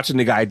 I was watching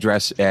the guy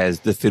dress as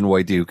the Thin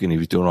White Duke, and he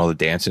was doing all the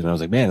dancing. And I was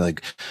like, man,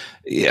 like,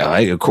 yeah,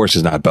 of course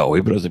it's not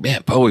Bowie, but I was like,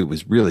 man, Bowie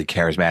was really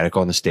charismatic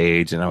on the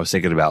stage. And I was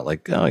thinking about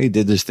like, oh, he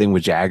did this thing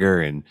with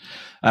Jagger, and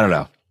I don't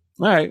know.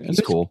 All right,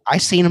 that's cool. I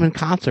seen him in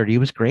concert. He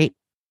was great.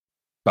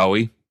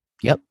 Bowie.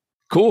 Yep.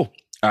 Cool.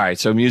 All right.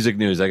 So music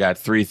news. I got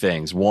 3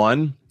 things.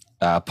 One,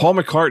 Paul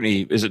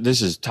McCartney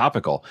this is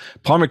topical.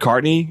 Paul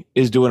McCartney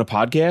is doing a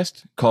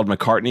podcast called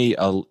McCartney,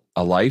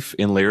 a Life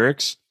in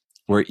Lyrics,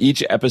 where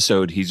each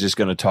episode he's just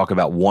going to talk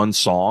about one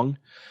song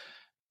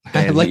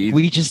And like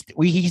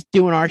he's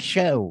doing our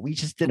show. We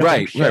just did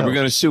our show. Right. We're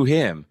going to sue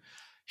him.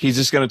 He's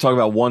just going to talk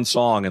about one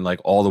song and like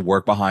all the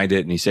work behind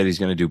it. And he said he's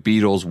going to do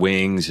Beatles,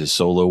 Wings, his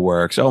solo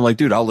work. So I'm like,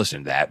 dude, I'll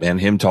listen to that, man.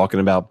 Him talking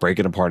about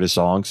breaking apart his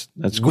songs.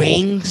 That's cool.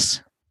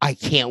 Wings. I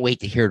can't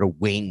wait to hear the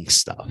Wings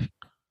stuff.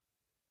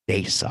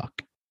 They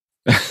suck.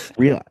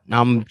 Real.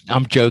 I'm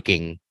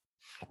joking.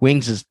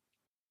 Wings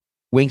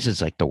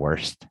is like the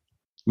worst.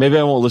 Maybe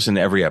I won't listen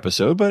to every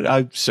episode,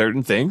 but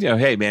certain things,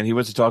 hey man, he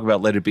wants to talk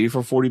about Let It Be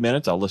for 40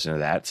 minutes. I'll listen to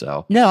that.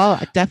 So no,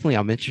 definitely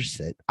I'm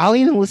interested. I'll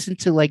even listen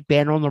to like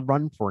Band on the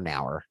Run for an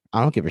hour.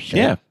 I don't give a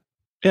shit.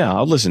 Yeah.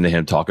 I'll listen to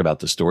him talk about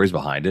the stories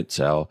behind it.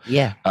 So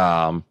yeah.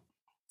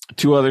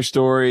 Two other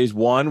stories.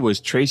 One was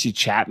Tracy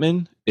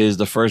Chapman is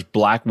the first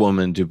black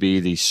woman to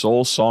be the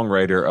sole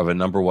songwriter of a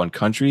 #1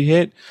 country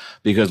hit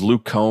because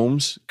Luke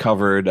Combs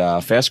covered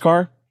Fast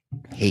Car.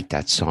 Hate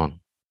that song.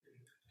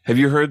 Have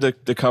you heard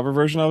the cover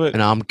version of it?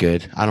 And I'm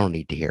good. I don't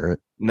need to hear it.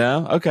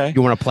 No? Okay.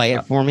 You want to play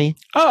it for me?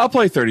 I'll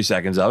play 30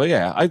 seconds of it.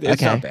 Yeah.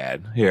 It's not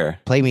bad. Here.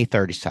 Play me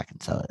 30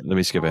 seconds of it. Let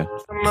me skip it.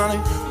 Money,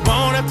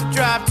 won't have to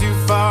drive too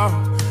far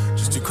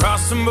just to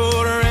cross the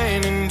border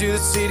and into the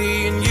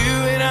city. And you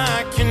and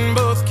I can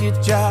both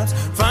get jobs.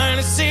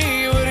 Finally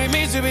see what it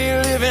means to be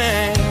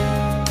living.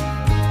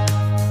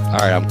 All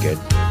right. I'm good.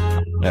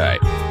 All right.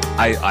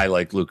 I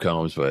like Luke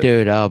Combs, but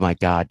dude, oh my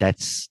God.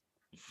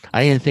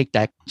 I didn't think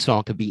that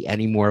song could be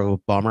any more of a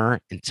bummer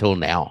until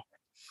now.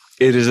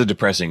 It is a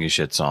depressing as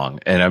shit song.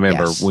 And I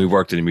remember when we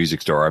worked in a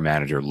music store, our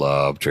manager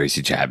loved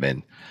Tracy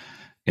Chapman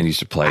and used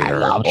to play her.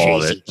 I love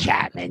all Tracy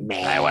Chapman,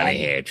 man. I want to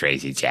hear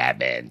Tracy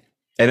Chapman.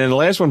 And then the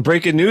last one,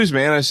 breaking news,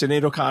 man,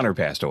 Sinead O'Connor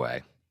passed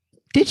away.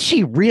 Did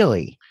she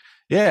really?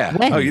 Yeah.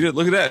 When? Oh, you did.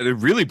 Look at that.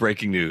 Really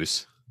breaking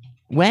news.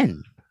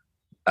 When?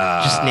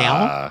 Just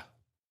now?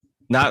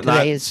 Not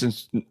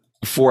since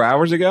 4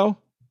 hours ago.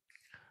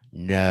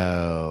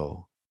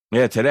 No.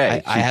 Yeah,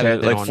 today. I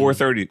haven't like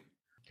 4:30.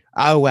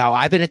 Oh wow!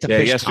 I've been at the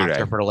Fish yesterday.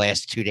 concert for the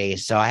last 2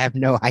 days, so I have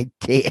no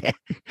idea.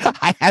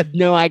 I have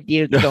no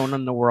idea what's going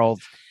on in the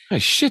world. Oh,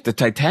 shit! The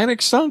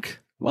Titanic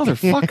sunk,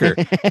 motherfucker.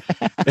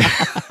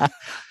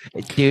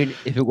 Dude,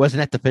 if it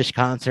wasn't at the Fish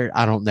concert,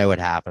 I don't know what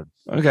happened.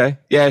 Okay.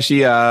 Yeah,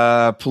 she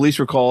police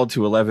were called to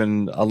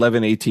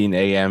 11:18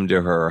 a.m.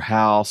 to her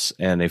house,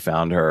 and they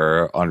found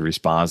her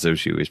unresponsive.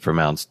 She was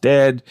pronounced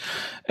dead.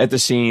 At the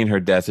scene,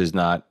 her death is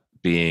not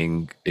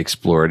being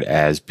explored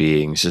as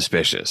being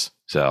suspicious.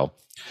 So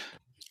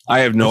I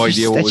have no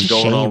idea what was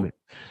going on.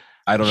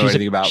 I don't know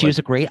anything about it. She was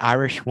a great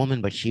Irish woman,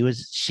 but she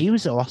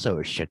was also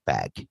a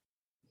shitbag.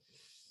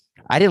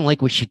 I didn't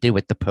like what she did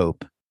with the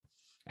Pope.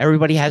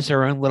 Everybody has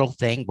their own little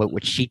thing, but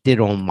what she did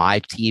on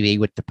live TV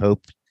with the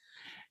Pope,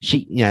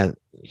 she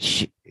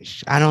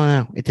I don't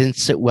know. It didn't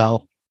sit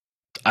well.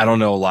 I don't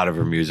know a lot of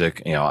her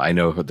music. I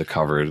know the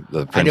cover,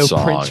 the Prince I know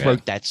song. Prince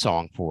wrote that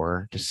song for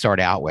her to start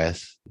out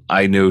with.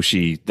 I know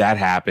that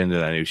happened,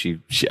 and I knew she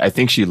I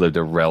think she lived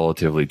a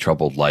relatively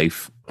troubled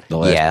life the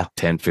last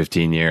 10,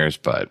 15 years,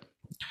 but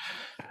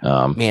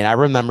man, I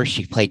remember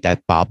she played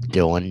that Bob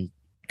Dylan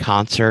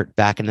concert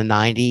back in the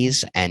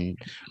 90s, and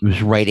it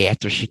was right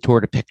after she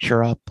tore the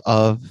picture up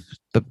of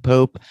the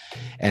Pope,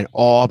 and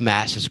all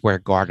Madison Square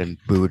Garden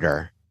booed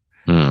her.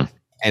 And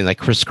like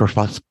Chris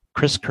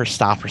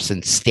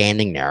Christopherson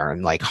standing there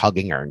and like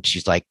hugging her, and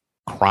she's like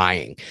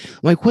crying. I'm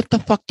like, what the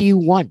fuck do you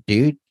want,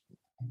 dude?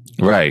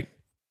 Right.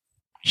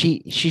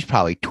 She's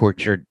probably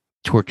tortured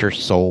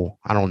soul.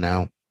 I don't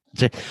know.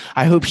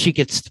 I hope she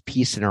gets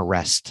peace and her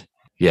rest.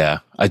 Yeah,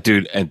 I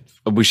do. And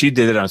she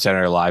did it on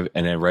Saturday Night Live,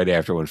 and then right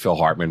after, when Phil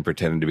Hartman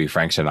pretended to be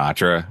Frank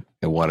Sinatra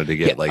and wanted to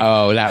get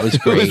that was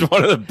great. It was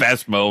one of the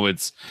best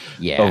moments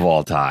of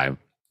all time.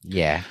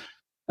 Yeah.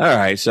 All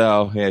right,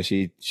 so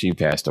she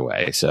passed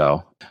away.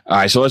 So all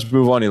right, so let's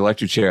move on to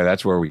Electric Chair.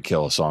 That's where we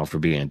kill a song for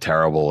being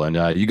terrible.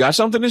 And you got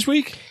something this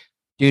week,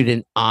 dude?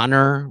 In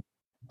honor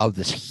of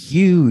this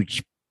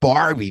huge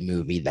Barbie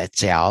movie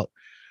that's out,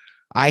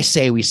 I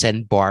say we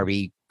send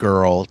Barbie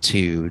girl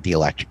to the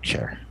Electric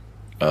Chair.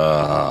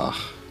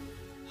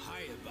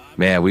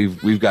 Man,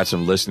 we've got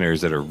some listeners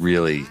that are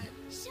really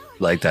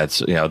like that.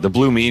 The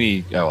Blue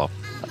Meanie.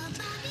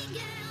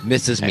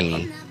 Mrs.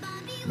 Meanie.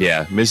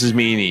 Yeah, Mrs.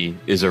 Meanie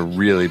is a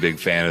really big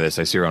fan of this.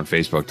 I see her on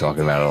Facebook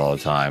talking about it all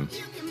the time.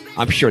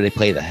 I'm sure they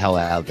play the hell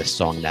out of this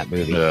song in that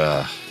movie.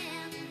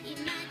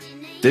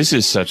 This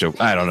is I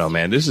don't know,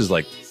 man. This is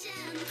like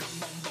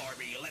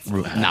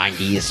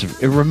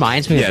 90s. It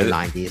reminds me of the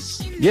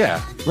 90s.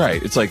 Yeah,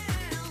 right. It's like,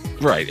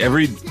 right.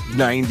 Every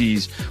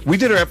 90s. We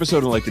did our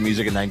episode on like the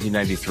music in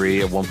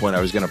 1993. At one point,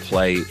 I was going to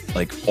play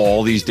like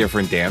all these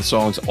different dance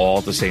songs all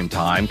at the same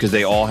time because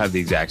they all have the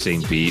exact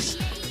same beat.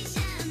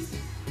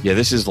 Yeah,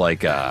 this is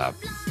like I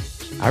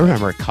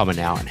remember it coming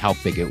out and how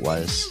big it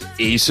was.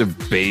 Ace of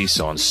Base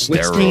on steroids.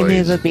 What's the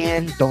name of the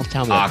band? Don't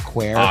tell me.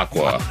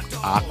 Aqua.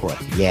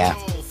 Yeah.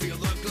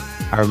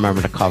 I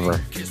remember the cover.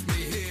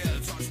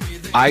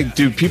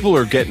 People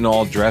are getting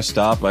all dressed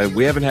up.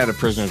 We haven't had a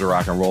Prisoners of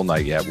Rock and Roll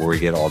night yet where we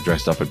get all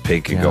dressed up in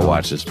pink and go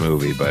watch this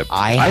movie. But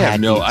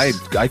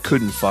I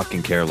couldn't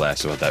fucking care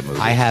less about that movie.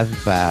 I have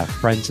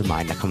friends of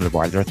mine that come to the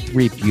bar. They're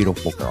 3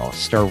 beautiful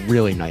girls. They're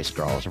really nice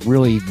girls.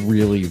 Really,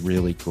 really,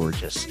 really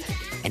gorgeous.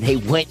 And they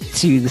went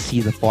to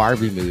see the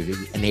Barbie movie,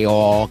 and they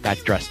all got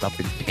dressed up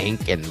in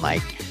pink and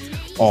like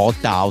all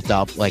dolled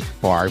up like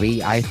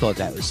Barbie. I thought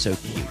that was so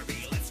cute.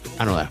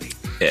 I don't know.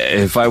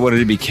 If I wanted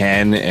to be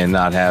Ken and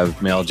not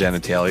have male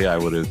genitalia, I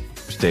would have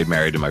stayed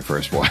married to my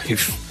first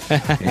wife.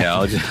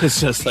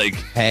 It's just like,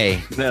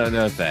 hey,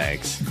 no,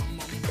 thanks.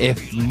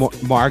 If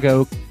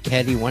Margot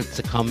Ketty wants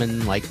to come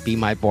and like be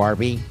my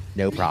Barbie,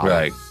 no problem.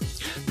 Right.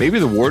 Maybe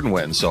the warden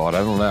went and saw it. I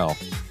don't know.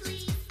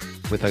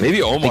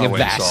 Maybe Omar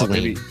went and saw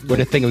it.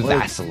 With a thing of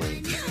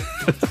Vaseline.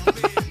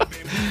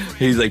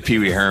 He's like Pee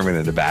Wee Herman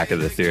in the back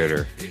of the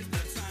theater.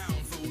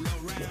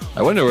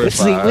 I wonder if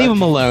leave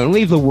him alone.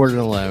 Leave the warden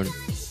alone.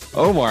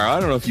 Omar, I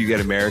don't know if you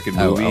get American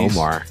movies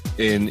Omar.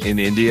 in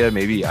India.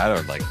 Maybe, I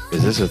don't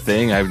is this a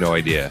thing? I have no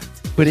idea.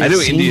 But I know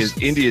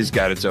India's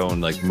got its own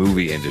like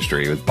movie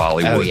industry with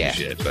Bollywood and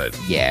shit. But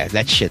yeah,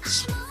 that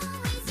shit's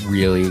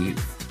really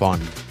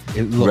fun.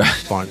 It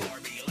looks fun.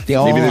 They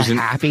all are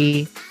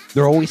happy.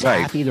 They're always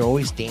happy. They're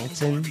always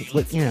dancing.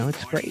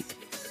 It's great.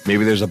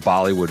 Maybe there's a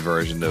Bollywood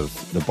version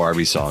of the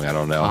Barbie song. I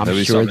don't know.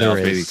 I'm sure there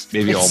is.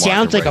 Maybe it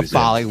sounds like a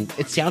Bolly.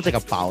 It sounds like a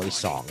Bolly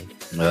song.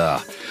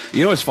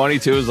 You know what's funny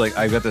too is like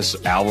I've got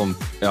this album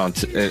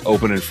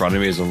open in front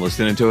of me as I'm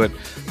listening to it,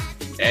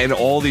 and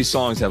all these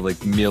songs have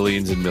like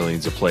millions and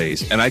millions of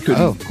plays, and I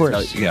couldn't. Oh, of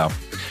course.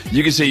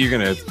 You can say you're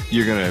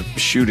gonna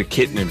shoot a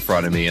kitten in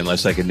front of me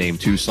unless I can name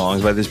 2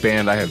 songs by this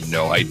band. I have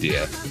no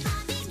idea.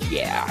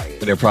 Yeah,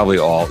 they're probably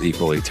all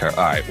equally terrible.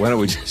 All right, why don't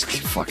we just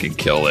fucking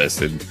kill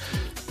this and.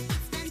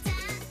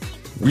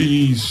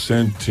 We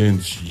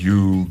sentence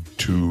you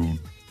to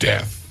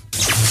death.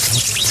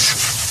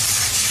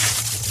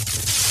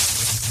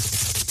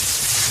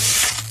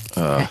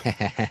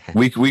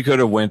 We could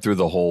have went through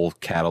the whole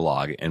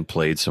catalog and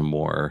played some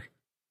more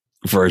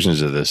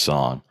versions of this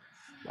song.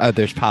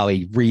 There's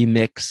probably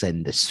remix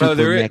and the super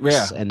mix.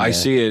 Yeah, and I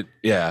see it.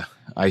 Yeah,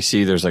 I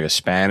see. There's like a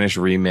Spanish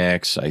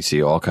remix. I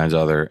see all kinds of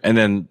other, and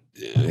then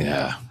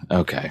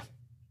okay.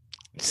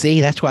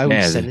 See, that's why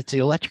we sent it to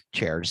electric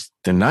chairs.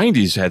 The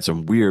 90s had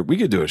some weird. We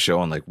could do a show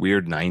on like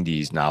weird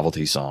 90s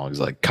novelty songs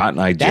like Cotton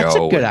Eye Joe. That's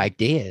a good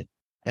idea.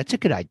 That's a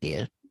good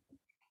idea.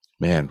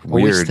 Man,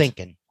 weird.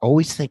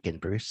 Always thinking,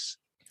 Bruce.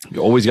 You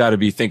always got to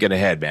be thinking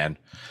ahead, man.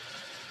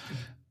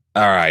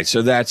 All right,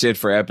 so that's it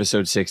for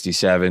episode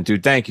 67.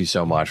 Dude, thank you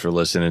so much for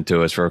listening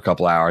to us for a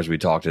couple hours. We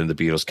talked into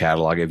the Beatles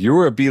catalog. If you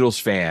were a Beatles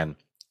fan,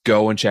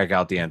 go and check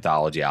out the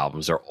Anthology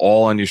albums. They're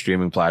all on your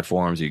streaming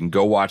platforms. You can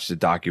go watch the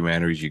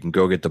documentaries. You can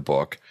go get the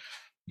book.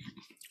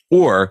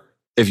 Or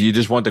if you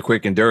just want the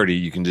quick and dirty,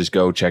 you can just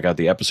go check out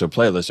the episode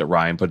playlist that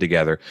Ryan put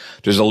together.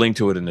 There's a link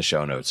to it in the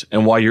show notes.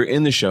 And while you're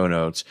in the show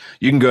notes,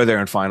 you can go there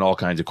and find all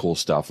kinds of cool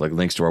stuff, like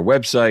links to our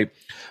website,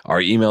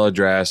 our email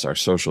address, our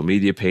social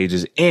media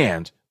pages,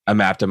 and a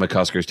map to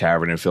McCusker's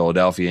Tavern in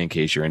Philadelphia in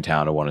case you're in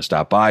town and want to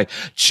stop by.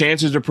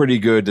 Chances are pretty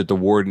good that the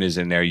warden is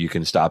in there. You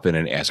can stop in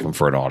and ask him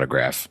for an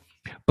autograph.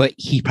 But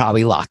he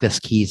probably locked his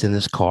keys in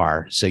his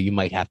car, so you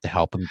might have to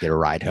help him get a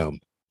ride home.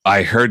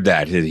 I heard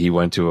that he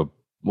went to a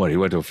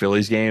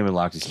Phillies game and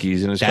locked his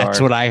keys in his car.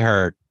 That's what I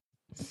heard.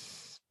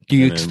 Do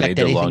you expect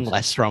anything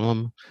less from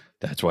him?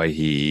 That's why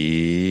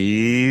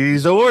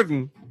he's the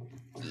warden.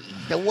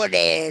 The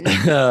warden.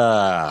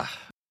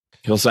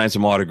 He'll sign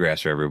some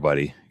autographs for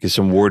everybody. Get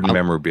some warden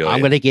memorabilia. I'm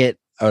going to get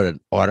an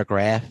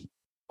autograph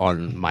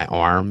on my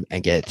arm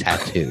and get it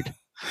tattooed.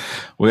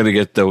 We're going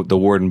to get the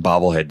warden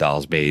bobblehead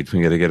dolls made. We're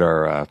going to get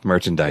our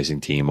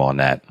merchandising team on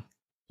that.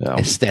 So.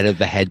 Instead of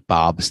the head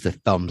bobs, the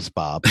thumbs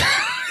bob.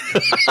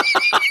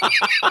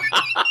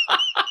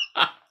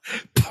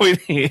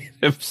 Pointing at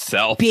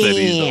himself.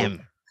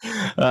 Bam!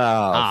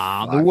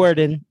 The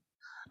warden.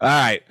 All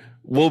right.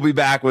 We'll be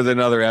back with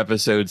another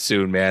episode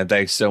soon, man.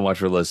 Thanks so much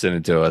for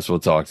listening to us. We'll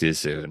talk to you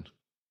soon.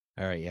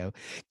 All right, yo.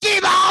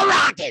 Keep on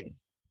rocking.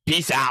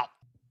 Peace out.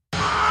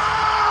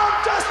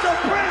 I'm just a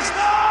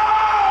prisoner!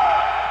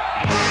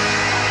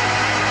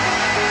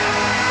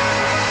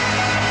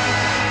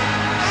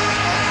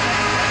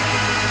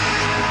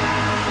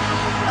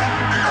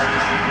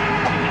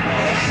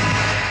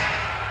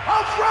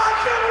 Of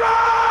rock and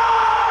roll!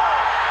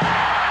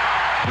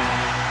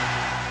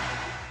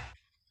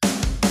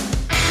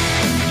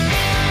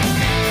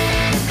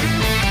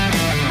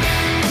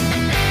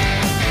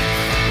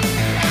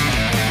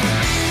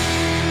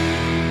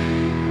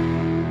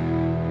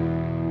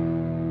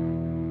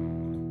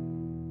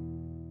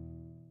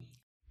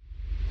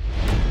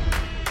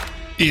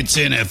 It's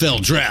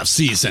NFL draft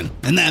season,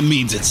 and that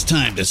means it's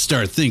time to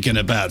start thinking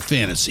about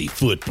fantasy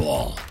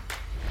football.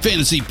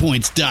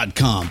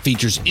 FantasyPoints.com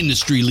features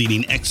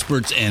industry-leading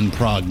experts and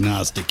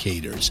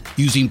prognosticators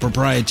using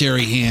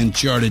proprietary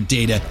hand-charted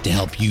data to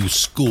help you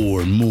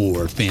score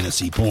more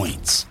fantasy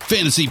points.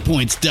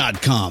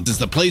 FantasyPoints.com is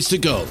the place to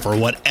go for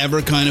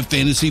whatever kind of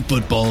fantasy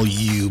football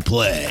you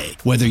play.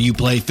 Whether you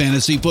play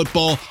fantasy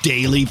football,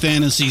 daily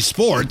fantasy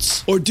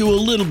sports, or do a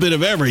little bit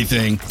of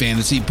everything,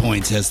 Fantasy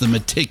Points has the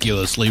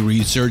meticulously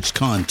researched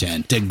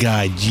content to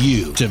guide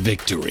you to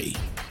victory.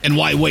 And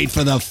why wait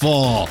for the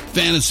fall?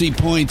 Fantasy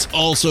Points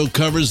also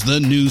covers the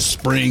new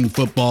spring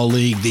football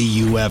league,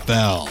 the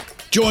UFL.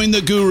 Join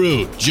the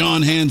guru,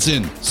 John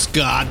Hansen,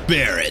 Scott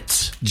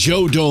Barrett,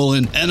 Joe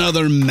Dolan, and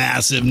other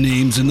massive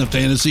names in the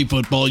fantasy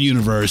football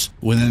universe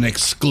with an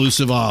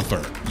exclusive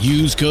offer.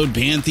 Use code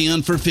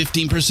Pantheon for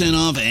 15%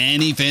 off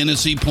any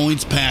Fantasy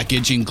Points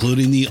package,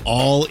 including the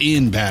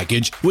all-in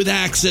package, with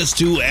access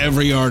to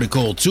every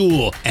article,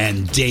 tool,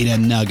 and data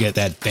nugget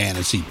that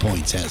Fantasy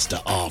Points has to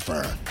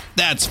offer.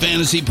 That's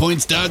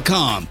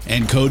FantasyPoints.com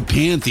and code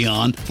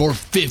Pantheon for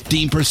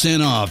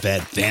 15% off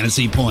at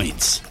Fantasy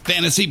Points.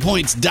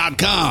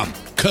 FantasyPoints.com,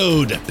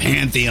 code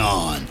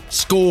Pantheon.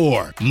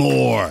 Score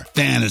more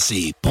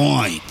fantasy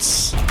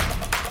points.